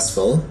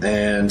unsuccessful,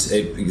 and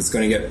it's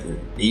going to get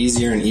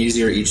easier and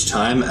easier each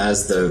time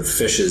as the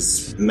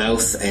fish's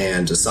mouth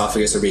and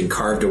esophagus are being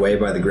carved away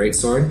by the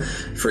greatsword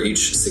for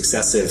each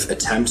successive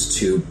attempt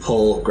to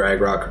pull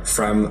Gragrok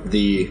from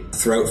the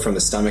throat, from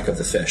the stomach of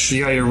the fish.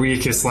 You got your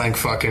weakest link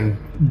fucking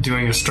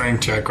doing a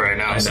strength check right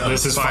now, so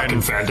this is fine.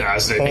 fucking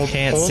fantastic.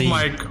 Can't see.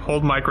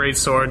 Hold my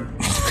Greatsword.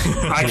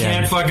 I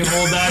can't fucking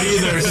hold that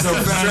either, so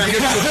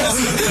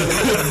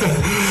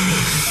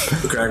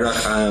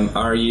Gragrok,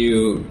 are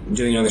you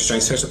doing another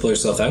strength check to pull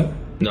yourself out?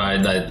 No,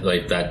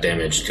 that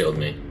damage killed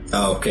me.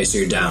 Oh, okay, so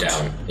you're down.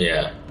 Down.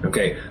 Yeah.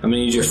 Okay, I'm going to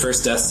need your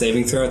first death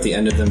saving throw at the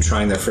end of them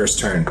trying their first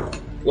turn.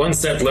 One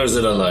settlers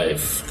it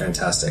alive.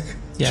 Fantastic.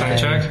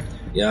 strength check.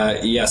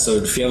 Yeah, so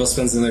Fievel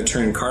spends another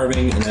turn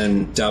carving, and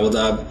then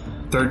Dabbledob.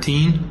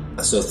 13.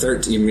 So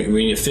 13,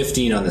 we need a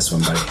 15 on this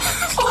one, buddy.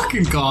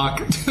 Fucking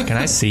cock. Can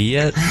I see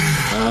yet?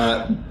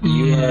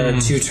 You are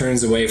 2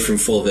 turns away from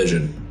full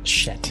vision,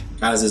 Shit.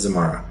 as is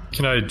Amara.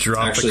 Can I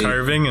drop Actually, the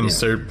carving and yeah.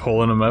 start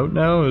pulling him out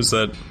now? Is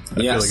that... I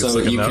Yeah, feel like so it's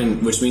like you enough.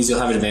 can, which means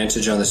you'll have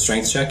advantage on the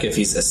strength check if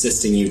he's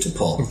assisting you to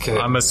pull. Okay.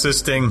 I'm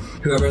assisting.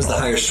 Whoever has the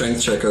higher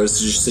strength check, I would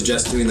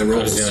suggest doing the I was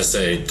rolls. gonna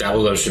say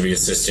Dabbledob should be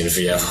assisting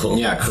Fievel.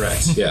 Yeah,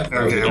 correct. Yeah. that would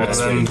be Okay, the well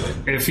best way to then,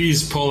 do it. if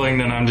he's pulling,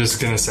 then I'm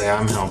just gonna say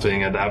I'm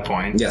helping at that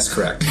point. Yes,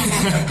 correct.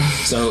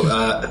 So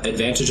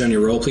advantage on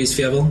your roll, please,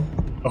 Fievel.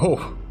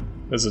 Oh,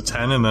 there's a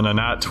 10 and then a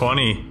nat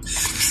 20.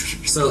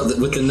 So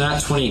with the nat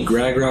 20,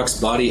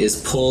 Gragrok's body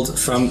is pulled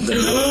from the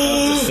mouth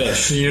of the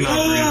fish. You're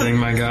not breathing,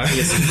 my guy.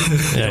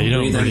 Yeah, you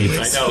don't Breathe breathe.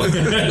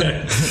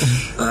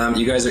 anyways.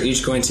 You guys are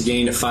each going to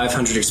gain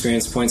 500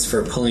 experience points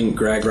for pulling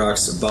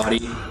Gragrok's body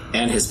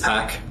and his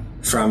pack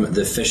from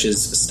the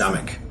fish's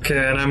stomach. Okay,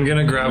 and I'm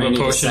gonna grab I a need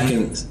a potion.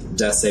 second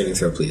death saving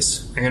throw,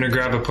 please. I'm gonna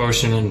grab a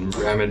potion and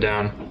ram it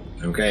down.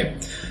 Okay.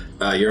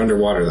 You're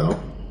underwater,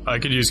 though. I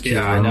could use cure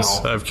Yeah, I know.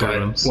 wounds. I have cure But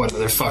wounds. what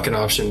other fucking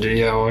option do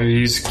you? Yeah, well, you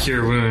use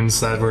cure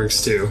wounds. That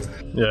works too.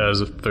 Yeah,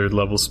 as a 3rd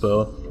level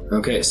spell.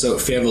 Okay, so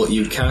Fievel,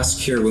 you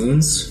cast Cure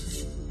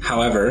Wounds.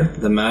 However,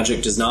 the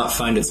magic does not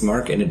find its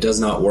mark and it does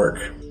not work.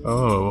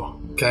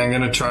 Oh. Okay, I'm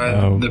gonna try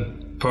the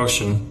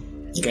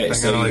potion. Okay, I'm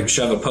so gonna, you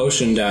shove a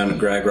potion down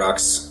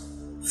Gragrok's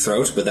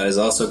throat, but that is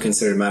also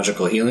considered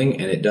magical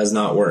healing, and it does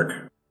not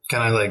work.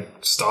 Can I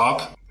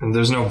stop? And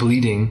there's no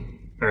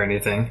bleeding or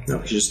anything. No,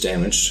 he's just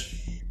damaged.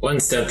 One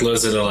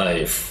settlers it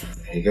alive.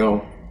 There you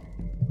go.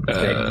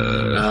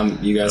 Okay.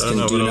 You guys don't can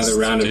know do what else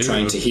another round to of do.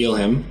 trying to heal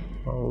him.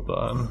 Hold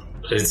on.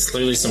 It's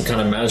clearly some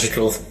kind of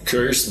magical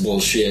curse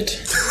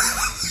bullshit.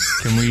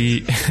 Can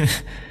we...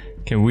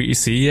 Can we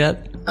see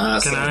yet?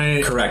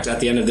 Correct. At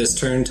the end of this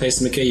turn,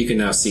 Tyson McKay, you can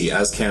now see,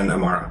 as can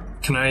Amara.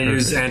 Can I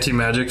use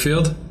anti-magic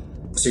field?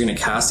 So you're going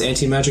to cast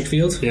Anti-Magic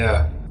Field?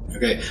 Yeah.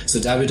 Okay, so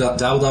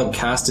Dabbledob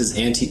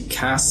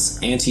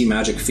casts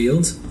Anti-Magic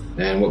Field.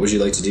 And what would you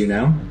like to do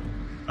now?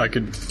 I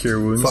could cure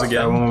wounds Fuck,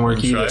 again. that won't work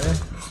and try either.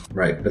 it.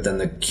 Right, but then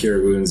the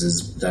Cure Wounds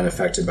is then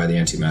affected by the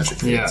Anti-Magic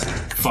Field. Yeah.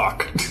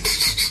 Fuck.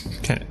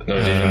 Can,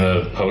 No, do you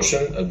have a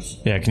potion?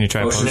 yeah, can you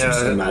try Potions potion? are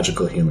still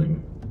magical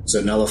healing. So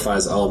it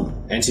nullifies all...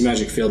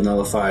 Anti-Magic Field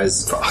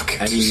nullifies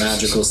any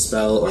magical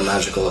spell or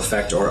magical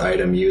effect or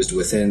item used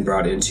within,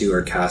 brought into,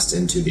 or cast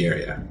into the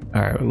area.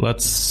 Alright,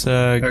 let's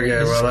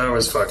Okay, well that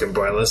was fucking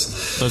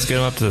pointless. let's get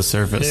him up to the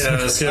surface. Yeah,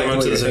 let's I get know one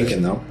what to you're the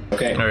thinking, though.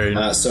 Okay,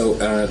 Alright. so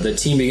the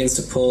team begins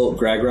to pull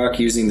Gragrok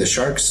using the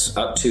sharks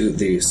up to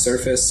the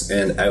surface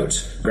and out.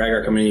 Gragrok,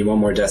 I'm going to need one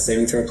more death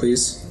saving throw,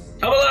 please.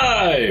 I'm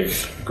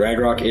alive!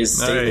 Gragrock is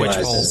stabilized Which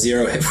at bowl?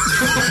 0 hit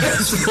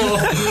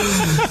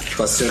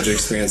plus 200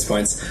 experience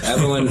points.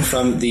 Everyone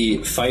from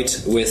the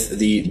fight with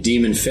the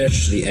demon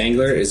fish, the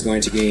angler, is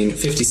going to gain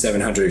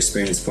 5,700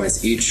 experience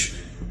points each.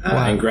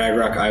 And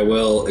Gragrock, I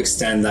will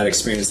extend that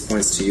experience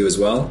points to you as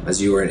well,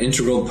 as you were an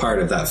integral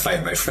part of that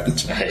fight, my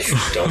friend. I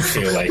don't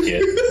feel like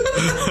it.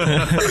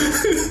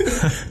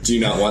 Do you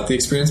not want the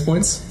experience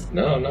points?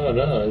 No. I'm not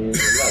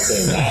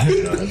saying that.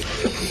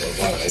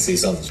 Why would I say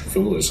something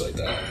foolish like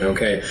that?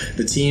 Okay.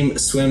 The team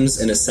swims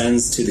and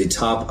ascends to the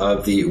top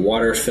of the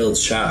water-filled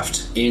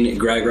shaft. In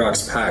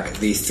Gragrock's pack,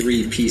 the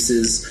 3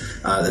 pieces,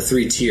 the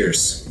 3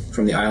 tiers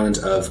from the island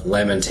of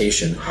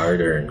Lamentation.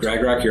 Harder.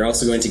 Gragrock, you're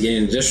also going to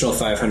gain an additional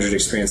 500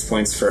 experience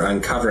points for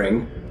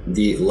uncovering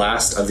the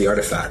last of the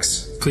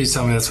artifacts. Please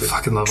tell me that's a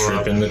fucking level Trip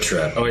up. in the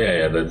trap. Oh,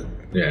 yeah,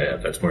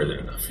 that's more than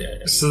enough.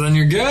 Yeah. So then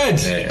you're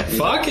good. Yeah.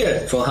 Fuck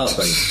it. Full health,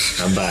 buddy.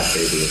 I'm back,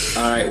 baby.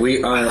 Alright,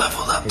 we are...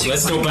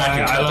 Let's go back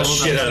and cut the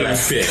shit out of that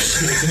fish.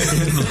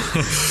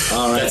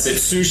 Alright. That's it.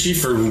 Sushi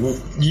for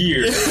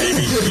years,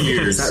 baby.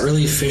 Years. Is that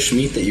really fish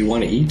meat that you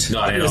want to eat?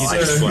 Not at all. I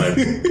just want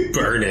to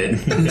burn it.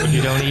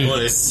 You don't I eat.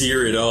 want to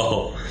sear it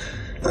all.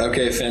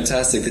 Okay,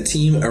 fantastic. The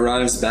team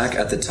arrives back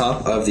at the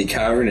top of the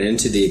cavern and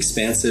into the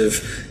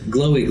expansive,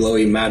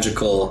 glowy,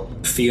 magical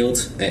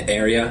field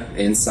area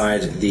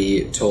inside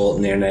the Tol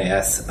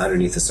Nirnaeth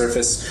underneath the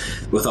surface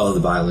with all of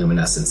the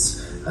bioluminescence.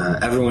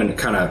 Everyone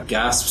kind of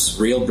gasps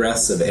real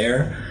breaths of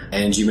air,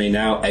 and you may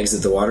now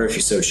exit the water if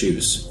you so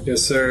choose.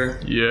 Yes, sir.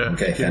 Yeah.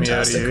 Okay, get me outta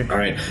fantastic. here. All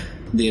right.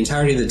 The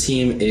entirety of the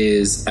team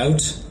is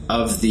out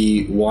of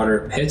the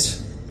water pit,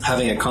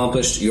 having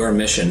accomplished your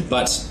mission.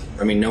 But,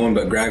 I mean, no one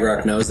but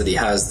Gragrock knows that he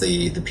has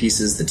the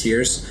pieces, the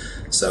tiers.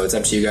 So it's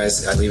up to you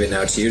guys. I leave it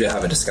now to you to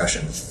have a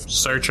discussion.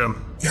 Search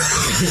them.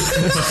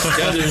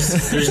 Yeah,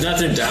 there's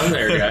nothing down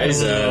there, guys.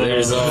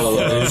 There's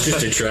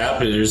just a trap.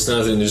 There's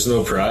nothing. There's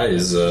no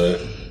prize.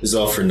 It's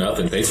all for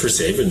nothing. Thanks for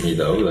saving me,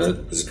 though.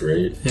 That was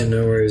great. Yeah,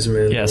 no worries,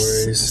 man. Yes, No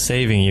worries.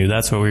 saving you.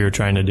 That's what we were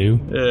trying to do.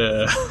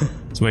 Yeah.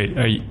 So wait,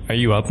 are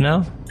you up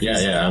now?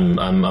 Yeah.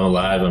 I'm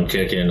alive. I'm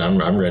kicking.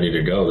 I'm ready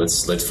to go.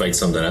 Let's fight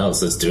something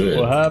else. Let's do it.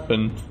 What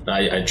happened?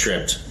 I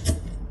tripped.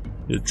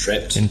 You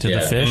tripped. Into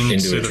the fish?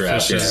 Into a the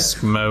trap.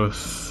 fish's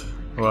mouth.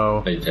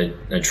 Wow.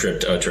 I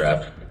tripped a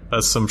trap.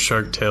 That's some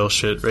shark tail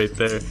shit right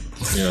there.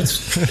 You know,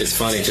 it's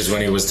funny because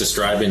when he was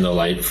describing the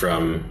light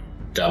from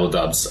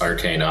Dabbledub's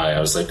arcane eye, I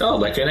was like, oh,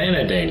 like an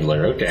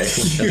anadangler, okay.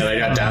 And then I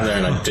got down there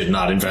and I did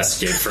not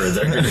investigate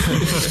further. An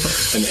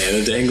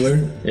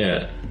anadangler?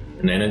 Yeah.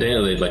 An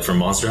anadangler, like from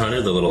Monster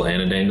Hunter, the little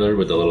anadangler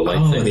with the little light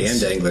Oh, things. the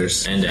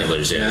andanglers.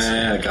 Andanglers, yes.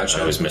 Yeah, gotcha.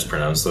 I always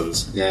mispronounce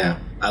those. Yeah.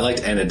 I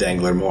liked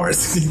anadangler more.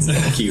 It's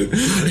cute.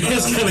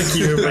 It's kind of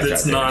cute, but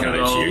it's They're not kinda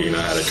at all. cute, you know,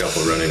 I had a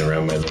couple running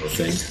around my little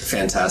thing.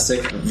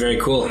 Fantastic. Very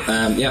cool.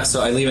 Yeah,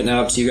 so I leave it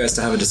now up to you guys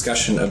to have a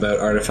discussion about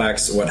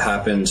artifacts, what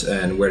happened,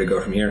 and where to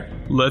go from here.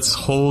 Let's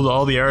hold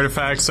all the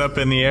artifacts up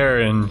in the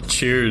air and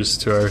cheers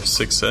to our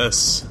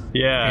success.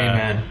 Yeah.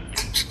 Amen.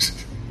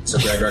 So,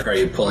 Gragrock, are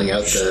you pulling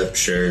out the...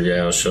 Sure,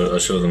 yeah, I'll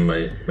show them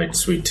my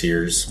sweet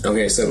tears.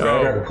 Okay, so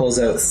Gragrock pulls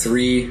out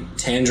 3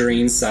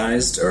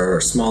 tangerine-sized or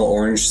small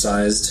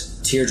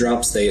orange-sized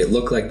teardrops. They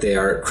look like they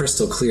are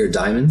crystal clear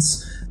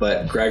diamonds,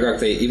 but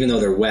Gragrock, even though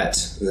they're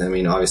wet, I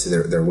mean, obviously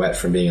they're wet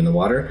from being in the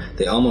water,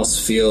 they almost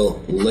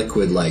feel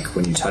liquid-like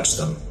when you touch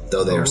them,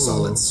 though they are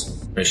solids.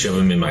 I shove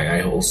them in my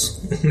eye holes.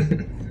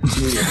 I'm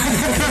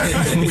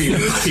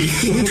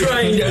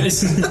trying,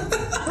 guys.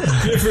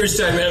 First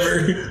time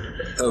ever.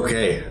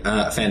 Okay,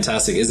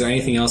 fantastic. Is there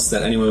anything else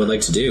that anyone would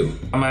like to do?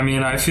 I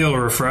mean, I feel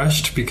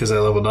refreshed because I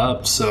leveled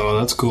up, so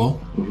that's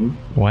cool.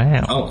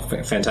 Wow. Oh,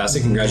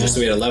 fantastic. Congratulations. So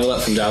we had a level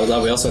up from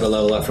Dabbledub. We also had a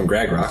level up from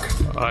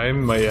Gragrock. I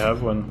might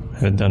have one. I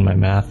haven't done my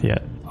math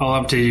yet.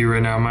 I'll update you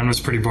right now. Mine was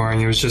pretty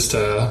boring. It was just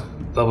a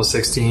level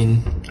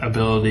 16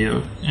 ability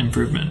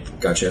improvement.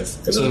 Gotcha.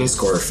 Ability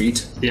score or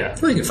feat. Yeah.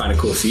 Well, you can find a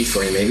cool feat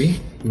for you, maybe.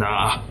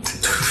 Nah.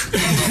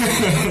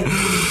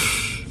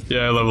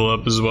 Yeah, I level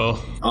up as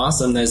well.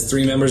 Awesome. There's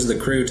 3 members of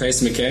the crew.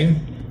 Tyson McKay.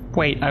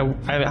 Wait, I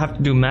have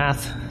to do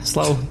math.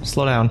 Slow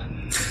down.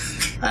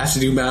 I have to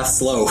do math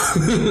slow.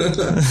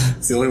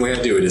 It's the only way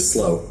I do it is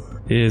slow.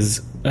 Is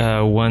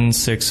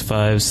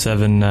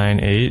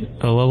 165798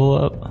 a level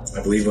up?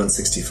 I believe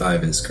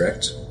 165 is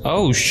correct.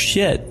 Oh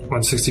shit!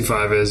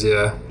 165 is,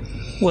 yeah.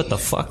 What the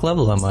fuck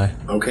level am I?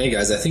 Okay,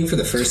 guys, I think for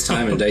the first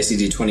time in Dicey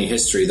D20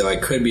 history, though I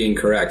could be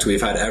incorrect,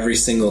 we've had every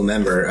single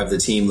member of the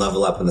team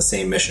level up on the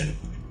same mission.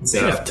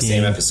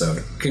 Same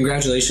episode.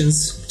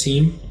 Congratulations,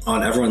 team,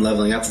 on everyone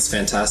leveling up. That's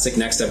fantastic.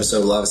 Next episode,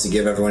 we'll obviously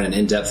give everyone an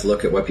in-depth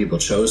look at what people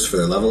chose for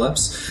their level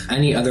ups.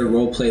 Any other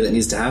role play that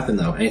needs to happen,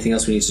 though? Anything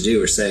else we need to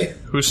do or say?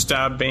 Who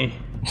stabbed me?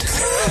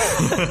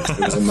 It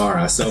was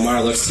Amara. So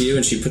Amara looks to you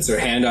and she puts her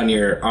hand on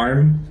your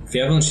arm,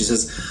 Fievel, and she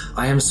says,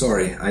 I am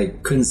sorry. I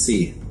couldn't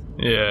see.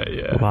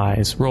 Yeah.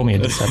 Lies. Roll me a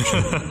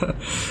deception.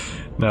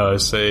 No, I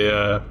say,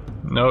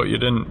 No, you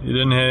didn't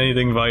hit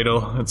anything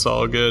vital. It's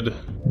all good.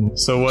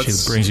 So She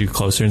what's... brings you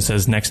closer and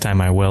says, next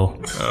time I will.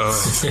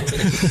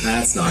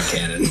 That's not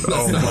canon.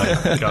 Oh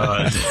my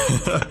god.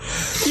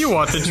 You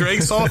want the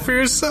drinks all for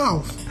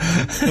yourself.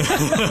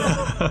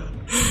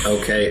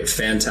 Okay,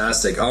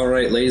 fantastic. All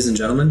right, ladies and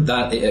gentlemen,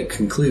 that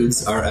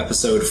concludes our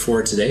episode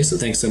for today. So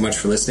thanks so much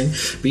for listening.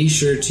 Be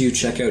sure to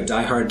check out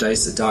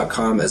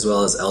dieharddice.com as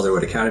well as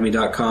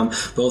elderwoodacademy.com.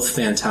 Both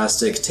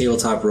fantastic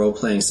tabletop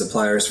role-playing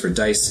suppliers for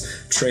dice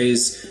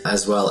trays,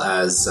 as well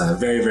as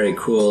very, very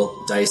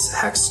cool dice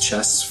hex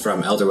chests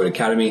from Elderwood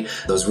Academy.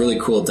 Those really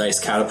cool dice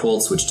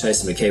catapults, which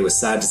Tyson McKay was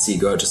sad to see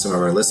go out to some of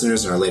our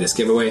listeners in our latest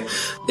giveaway.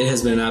 It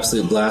has been an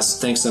absolute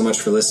blast. Thanks so much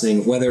for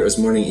listening. Whether it was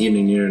morning,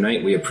 evening, noon, or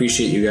night, we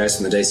appreciate you guys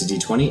from the Dicey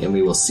D20, and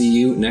we will see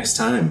you next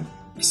time.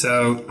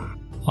 So,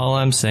 All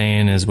I'm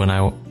saying is when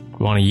I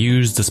want to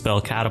use the spell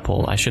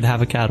catapult, I should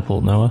have a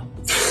catapult, Noah.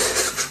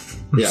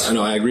 Yeah, I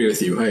know, I agree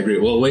with you. I agree.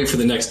 We'll wait for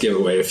the next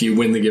giveaway. If you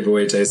win the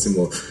giveaway, Tyson,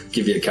 we'll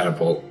give you a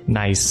catapult.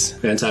 Nice.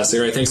 Fantastic.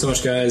 All right, thanks so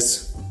much,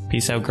 guys.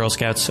 Peace out, Girl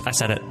Scouts. I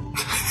said it.